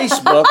on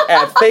Facebook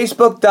at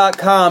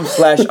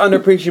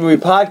facebook.com/Underappreciated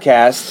Movie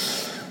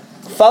Podcast.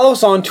 Follow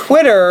us on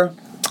Twitter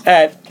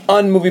at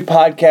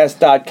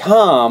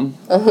unmoviepodcast.com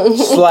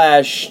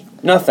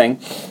 /nothing.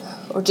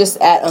 Or just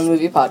at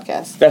Unmovie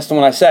Podcast. That's the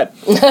one I said.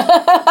 Leave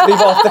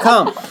off the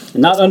com.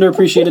 Not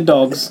underappreciated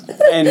dogs.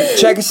 And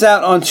check us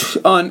out on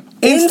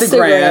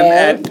Instagram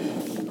at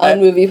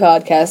Unmovie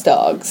Podcast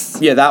Dogs.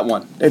 Yeah, that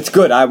one. It's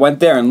good. I went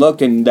there and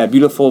looked, and that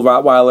beautiful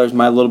Rottweiler is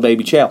my little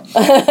baby Chael.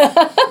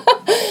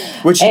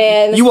 Which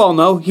you all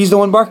know, he's the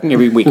one barking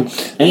every week. And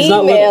he's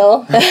not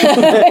little.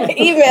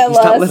 Email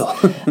us.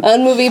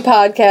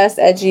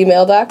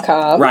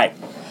 unmoviepodcast@gmail.com. Right.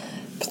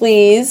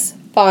 Please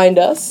find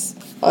us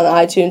on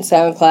iTunes,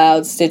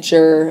 SoundCloud,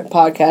 Stitcher,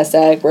 Podcast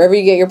Addict, wherever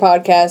you get your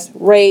podcast.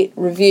 Rate,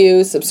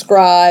 review,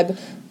 subscribe,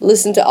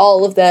 listen to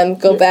all of them.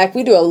 Go back.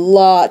 We do a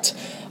lot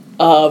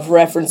of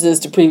references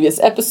to previous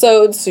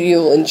episodes, so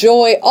you'll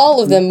enjoy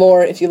all of them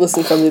more if you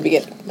listen from the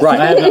beginning. Right.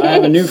 I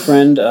have a new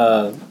friend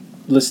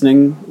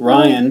listening,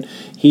 Ryan.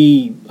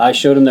 I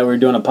showed him that we were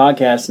doing a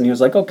podcast, and he was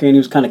like, okay, and he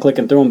was kind of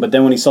clicking through them, but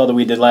then when he saw that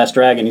we did Last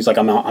Dragon, he's like,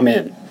 I'm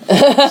in. So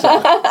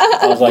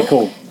I was like,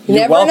 cool.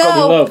 You're welcome. We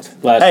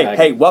loved Last Dragon.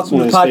 Hey, welcome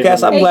to the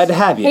podcast. I'm glad to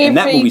have you. And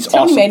that movie's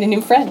awesome. Tony made a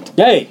new friend.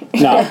 Hey!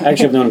 No,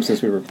 actually I've known him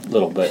since we were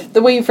little, but...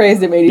 The way you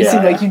phrased it made it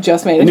seem like you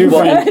just made a new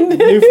friend.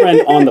 New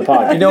friend on the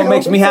podcast. You know what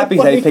makes me happy?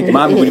 That he picked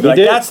my movie to be like,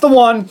 that's the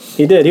one!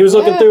 He did. He was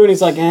looking through and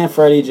he's like,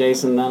 Freddy,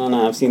 Jason,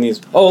 no, I've seen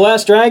these. Oh,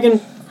 Last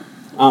Dragon?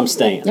 I'm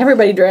staying.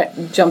 Everybody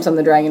jumps on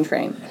the dragon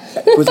train.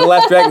 Was The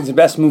Last Dragon's the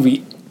best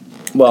movie...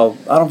 Well,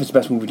 I don't know if it's the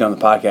best movie done on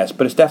the podcast,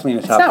 but it's definitely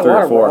in the top 3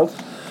 or 4.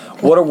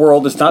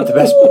 Waterworld is not the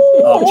best...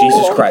 Oh,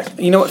 Jesus Christ.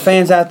 You know what,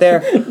 fans out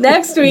there?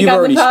 Next week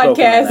on the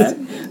podcast...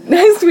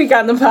 Next week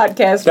on the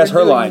podcast... That's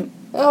her line.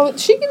 Oh,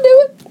 she can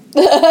do it.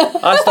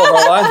 I stole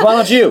her lines. Why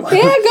don't you?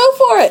 Yeah, go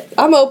for it.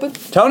 I'm open.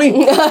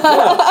 Tony?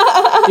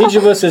 Each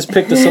of us has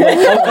picked a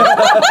select...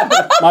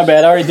 My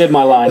bad, I already did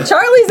my line.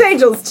 Charlie's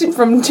Angels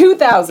from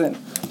 2000.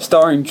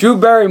 Starring Drew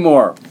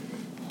Barrymore.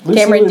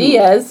 Cameron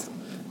Diaz.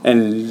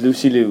 And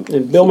Lucy Liu.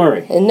 And Bill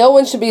Murray. And no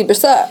one should be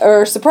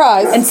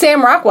surprised. And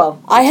Sam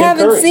Rockwell. I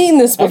haven't seen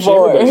this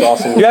before. Actually,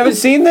 awesome. You haven't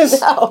seen this?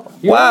 No.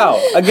 Wow.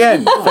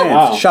 Again,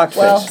 fans. Shocked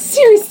face.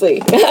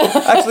 Seriously.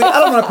 Actually, I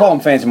don't want to call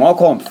them fans anymore. I'll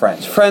call them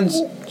friends.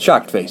 Friends,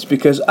 shocked face.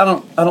 Because I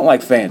don't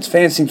like fans.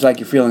 Fans seems like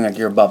you're feeling like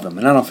you're above them.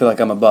 And I don't feel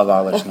like I'm above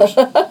our listeners.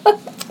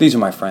 These are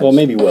my friends. Well,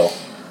 maybe Will.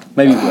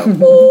 Maybe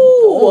Will.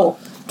 Ooh.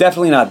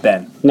 Definitely not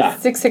Ben. Nah.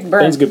 Sick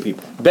burn. Ben's good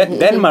people.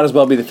 Ben might as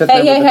well be the 5th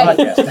member of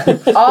the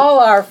podcast. All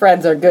our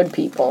friends are good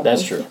people.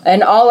 That's true.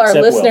 And all our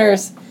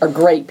listeners are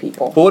great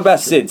people. But what about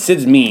Sid?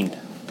 Sid's mean.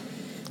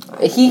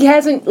 He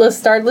hasn't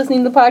started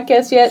listening to the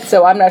podcast yet,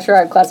 so I'm not sure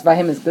I'd classify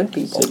him as good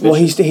people. Well,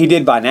 he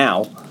did by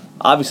now.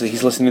 Obviously,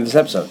 he's listening to this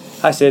episode.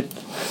 Hi, Sid.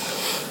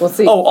 We'll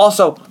see. Oh,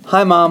 also,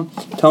 hi, Mom.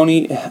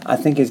 Tony, I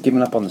think, has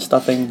given up on the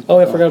stuffing. Oh,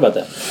 I forgot about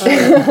that.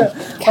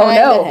 Oh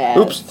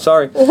no. Oops,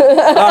 sorry. All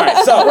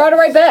right, so. Brought it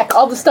right back.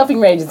 All the stuffing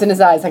ranges in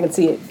his eyes. I can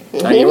see it.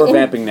 Now we're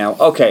vamping now.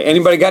 Okay,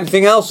 anybody got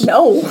anything else?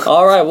 No.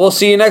 All right, we'll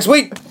see you next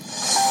week.